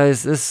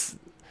 guys, this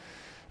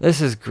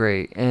is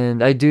great.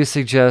 And I do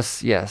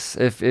suggest, yes,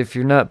 if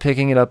you're not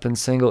picking it up in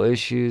single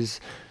issues,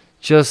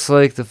 just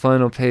like the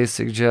final page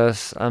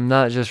suggests, I'm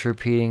not just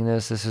repeating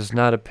this. This is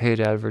not a paid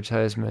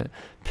advertisement.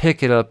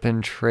 Pick it up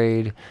in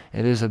trade.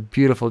 It is a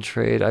beautiful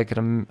trade.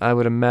 I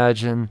would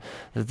imagine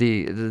that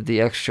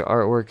the extra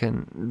artwork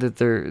and that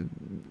they're,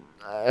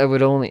 I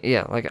would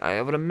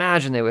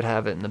imagine they would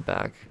have it in the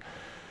back.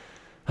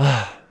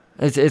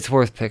 It's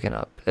worth picking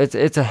up.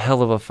 It's a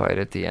hell of a fight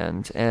at the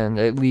end, and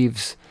it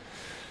leaves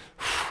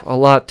a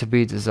lot to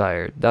be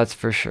desired. That's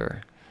for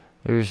sure.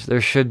 There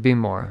should be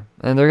more,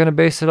 and they're gonna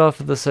base it off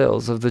of the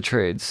sales of the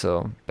trade.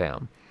 So,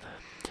 bam.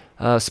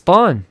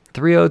 Spawn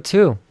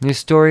 302 new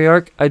story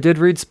arc. I did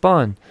read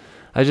Spawn.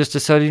 I just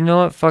decided, you know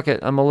what? Fuck it.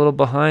 I'm a little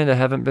behind. I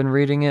haven't been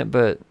reading it,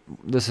 but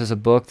this is a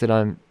book that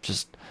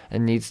it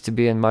needs to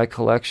be in my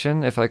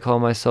collection. If I call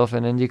myself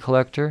an indie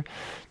collector,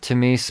 to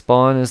me,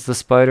 Spawn is the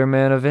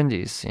Spider-Man of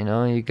indies.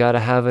 You gotta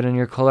have it in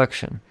your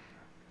collection.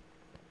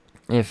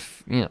 I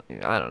don't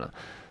know.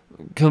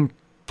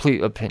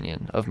 Complete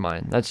opinion of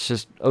mine. That's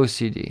just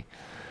OCD.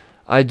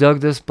 I dug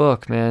this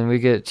book, man. We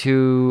get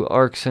 2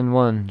 arcs in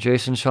one.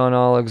 Jason Shawn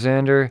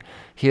Alexander,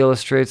 he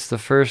illustrates the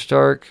first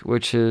arc,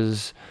 which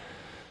is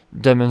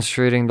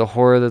demonstrating the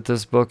horror that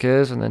this book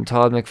is, and then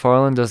Todd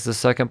McFarlane does the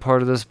second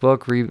part of this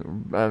book,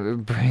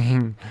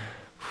 man,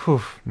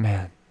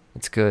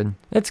 it's good.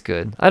 It's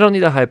good. I don't need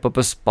to hype up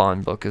a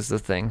Spawn book is the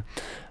thing.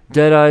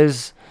 Dead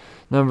Eyes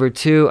number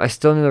 2, I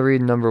still need to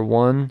read number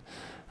 1.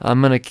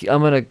 I'm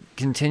gonna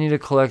continue to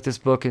collect this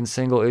book in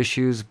single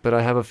issues, but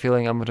I have a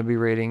feeling I'm gonna be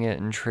reading it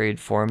in trade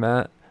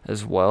format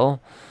as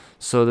well.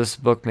 So this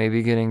book may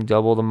be getting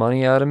double the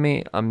money out of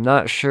me. I'm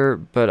not sure,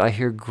 but I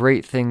hear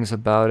great things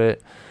about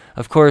it.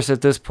 Of course,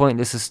 at this point,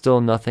 this is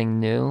still nothing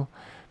new,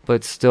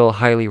 but still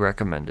highly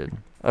recommended.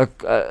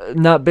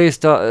 Not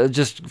based on,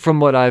 just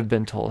from what I've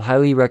been told,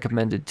 highly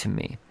recommended to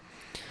me.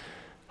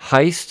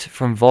 Heist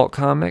from Vault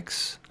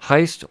Comics.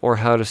 Heist or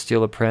How to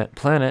Steal a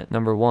Planet,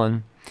 number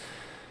 1.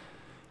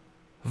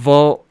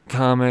 Vault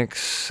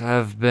Comics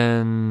have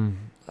been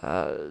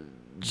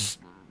just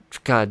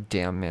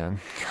goddamn, man.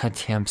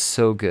 Goddamn,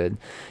 so good.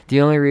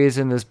 The only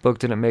reason this book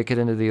didn't make it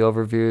into the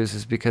overviews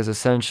is because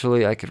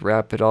essentially I could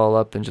wrap it all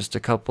up in just a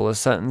couple of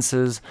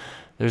sentences.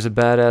 There's a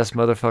badass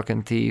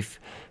motherfucking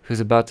thief who's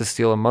about to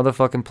steal a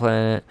motherfucking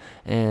planet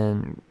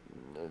and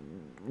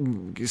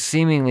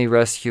seemingly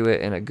rescue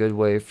it in a good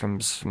way from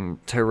some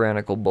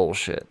tyrannical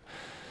bullshit.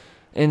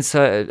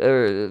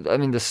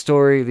 The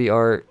story, the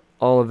art,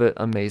 all of it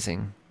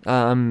amazing.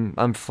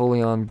 I'm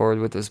fully on board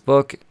with this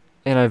book,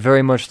 and I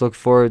very much look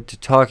forward to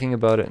talking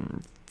about it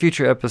in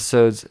future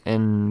episodes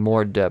in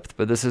more depth.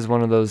 But this is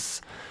one of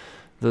those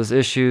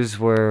issues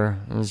where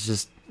it's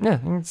just,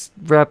 let's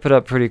wrap it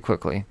up pretty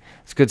quickly.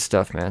 It's good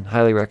stuff, man.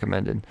 Highly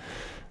recommended.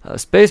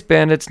 Space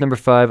Bandits, number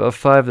 5 of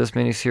 5. This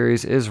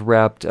miniseries is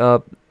wrapped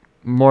up.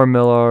 More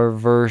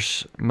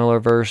Millerverse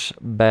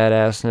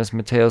badassness.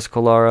 Matteo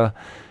Scolara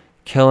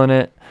killing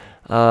it.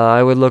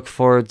 I would look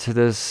forward to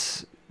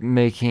this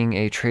making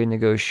a trade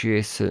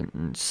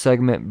negotiation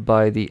segment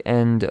by the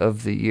end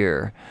of the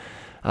year.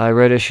 I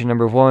read issue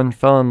number 1,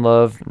 fell in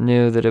love,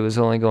 knew that it was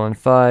only going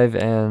 5,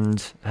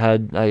 and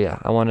I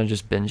want to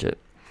just binge it.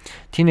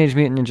 Teenage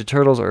Mutant Ninja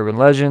Turtles Urban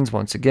Legends,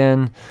 once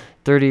again,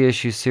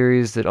 30-issue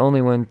series that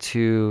only went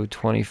to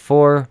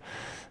 24,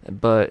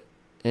 but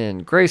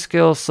in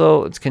grayscale,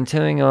 so it's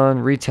continuing on,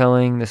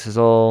 retelling. This is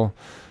all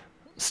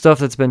stuff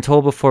that's been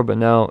told before, but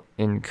now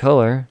in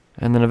color.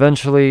 And then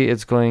eventually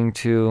it's going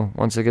to,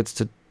 once it gets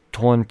to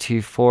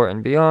 24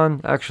 and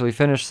beyond, actually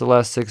finish the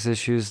last 6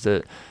 issues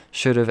that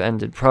should have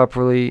ended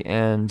properly.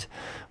 And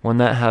when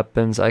that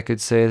happens, I could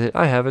say that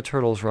I have a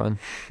Turtles run.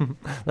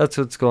 That's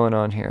what's going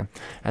on here.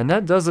 And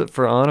that does it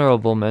for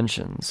honorable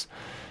mentions.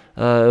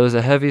 It was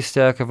a heavy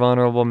stack of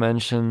honorable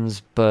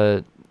mentions,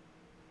 but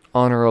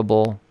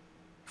honorable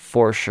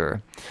for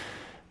sure.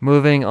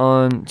 Moving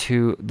on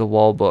to the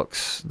wall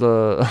books,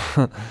 the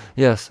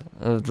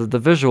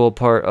visual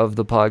part of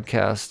the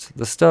podcast,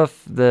 the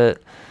stuff that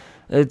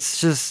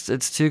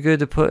it's too good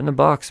to put in a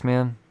box,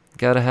 man.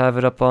 Gotta have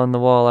it up on the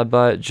wall. I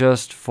buy it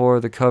just for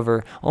the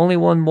cover. Only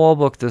one wall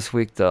book this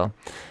week though,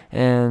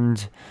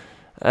 and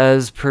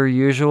as per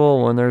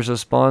usual, when there's a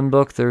Spawn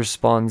book, there's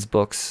Spawn's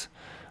books.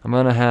 I'm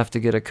gonna have to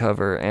get a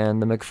cover,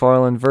 and the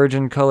McFarlane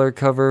Virgin color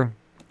cover,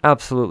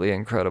 absolutely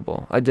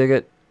incredible. I dig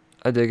it.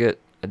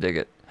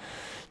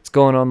 It's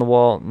going on the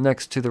wall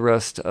next to the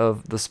rest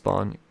of the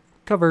Spawn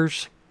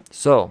covers.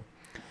 So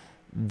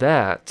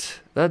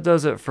that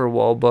does it for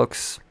wall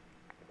books.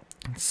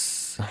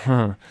 It's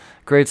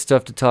great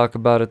stuff to talk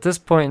about. At this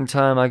point in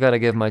time, I gotta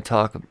give my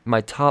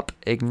top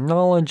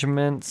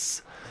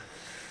acknowledgements.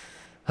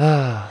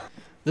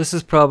 This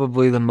is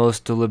probably the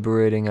most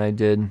deliberating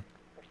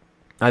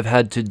I've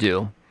had to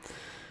do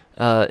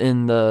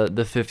in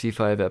the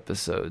 55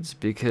 episodes,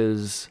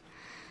 because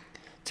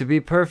to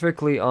be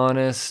perfectly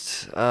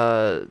honest,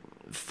 5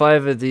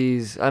 of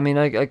these,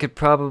 I could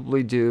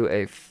probably do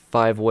a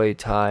 5-way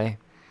tie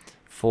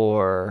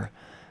for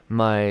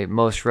my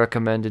most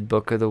recommended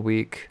book of the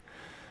week.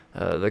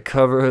 The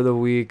cover of the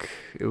week,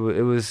 it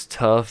was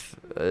tough.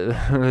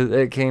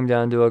 It came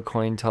down to a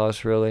coin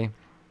toss, really.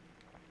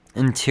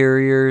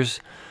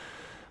 Interiors,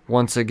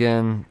 once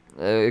again,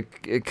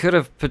 it could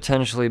have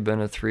potentially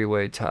been a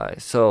 3-way tie.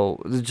 So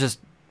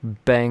just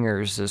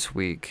bangers this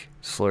week.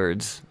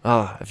 Slurds.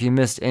 If you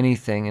missed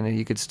anything and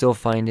you could still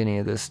find any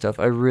of this stuff,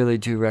 I really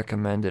do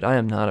recommend it. I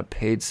am not a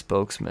paid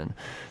spokesman.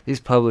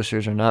 These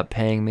publishers are not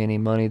paying me any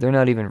money. They're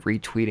not even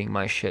retweeting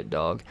my shit,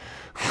 dog.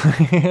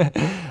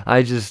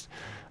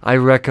 I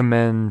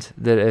recommend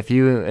that if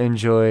you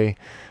enjoy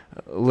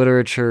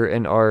literature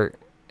and art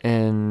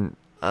in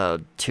a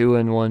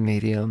 2-in-1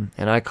 medium,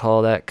 and I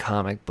call that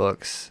comic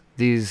books,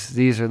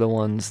 these are the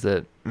ones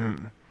that,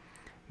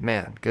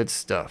 man, good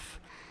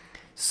stuff.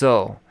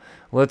 So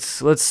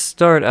let's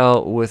start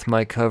out with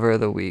my cover of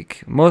the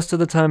week. Most of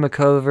the time, a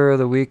cover of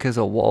the week is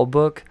a wall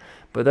book,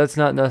 but that's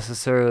not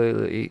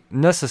necessarily.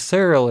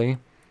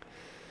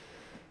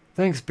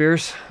 Thanks,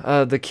 Beers.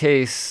 The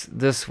case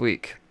this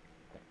week.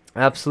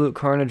 Absolute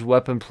Carnage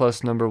Weapon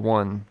Plus number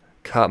 1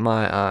 caught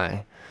my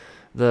eye.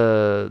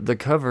 The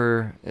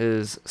cover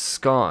is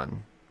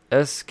Skan.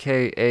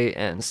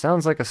 Skan.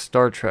 Sounds like a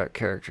Star Trek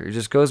character. He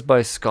just goes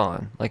by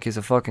Skan, like he's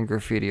a fucking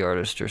graffiti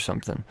artist or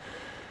something.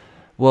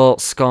 Well,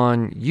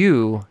 Skan,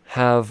 you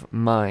have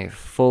my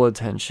full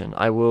attention.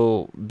 I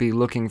will be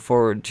looking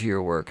forward to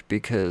your work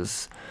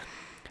because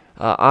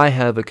I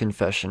have a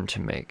confession to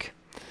make.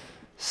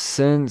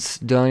 Since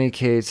Donny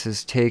Cates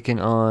has taken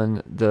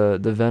on the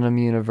Venom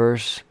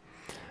universe,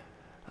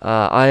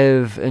 I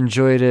have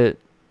enjoyed it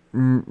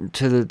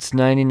to its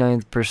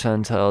 99th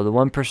percentile. The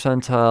 1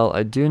 percentile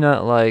I do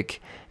not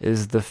like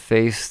is the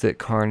face that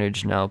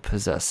Carnage now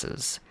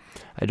possesses.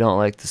 I don't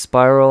like the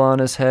spiral on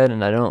his head,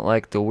 and I don't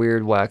like the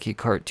weird, wacky,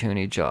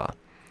 cartoony jaw.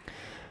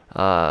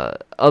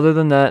 Other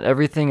than that,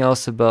 everything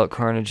else about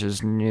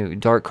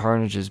Dark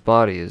Carnage's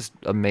body is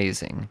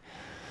amazing.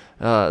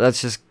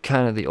 That's just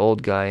kind of the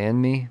old guy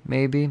in me,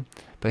 maybe.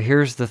 But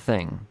here's the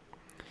thing.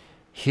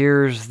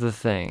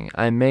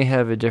 I may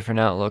have a different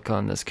outlook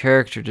on this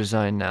character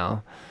design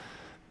now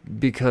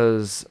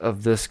because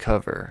of this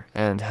cover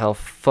and how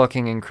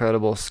fucking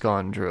incredible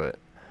Scon drew it.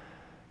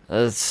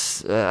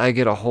 I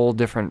get a whole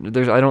different.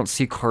 I don't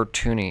see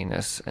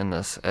cartooniness in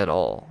this at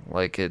all.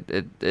 Like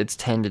it's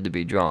tended to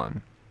be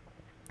drawn.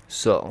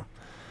 So,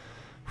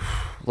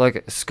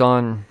 like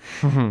Scon,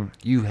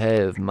 you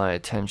have my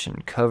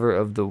attention. Cover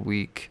of the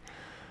week,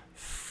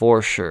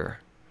 for sure.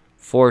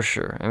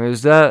 I mean, it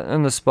was that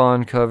and the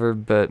Spawn cover,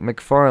 but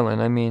McFarlane.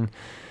 I mean,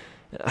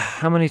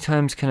 how many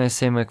times can I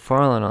say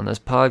McFarlane on this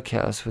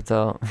podcast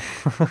without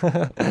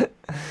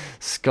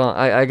Scon?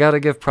 I gotta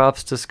give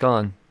props to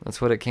Scon.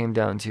 That's what it came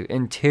down to.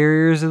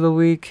 Interiors of the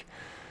week.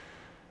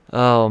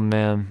 Oh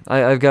man,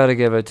 I've got to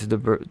give it to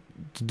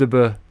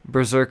the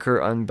Berserker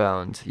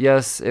Unbound.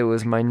 Yes, it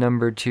was my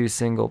number 2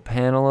 single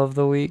panel of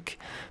the week,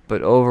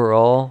 but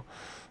overall,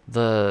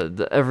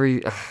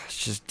 it's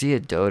just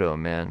Diodoto,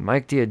 man.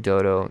 Mike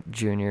Diodoto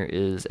Jr.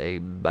 is a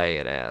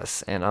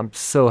badass, and I'm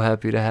so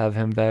happy to have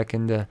him back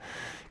into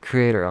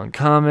creator-owned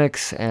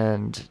comics,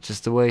 and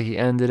just the way he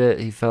ended it,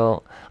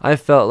 I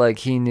felt like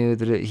he knew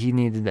that he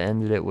needed to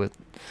end it with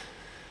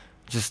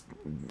just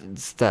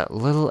that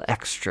little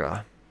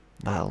extra,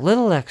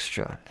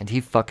 and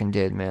he fucking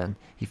did, man.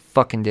 He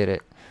fucking did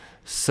it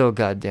so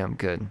goddamn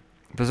good.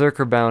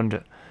 Berserker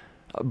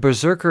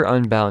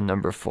Unbound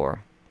number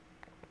 4.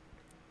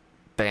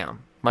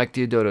 Bam. Mike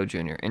Diodoto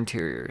Jr.,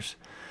 Interiors.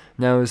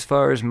 Now, as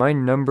far as my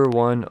number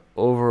 1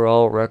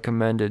 overall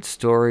recommended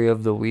story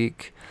of the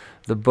week,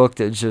 the book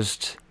that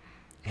just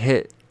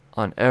hit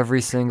on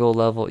every single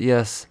level,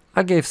 yes,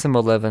 I gave some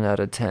 11 out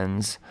of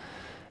 10s.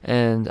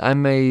 And I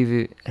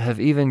may have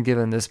even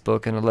given this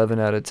book an 11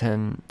 out of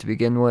 10 to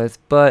begin with,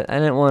 but I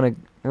didn't want to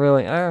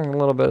really, a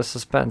little bit of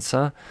suspense,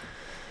 huh?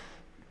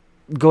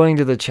 Going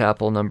to the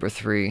Chapel, number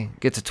 3,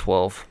 gets a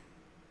 12.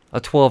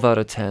 A 12 out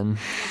of 10.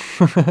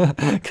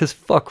 Because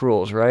fuck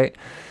rules, right?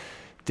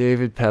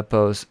 David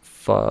Pepose,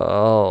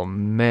 oh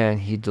man,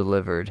 he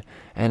delivered.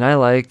 And I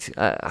liked,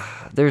 I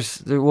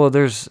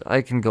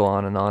can go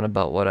on and on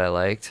about what I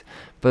liked,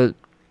 but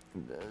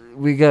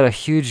we got a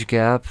huge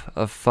gap,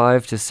 a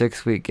 5 to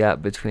 6 week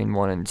gap between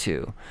 1 and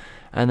 2.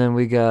 And then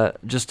we got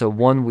just a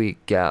 1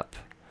 week gap,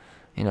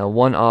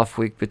 1 off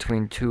week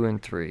between 2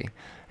 and 3.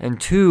 And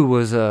 2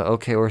 was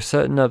okay, we're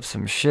setting up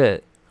some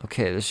shit.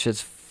 Okay, this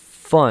shit's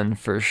fun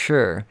for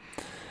sure,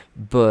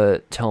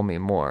 but tell me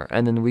more.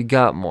 And then we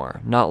got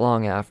more not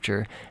long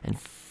after, and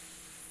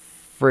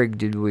frig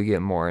did we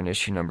get more in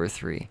issue number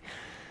 3.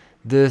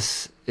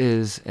 This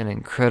is an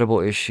incredible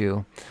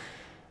issue.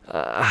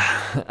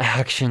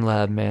 Action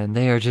Lab, man,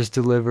 they are just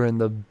delivering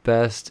the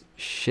best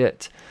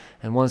shit.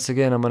 And once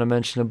again, I'm going to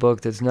mention a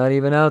book that's not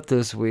even out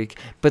this week,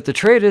 but the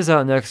trade is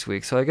out next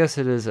week, so I guess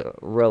it is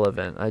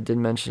relevant. I did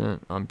mention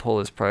it on Pull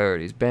His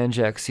Priorities.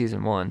 Banjack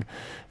Season 1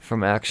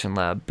 from Action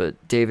Lab,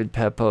 but David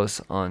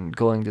Pepose on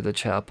Going to the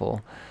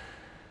Chapel.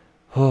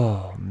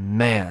 Oh,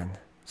 man.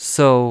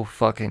 So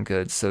fucking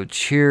good. So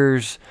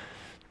cheers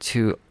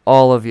to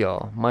all of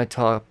y'all. My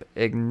top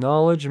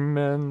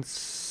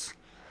acknowledgements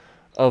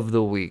of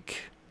the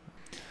week.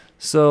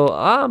 So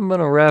I'm going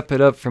to wrap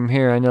it up from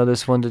here. I know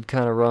this one did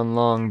kind of run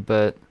long,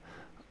 but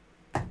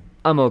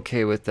I'm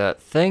okay with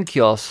that. Thank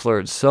y'all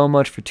slurred so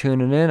much for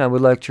tuning in. I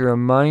would like to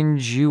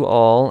remind you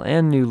all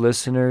and new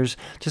listeners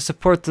to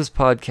support this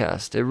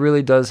podcast. It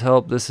really does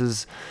help. This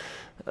is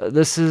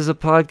a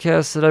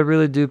podcast that I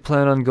really do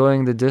plan on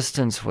going the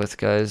distance with,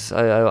 guys.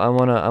 I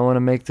want to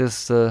make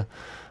this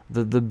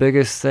the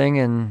biggest thing,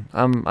 and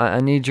I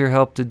need your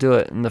help to do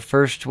it. And the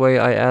first way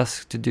I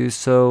ask to do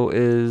so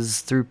is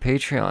through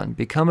Patreon.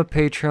 Become a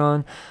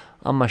Patreon.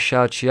 I'm gonna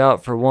shout you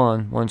out for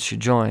one once you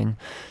join.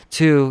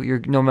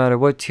 2, no matter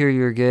what tier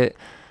you get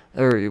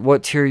or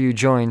what tier you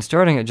join,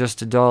 starting at just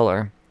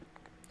 $1,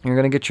 you're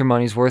gonna get your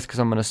money's worth because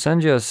I'm gonna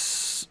send you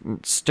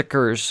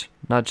stickers,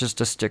 not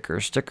just a sticker,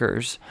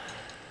 stickers.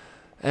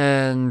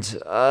 And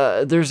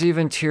there's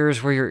even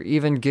tiers where you're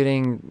even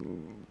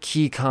getting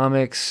key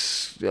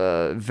comics,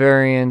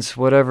 variants,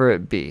 whatever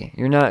it be.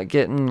 You're not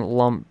getting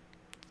lumped.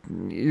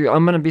 I'm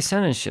going to be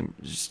sending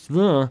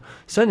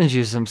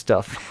you some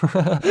stuff.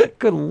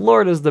 Good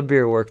Lord, does the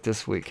beer work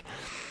this week.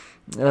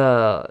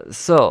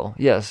 So,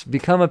 yes,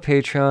 become a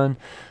Patreon.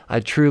 I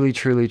truly,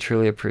 truly,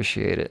 truly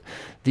appreciate it.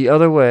 The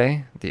other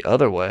way,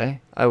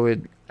 I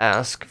would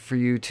ask for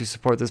you to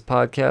support this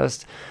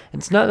podcast.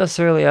 It's not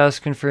necessarily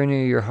asking for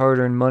any of your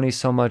hard-earned money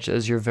so much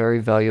as your very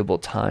valuable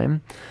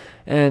time.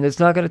 And it's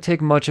not going to take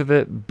much of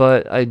it,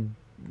 but I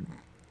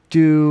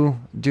do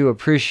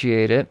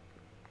appreciate it.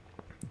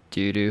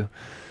 Do.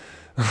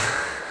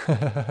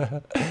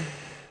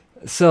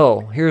 So,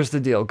 here's the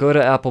deal. Go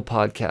to Apple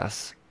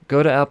Podcasts.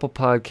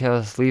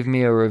 Leave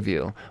me a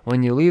review.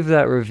 When you leave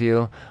that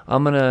review,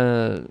 I'm going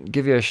to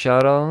give you a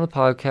shout out on the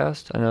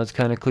podcast. I know it's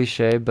kind of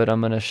cliche, but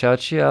I'm going to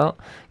shout you out,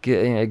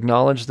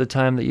 acknowledge the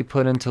time that you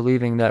put into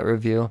leaving that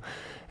review.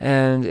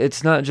 And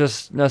it's not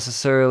just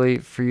necessarily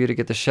for you to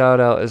get the shout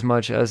out as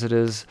much as it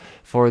is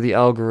for the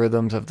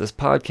algorithms of this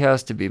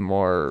podcast to be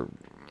more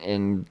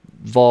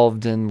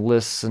involved in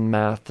lists and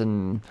math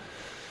and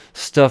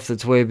stuff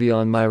that's way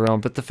beyond my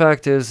realm. But the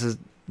fact is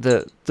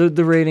that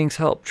the ratings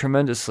help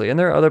tremendously. And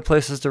there are other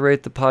places to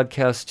rate the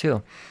podcast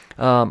too.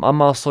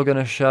 I'm also going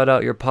to shout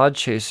out your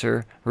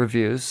Podchaser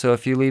reviews. So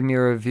if you leave me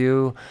a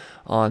review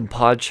on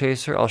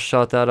Podchaser, I'll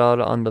shout that out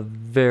on the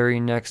very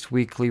next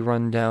weekly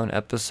rundown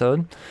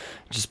episode,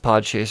 just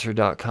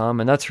podchaser.com.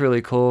 And that's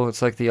really cool.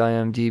 It's like the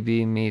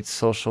IMDb meets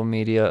social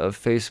media of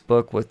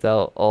Facebook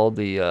without all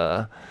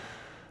the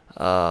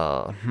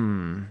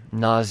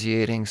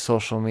nauseating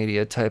social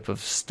media type of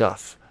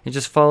stuff. You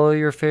just follow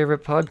your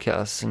favorite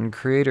podcasts and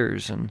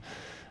creators, and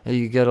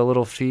you get a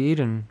little feed,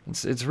 and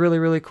it's really,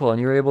 really cool.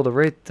 And you're able to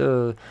rate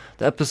the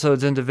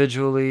episodes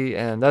individually,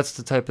 and that's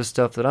the type of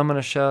stuff that I'm going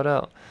to shout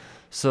out.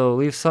 So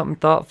leave something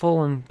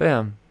thoughtful, and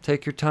bam,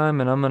 take your time,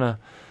 and I'm gonna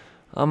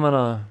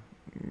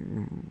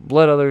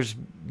let others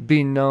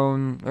be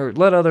known, or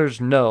let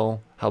others know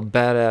how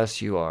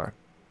badass you are.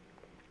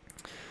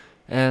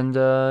 And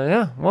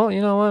yeah, well,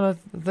 you know what? I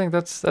think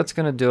that's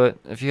gonna do it.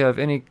 If you have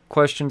any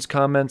questions,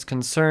 comments,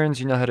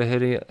 concerns, you know how to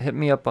hit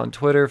me up on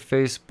Twitter,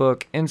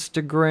 Facebook,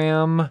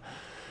 Instagram,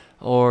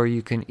 or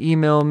you can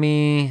email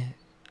me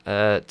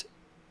at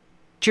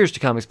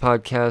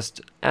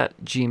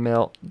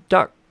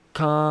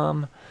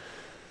cheerstocomicspodcast@gmail.com.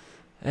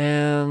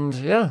 And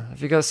yeah,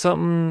 if you got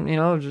something, you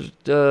know, just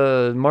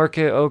mark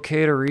it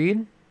okay to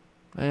read,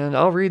 and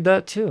I'll read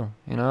that too.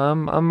 You know,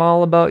 I'm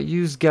all about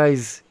use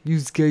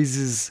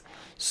guyses.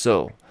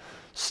 So,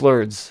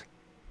 Slurds,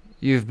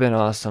 you've been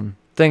awesome.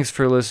 Thanks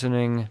for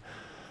listening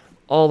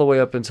all the way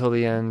up until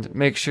the end.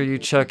 Make sure you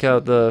check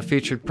out the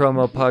featured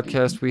promo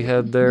podcast we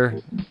had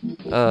there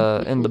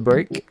in the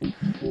break.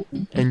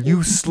 And you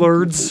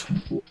Slurds,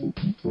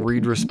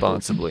 read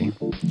responsibly.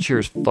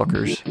 Cheers,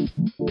 fuckers.